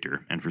named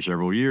Victor, and for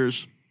several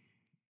years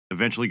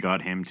eventually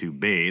got him to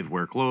bathe,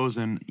 wear clothes,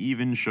 and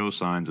even show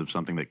signs of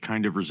something that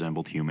kind of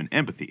resembled human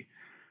empathy.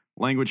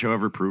 Language,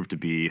 however, proved to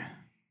be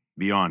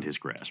beyond his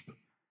grasp.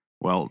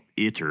 While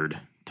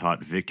Itard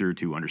taught Victor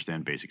to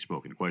understand basic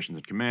spoken questions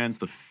and commands,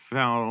 the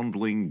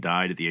foundling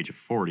died at the age of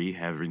 40,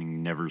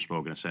 having never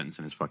spoken a sentence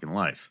in his fucking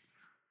life.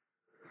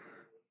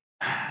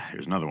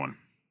 Here's another one.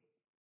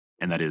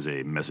 And that is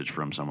a message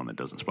from someone that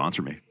doesn't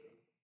sponsor me.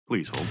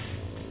 Please hold.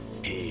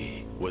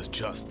 He was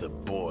just the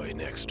boy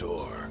next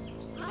door.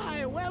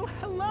 Hi, well,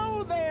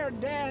 hello there,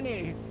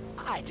 Danny.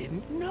 I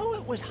didn't know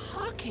it was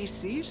hockey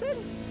season.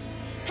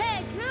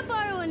 Hey, can I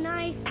borrow a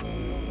knife?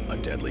 A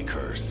deadly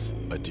curse,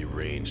 a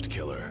deranged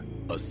killer,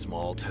 a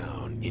small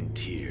town in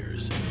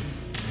tears.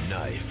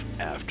 Knife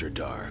After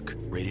Dark,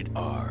 rated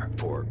R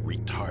for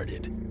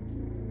retarded.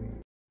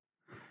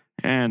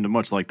 And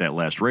much like that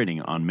last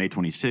rating, on May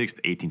 26,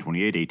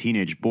 1828, a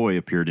teenage boy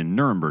appeared in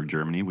Nuremberg,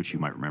 Germany, which you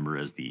might remember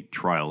as the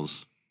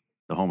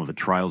home of the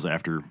trials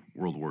after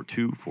World War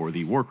II for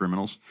the war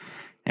criminals,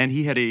 and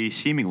he had a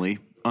seemingly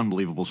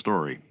unbelievable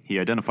story. He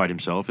identified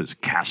himself as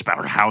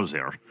Kaspar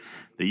Hauser.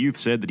 The youth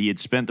said that he had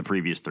spent the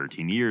previous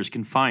 13 years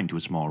confined to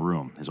a small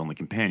room. His only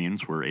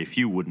companions were a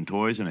few wooden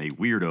toys and a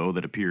weirdo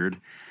that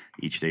appeared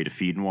each day to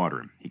feed and water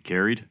him. He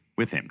carried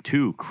with him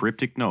 2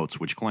 cryptic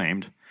notes which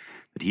claimed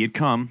that he had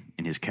come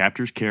in his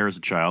captor's care as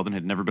a child and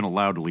had never been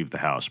allowed to leave the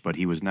house, but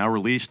he was now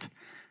released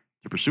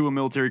to pursue a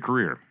military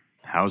career.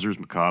 Hauser's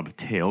macabre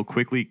tale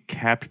quickly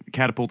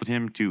catapulted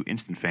him to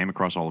instant fame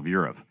across all of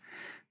Europe.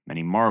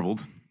 Many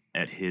marveled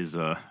at his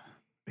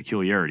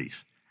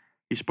peculiarities.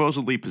 He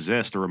supposedly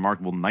possessed a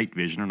remarkable night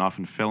vision and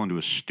often fell into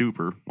a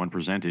stupor when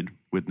presented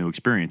with new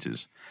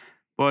experiences.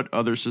 But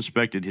others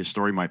suspected his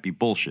story might be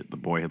bullshit. The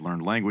boy had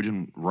learned language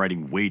and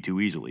writing way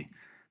too easily.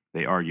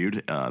 They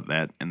argued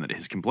that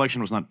his complexion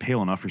was not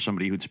pale enough for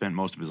somebody who'd spent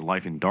most of his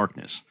life in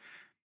darkness.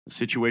 The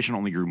situation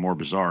only grew more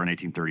bizarre in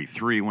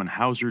 1833 when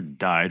Hauser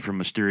died from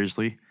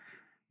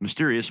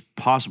mysterious,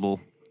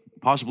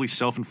 possibly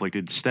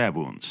self-inflicted stab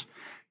wounds.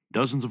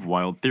 Dozens of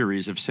wild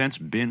theories have since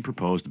been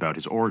proposed about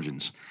his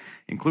origins,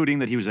 including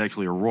that he was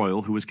actually a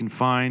royal who was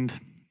confined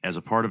as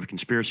a part of a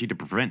conspiracy to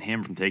prevent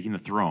him from taking the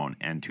throne,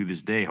 and to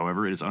this day,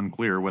 however, it is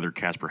unclear whether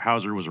Kaspar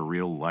Hauser was a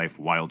real-life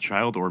wild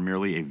child or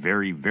merely a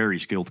very, very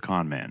skilled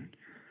con man.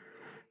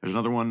 There's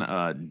another one,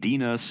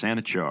 Dina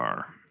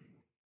Sanichar.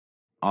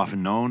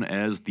 Often known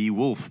as the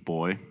Wolf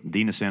Boy,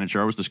 Dina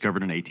Sanichar was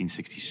discovered in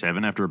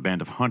 1867 after a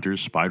band of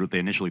hunters spied what they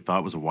initially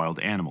thought was a wild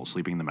animal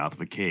sleeping in the mouth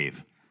of a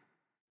cave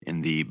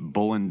in the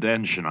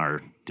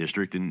Bulandshanar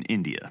district in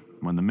India.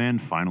 When the men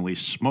finally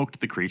smoked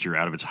the creature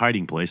out of its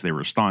hiding place, they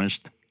were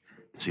astonished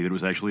to see that it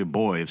was actually a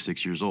boy of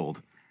 6 years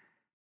old.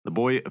 The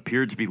boy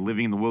appeared to be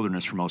living in the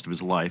wilderness for most of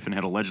his life and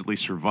had allegedly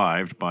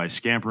survived by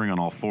scampering on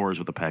all fours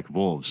with a pack of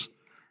wolves.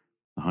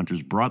 The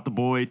hunters brought the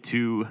boy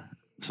to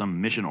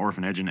some mission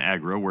orphanage in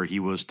Agra, where he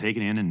was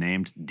taken in and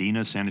named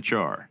Dina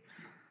Sanichar.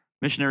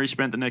 Missionaries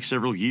spent the next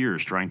several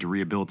years trying to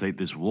rehabilitate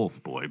this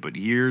wolf boy, but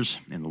years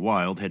in the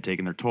wild had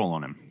taken their toll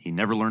on him. He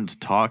never learned to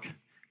talk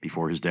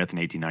before his death in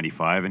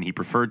 1895, and he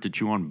preferred to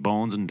chew on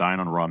bones and dine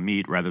on raw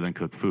meat rather than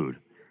cook food.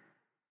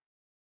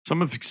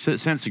 Some have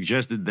since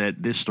suggested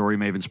that this story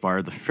may have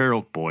inspired the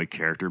feral boy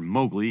character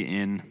Mowgli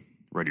in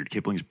Rudyard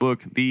Kipling's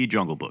book, The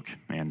Jungle Book,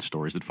 and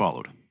stories that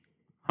followed.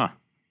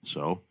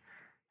 So,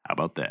 how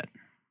about that?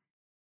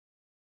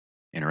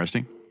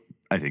 Interesting?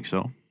 I think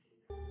so.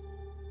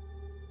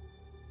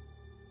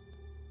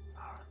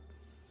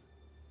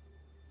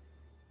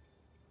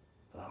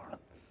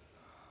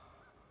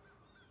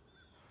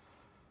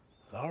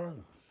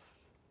 Lawrence.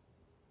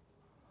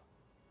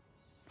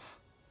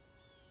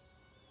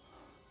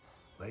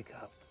 Wake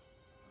up.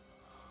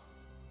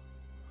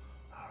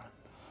 Lawrence.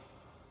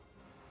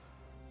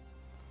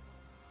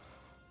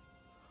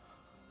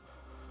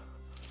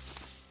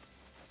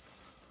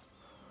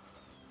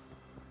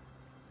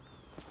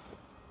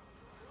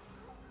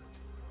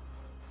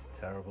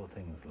 Terrible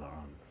things, Lawrence.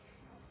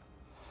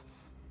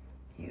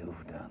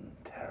 You've done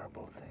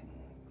terrible things.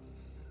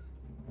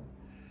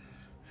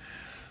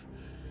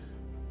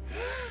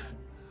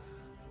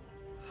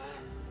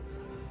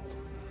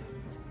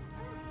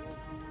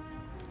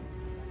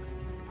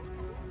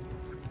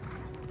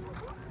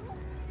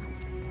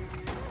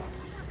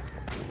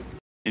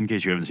 In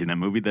case you haven't seen that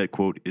movie, that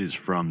quote is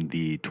from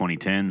the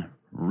 2010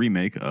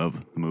 remake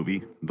of the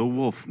movie The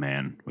Wolf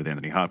Man with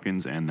Anthony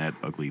Hopkins and that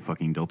ugly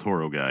fucking Del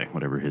Toro guy,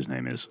 whatever his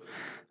name is.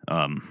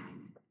 And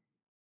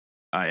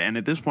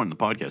at this point in the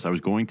podcast, I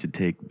was going to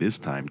take this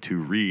time to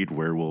read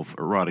werewolf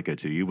erotica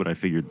to you, but I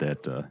figured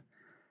that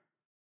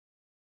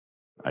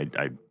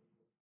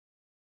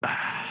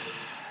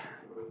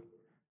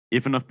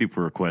if enough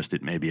people request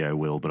it, maybe I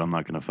will, but I'm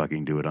not going to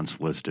fucking do it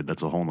unsolicited.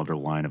 That's a whole other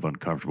line of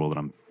uncomfortable that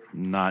I'm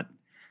not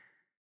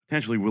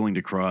potentially willing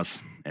to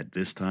cross at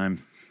this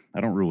time. I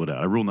don't rule it out.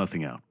 I rule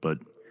nothing out, but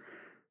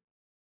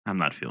I'm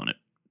not feeling it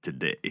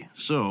today.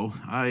 So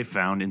I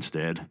found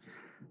instead,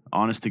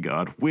 honest to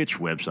God, witch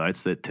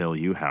websites that tell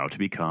you how to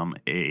become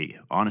a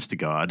honest to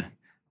God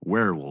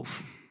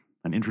werewolf.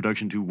 An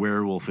introduction to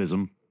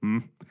werewolfism.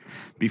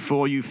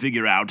 Before you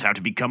figure out how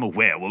to become a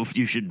werewolf,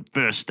 you should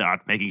first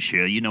start making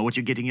sure you know what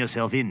you're getting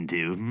yourself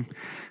into.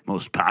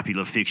 Most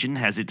popular fiction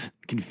has it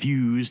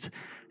confused,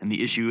 and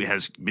the issue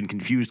has been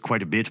confused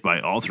quite a bit by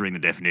altering the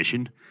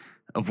definition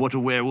of what a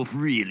werewolf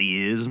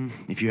really is.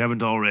 If you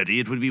haven't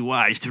already, it would be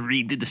wise to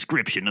read the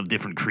description of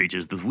different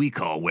creatures that we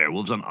call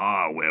werewolves on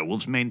our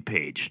werewolves main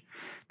page,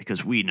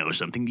 because we know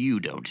something you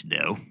don't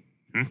know.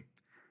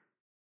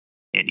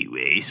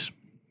 Anyways,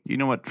 you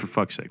know what? For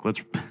fuck's sake,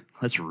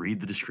 let's read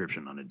the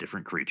description on a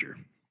different creature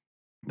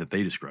that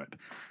they describe.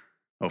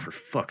 Oh, for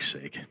fuck's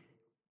sake.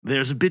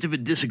 There's a bit of a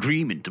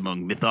disagreement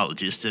among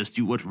mythologists as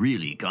to what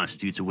really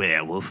constitutes a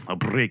werewolf. I'll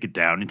break it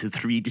down into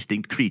 3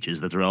 distinct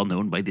creatures that are all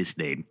known by this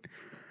name.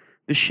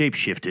 The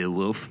shapeshifter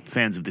wolf.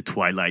 Fans of the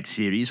Twilight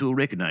series will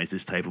recognize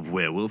this type of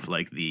werewolf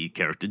like the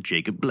character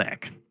Jacob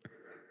Black.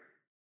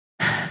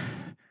 Oh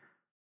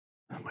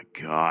my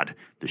god.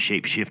 The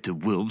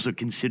shapeshifter wolves are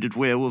considered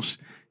werewolves.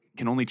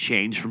 Can only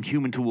change from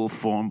human to wolf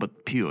form,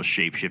 but pure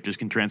shapeshifters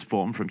can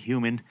transform from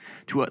human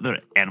to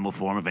other animal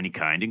form of any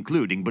kind,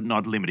 including but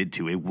not limited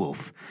to a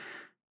wolf.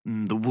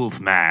 The Wolf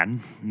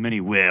Man. Many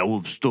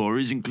werewolf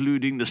stories,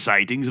 including the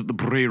sightings of the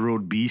Bray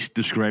Road Beast,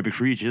 describe a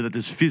creature that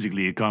is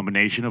physically a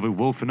combination of a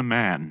wolf and a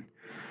man.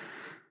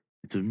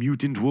 It's a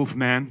mutant wolf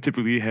man,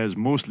 typically has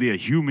mostly a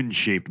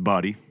human-shaped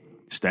body,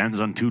 stands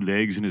on 2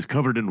 legs, and is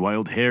covered in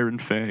wild hair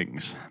and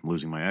fangs. I'm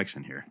losing my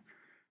accent here.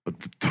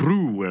 But the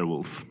true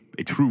werewolf,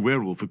 a true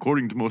werewolf,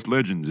 according to most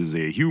legends, is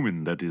a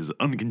human that is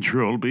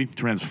uncontrollably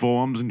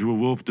transforms into a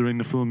wolf during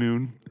the full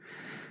moon.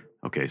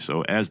 Okay,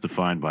 so as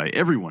defined by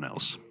everyone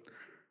else.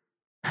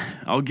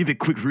 I'll give a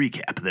quick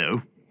recap,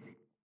 though.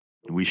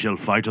 We shall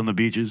fight on the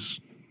beaches,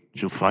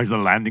 shall fight on the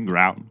landing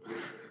ground.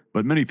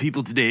 But many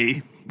people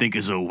today think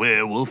as a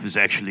werewolf is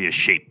actually a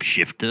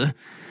shapeshifter.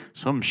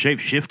 Some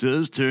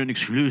shapeshifters turn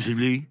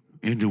exclusively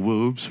into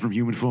wolves from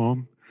human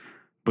form,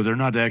 but they're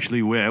not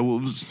actually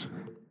werewolves.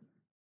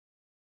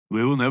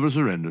 We will never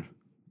surrender.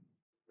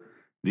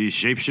 These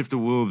shapeshifter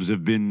wolves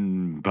have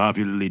been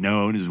popularly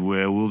known as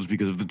werewolves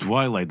because of the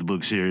Twilight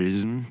book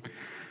series.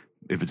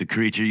 If it's a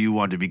creature you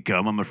want to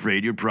become, I'm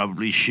afraid you're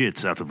probably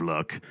shits out of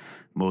luck.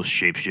 Most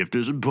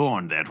shapeshifters are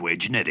born that way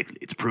genetically,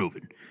 it's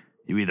proven.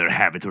 You either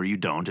have it or you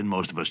don't, and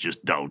most of us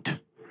just don't.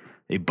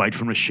 A bite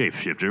from a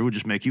shapeshifter would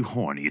just make you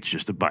horny, it's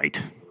just a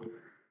bite.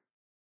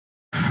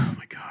 Oh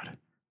my god.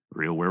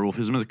 Real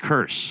werewolfism is a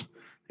curse.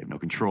 They have no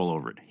control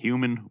over it.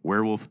 Human,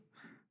 werewolf,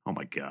 oh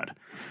my god.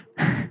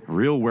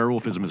 Real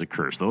werewolfism is a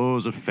curse.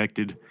 Those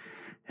affected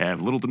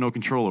have little to no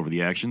control over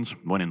the actions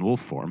when in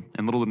wolf form,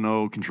 and little to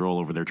no control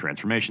over their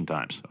transformation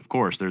times. Of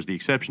course, there's the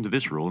exception to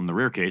this rule in the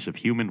rare case of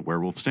human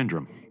werewolf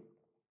syndrome.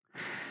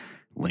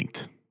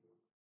 Linked.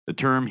 The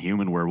term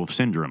human werewolf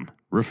syndrome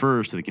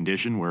refers to the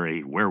condition where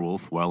a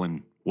werewolf, while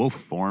in wolf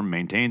form,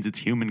 maintains its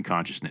human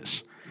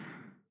consciousness.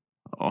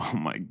 Oh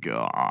my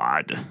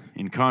god.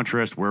 In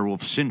contrast,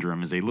 werewolf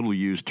syndrome is a little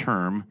used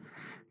term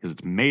because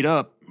it's made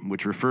up,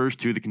 which refers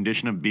to the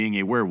condition of being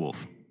a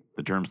werewolf.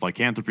 The terms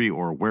lycanthropy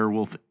or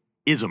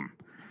werewolfism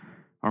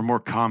are more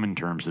common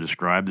terms to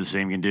describe the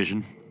same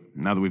condition.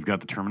 Now that we've got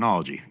the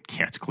terminology,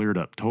 yeah, it's cleared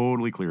up,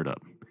 totally cleared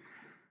up.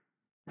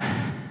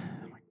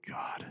 Oh my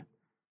god.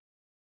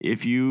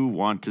 If you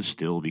want to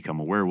still become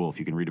a werewolf,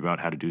 you can read about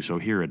how to do so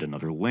here at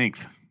another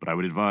length, but I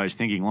would advise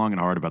thinking long and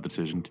hard about the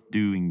decision to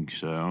doing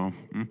so.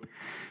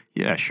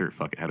 Yeah, sure,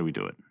 fuck it, how do we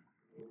do it?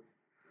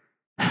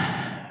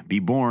 Be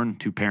born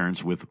to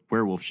parents with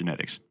werewolf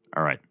genetics.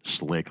 All right,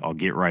 slick, I'll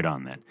get right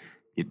on that.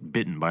 Get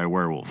bitten by a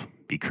werewolf.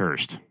 Be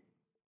cursed.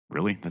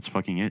 Really? That's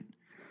fucking it?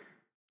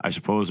 I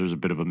suppose there's a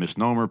bit of a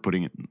misnomer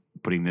putting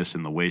this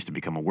in the ways to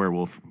become a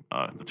werewolf.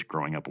 That's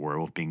growing up a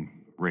werewolf,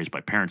 being raised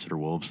by parents that are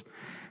wolves.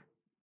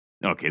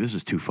 Okay, this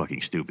is too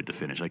fucking stupid to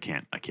finish. I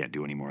can't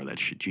do any more of that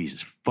shit.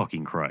 Jesus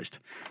fucking Christ.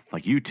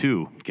 Like, you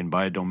too can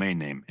buy a domain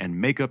name and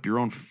make up your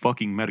own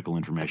fucking medical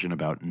information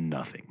about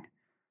nothing.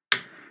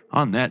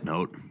 On that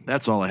note,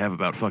 that's all I have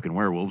about fucking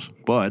werewolves,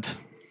 but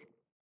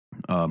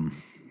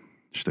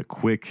just a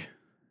quick,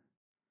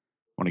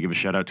 want to give a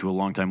shout out to a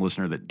longtime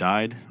listener that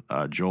died.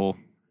 Joel,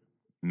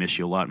 miss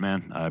you a lot,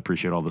 man. I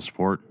appreciate all the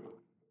support,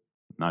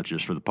 not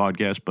just for the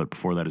podcast, but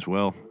before that as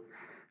well.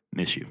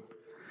 Miss you.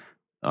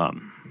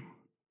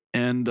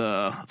 And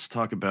let's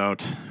talk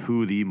about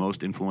who the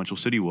most influential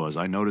city was.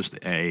 I noticed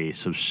a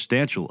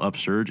substantial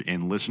upsurge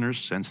in listeners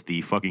since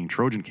the fucking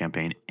Trojan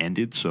campaign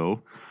ended,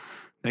 so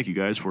thank you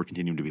guys for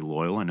continuing to be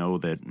loyal. I know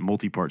that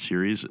multi-part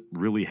series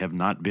really have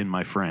not been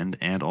my friend,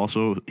 and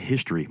also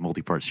history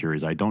multi-part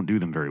series. I don't do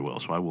them very well,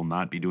 so I will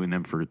not be doing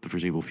them for the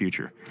foreseeable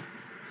future.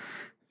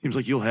 Seems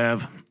like you'll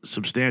have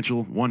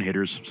substantial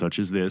one-hitters, such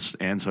as this,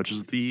 and such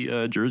as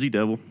the Jersey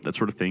Devil, that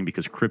sort of thing,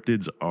 because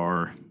cryptids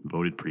are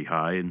voted pretty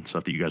high and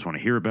stuff that you guys want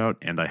to hear about,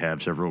 and I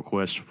have several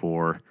requests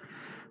for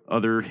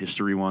other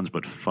history ones,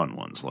 but fun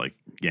ones, like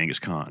Genghis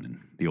Khan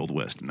and the Old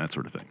West and that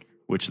sort of thing,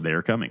 which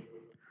they're coming.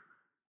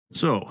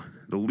 So,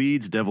 the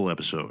Leeds Devil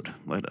episode.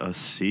 Let us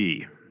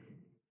see.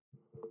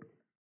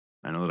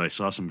 I know that I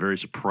saw some very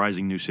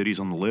surprising new cities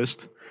on the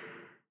list,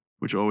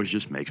 which always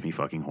just makes me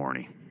fucking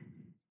horny.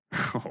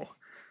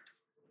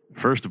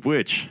 First of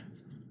which,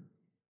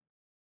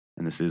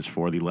 and this is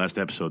for the last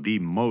episode, the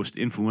most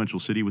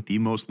influential city with the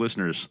most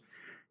listeners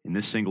in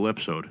this single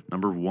episode.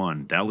 Number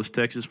 1, Dallas,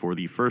 Texas, for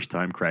the first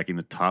time cracking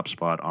the top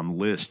spot on the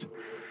list.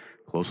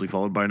 Closely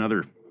followed by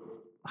another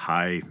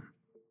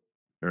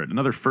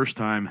first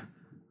time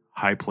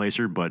high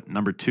placer, but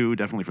number 2,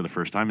 definitely for the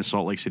first time, is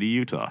Salt Lake City,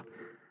 Utah.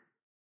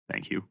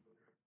 Thank you.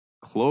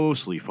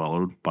 Closely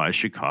followed by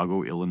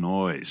Chicago,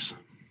 Illinois.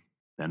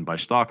 Then by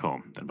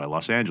Stockholm, then by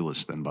Los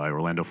Angeles, then by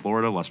Orlando,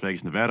 Florida, Las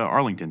Vegas, Nevada,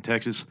 Arlington,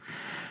 Texas,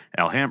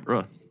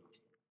 Alhambra,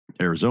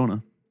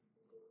 Arizona,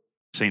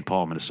 St.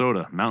 Paul,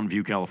 Minnesota, Mountain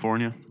View,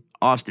 California,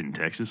 Austin,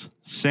 Texas,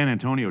 San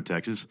Antonio,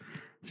 Texas,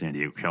 San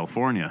Diego,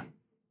 California.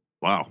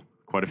 Wow,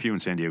 quite a few in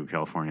San Diego,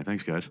 California.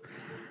 Thanks, guys.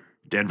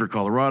 Denver,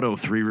 Colorado,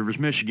 Three Rivers,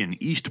 Michigan,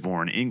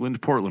 Eastbourne,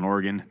 England, Portland,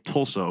 Oregon,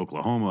 Tulsa,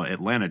 Oklahoma,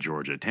 Atlanta,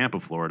 Georgia,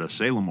 Tampa, Florida,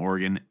 Salem,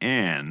 Oregon,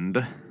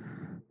 and,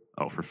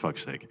 oh, for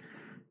fuck's sake,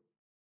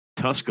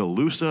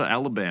 Tuscaloosa,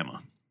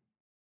 Alabama.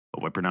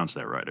 Hope I pronounced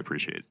that right. I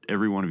appreciate it.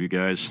 Every one of you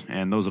guys,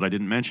 and those that I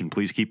didn't mention,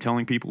 please keep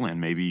telling people,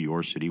 and maybe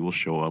your city will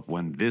show up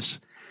when this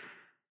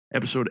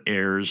episode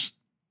airs.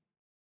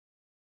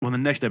 When the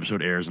next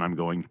episode airs, and I'm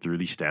going through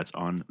the stats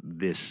on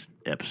this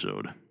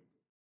episode.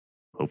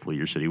 Hopefully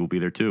your city will be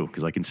there too,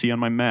 because I can see on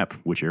my map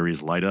which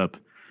areas light up.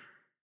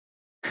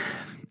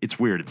 It's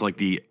weird. It's like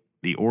the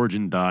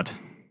origin dot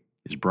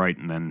is bright,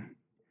 and then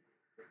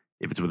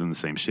if it's within the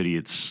same city,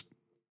 it's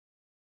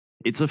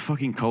a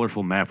fucking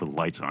colorful map with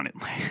lights on it.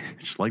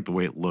 Just like the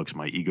way it looks.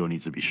 My ego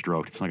needs to be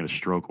stroked. It's not going to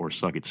stroke or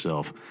suck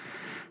itself.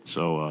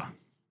 So,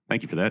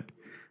 thank you for that.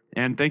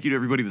 And thank you to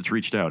everybody that's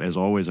reached out. As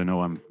always, I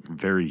know I'm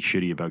very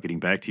shitty about getting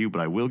back to you, but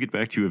I will get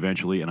back to you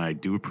eventually, and I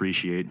do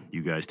appreciate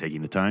you guys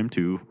taking the time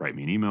to write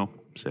me an email,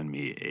 send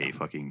me a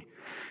fucking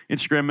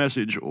Instagram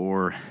message,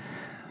 or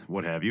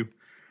what have you.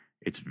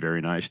 It's very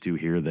nice to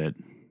hear that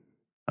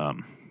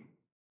I'm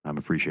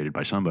appreciated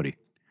by somebody.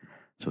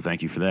 So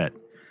thank you for that.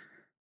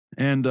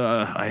 And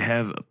I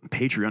have a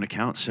Patreon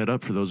account set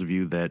up for those of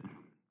you that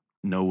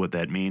know what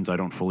that means. I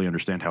don't fully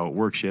understand how it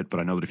works yet,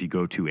 but I know that if you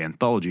go to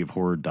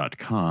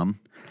anthologyofhorror.com,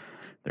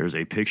 there's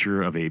a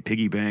picture of a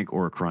piggy bank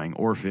or a crying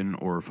orphan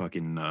or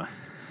fucking, I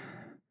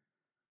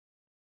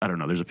don't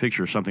know, there's a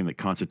picture of something that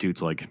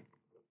constitutes like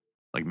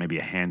maybe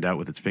a handout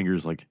with its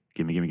fingers, like,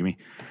 gimme.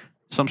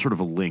 Some sort of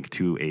a link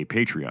to a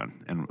Patreon.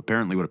 And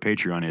apparently what a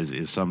Patreon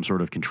is some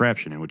sort of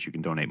contraption in which you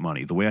can donate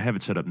money. The way I have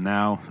it set up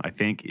now, I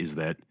think, is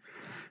that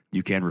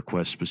you can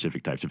request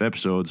specific types of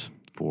episodes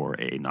for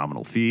a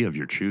nominal fee of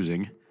your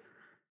choosing.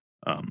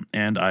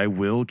 And I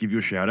will give you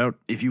a shout out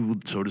if you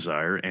would so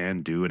desire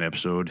and do an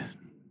episode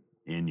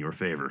in your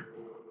favor,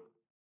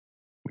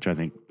 which I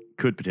think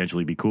could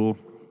potentially be cool.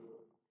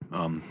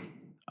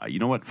 You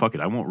know what? Fuck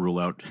it. I won't rule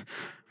out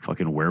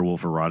fucking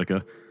werewolf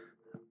erotica.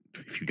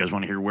 If you guys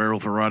want to hear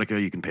werewolf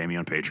erotica, you can pay me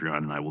on Patreon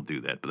and I will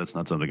do that. But that's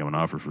not something I'm going to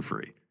offer for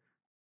free.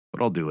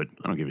 But I'll do it.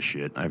 I don't give a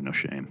shit. I have no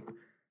shame.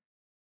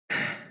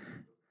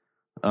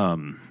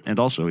 And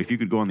also, if you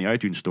could go on the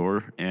iTunes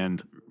store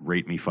and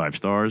rate me 5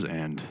 stars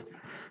and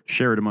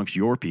share it amongst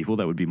your people,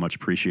 that would be much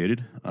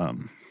appreciated.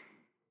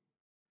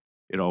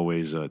 It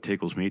always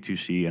tickles me to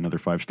see another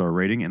 5-star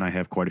rating, and I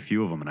have quite a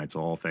few of them, and it's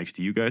all thanks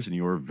to you guys and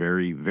your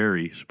very,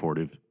 very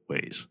supportive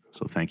ways.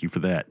 So thank you for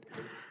that.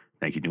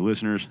 Thank you, new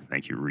listeners.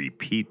 Thank you,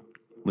 repeat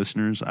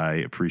listeners. I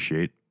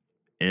appreciate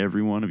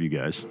every one of you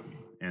guys.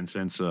 And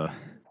since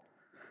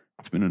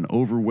it's been an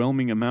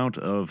overwhelming amount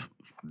of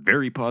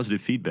very positive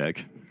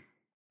feedback,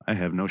 I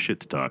have no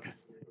shit to talk,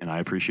 and I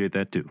appreciate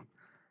that too.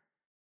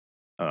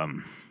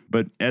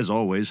 But as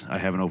always, I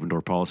have an open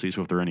door policy,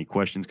 so if there are any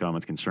questions,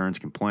 comments, concerns,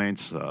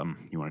 complaints,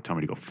 you want to tell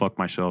me to go fuck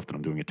myself, that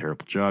I'm doing a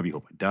terrible job, you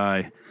hope I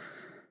die,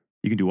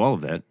 you can do all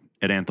of that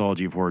at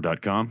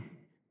anthologyofhorror.com,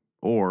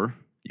 or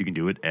you can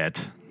do it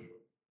at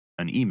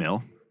an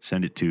email.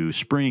 Send it to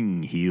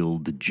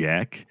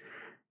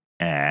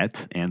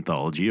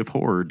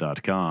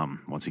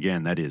springheeledjack@anthologyofhorror.com. Once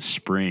again, that is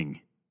spring,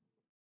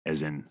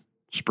 as in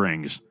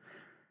springs,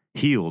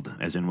 healed,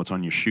 as in what's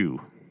on your shoe,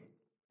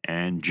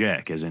 and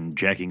jack, as in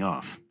jacking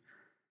off.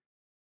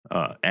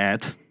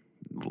 At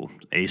little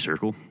A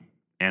circle,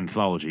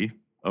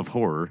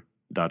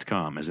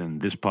 anthologyofhorror.com, as in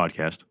this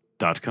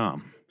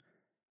podcast.com.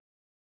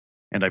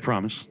 And I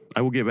promise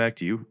I will get back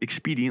to you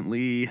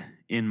expediently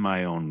in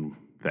my own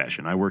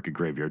fashion. I work a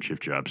graveyard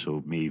shift job,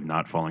 so me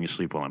not falling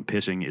asleep while I'm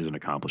pissing is an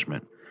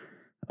accomplishment.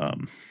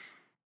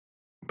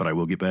 But I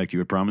will get back to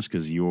you, I promise,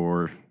 because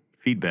your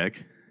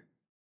feedback,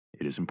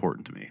 it is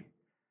important to me.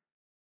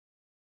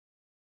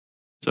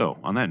 So,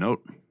 on that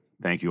note,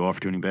 thank you all for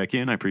tuning back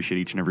in. I appreciate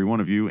each and every one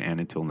of you, and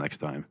until next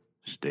time,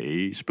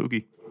 stay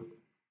spooky.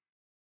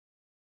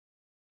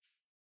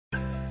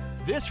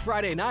 This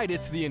Friday night,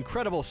 it's the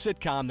incredible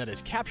sitcom that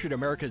has captured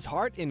America's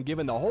heart and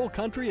given the whole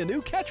country a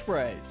new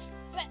catchphrase.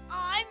 But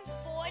I'm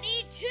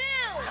 42!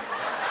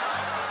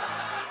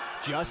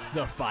 Just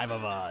the five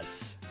of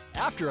us.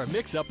 After a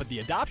mix-up at the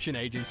adoption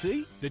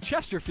agency, the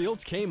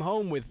Chesterfields came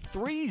home with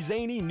 3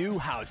 zany new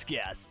house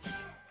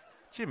guests.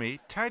 Jimmy,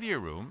 tidy your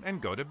room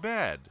and go to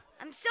bed.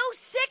 I'm so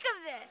sick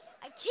of this.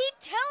 I keep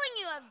telling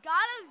you I've got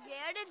a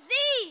rare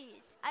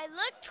disease. I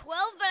look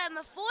 12, but I'm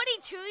a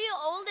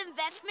 42-year-old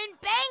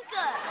investment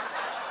banker.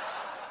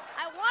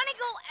 I want to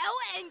go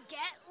out and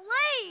get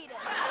laid.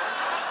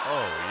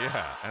 Oh,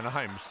 yeah, and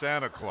I'm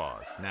Santa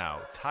Claus.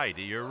 Now,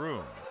 tidy your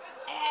room.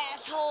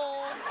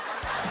 Asshole.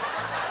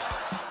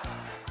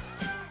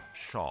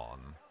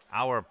 Sean,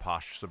 our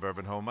posh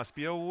suburban home must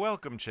be a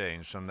welcome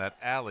change from that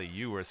alley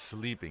you were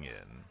sleeping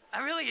in.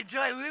 I really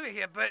enjoy living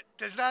here, but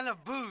there's not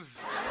enough booze.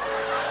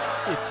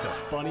 It's the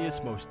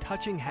funniest, most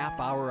touching half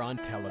hour on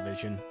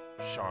television.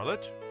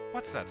 Charlotte,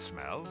 what's that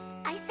smell?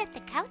 I set the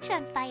couch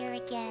on fire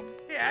again.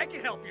 Yeah, I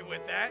can help you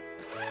with that.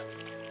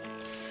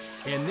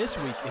 And this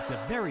week, it's a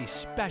very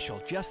special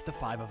Just the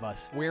Five of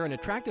Us, where an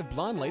attractive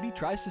blonde lady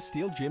tries to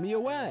steal Jimmy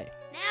away.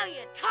 Now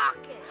you're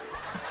talking.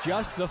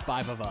 Just the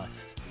Five of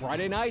Us.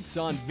 Friday nights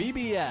on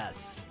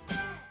VBS.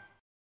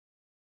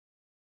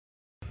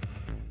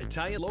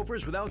 Italian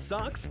loafers without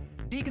socks?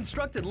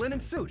 Deconstructed linen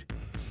suit?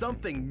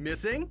 Something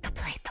missing?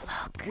 Complete the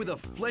look. With a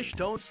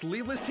flesh-tone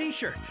sleeveless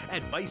t-shirt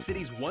at Vice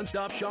City's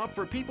one-stop shop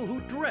for people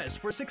who dress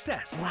for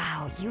success.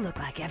 Wow, you look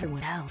like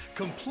everyone else.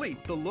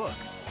 Complete the look.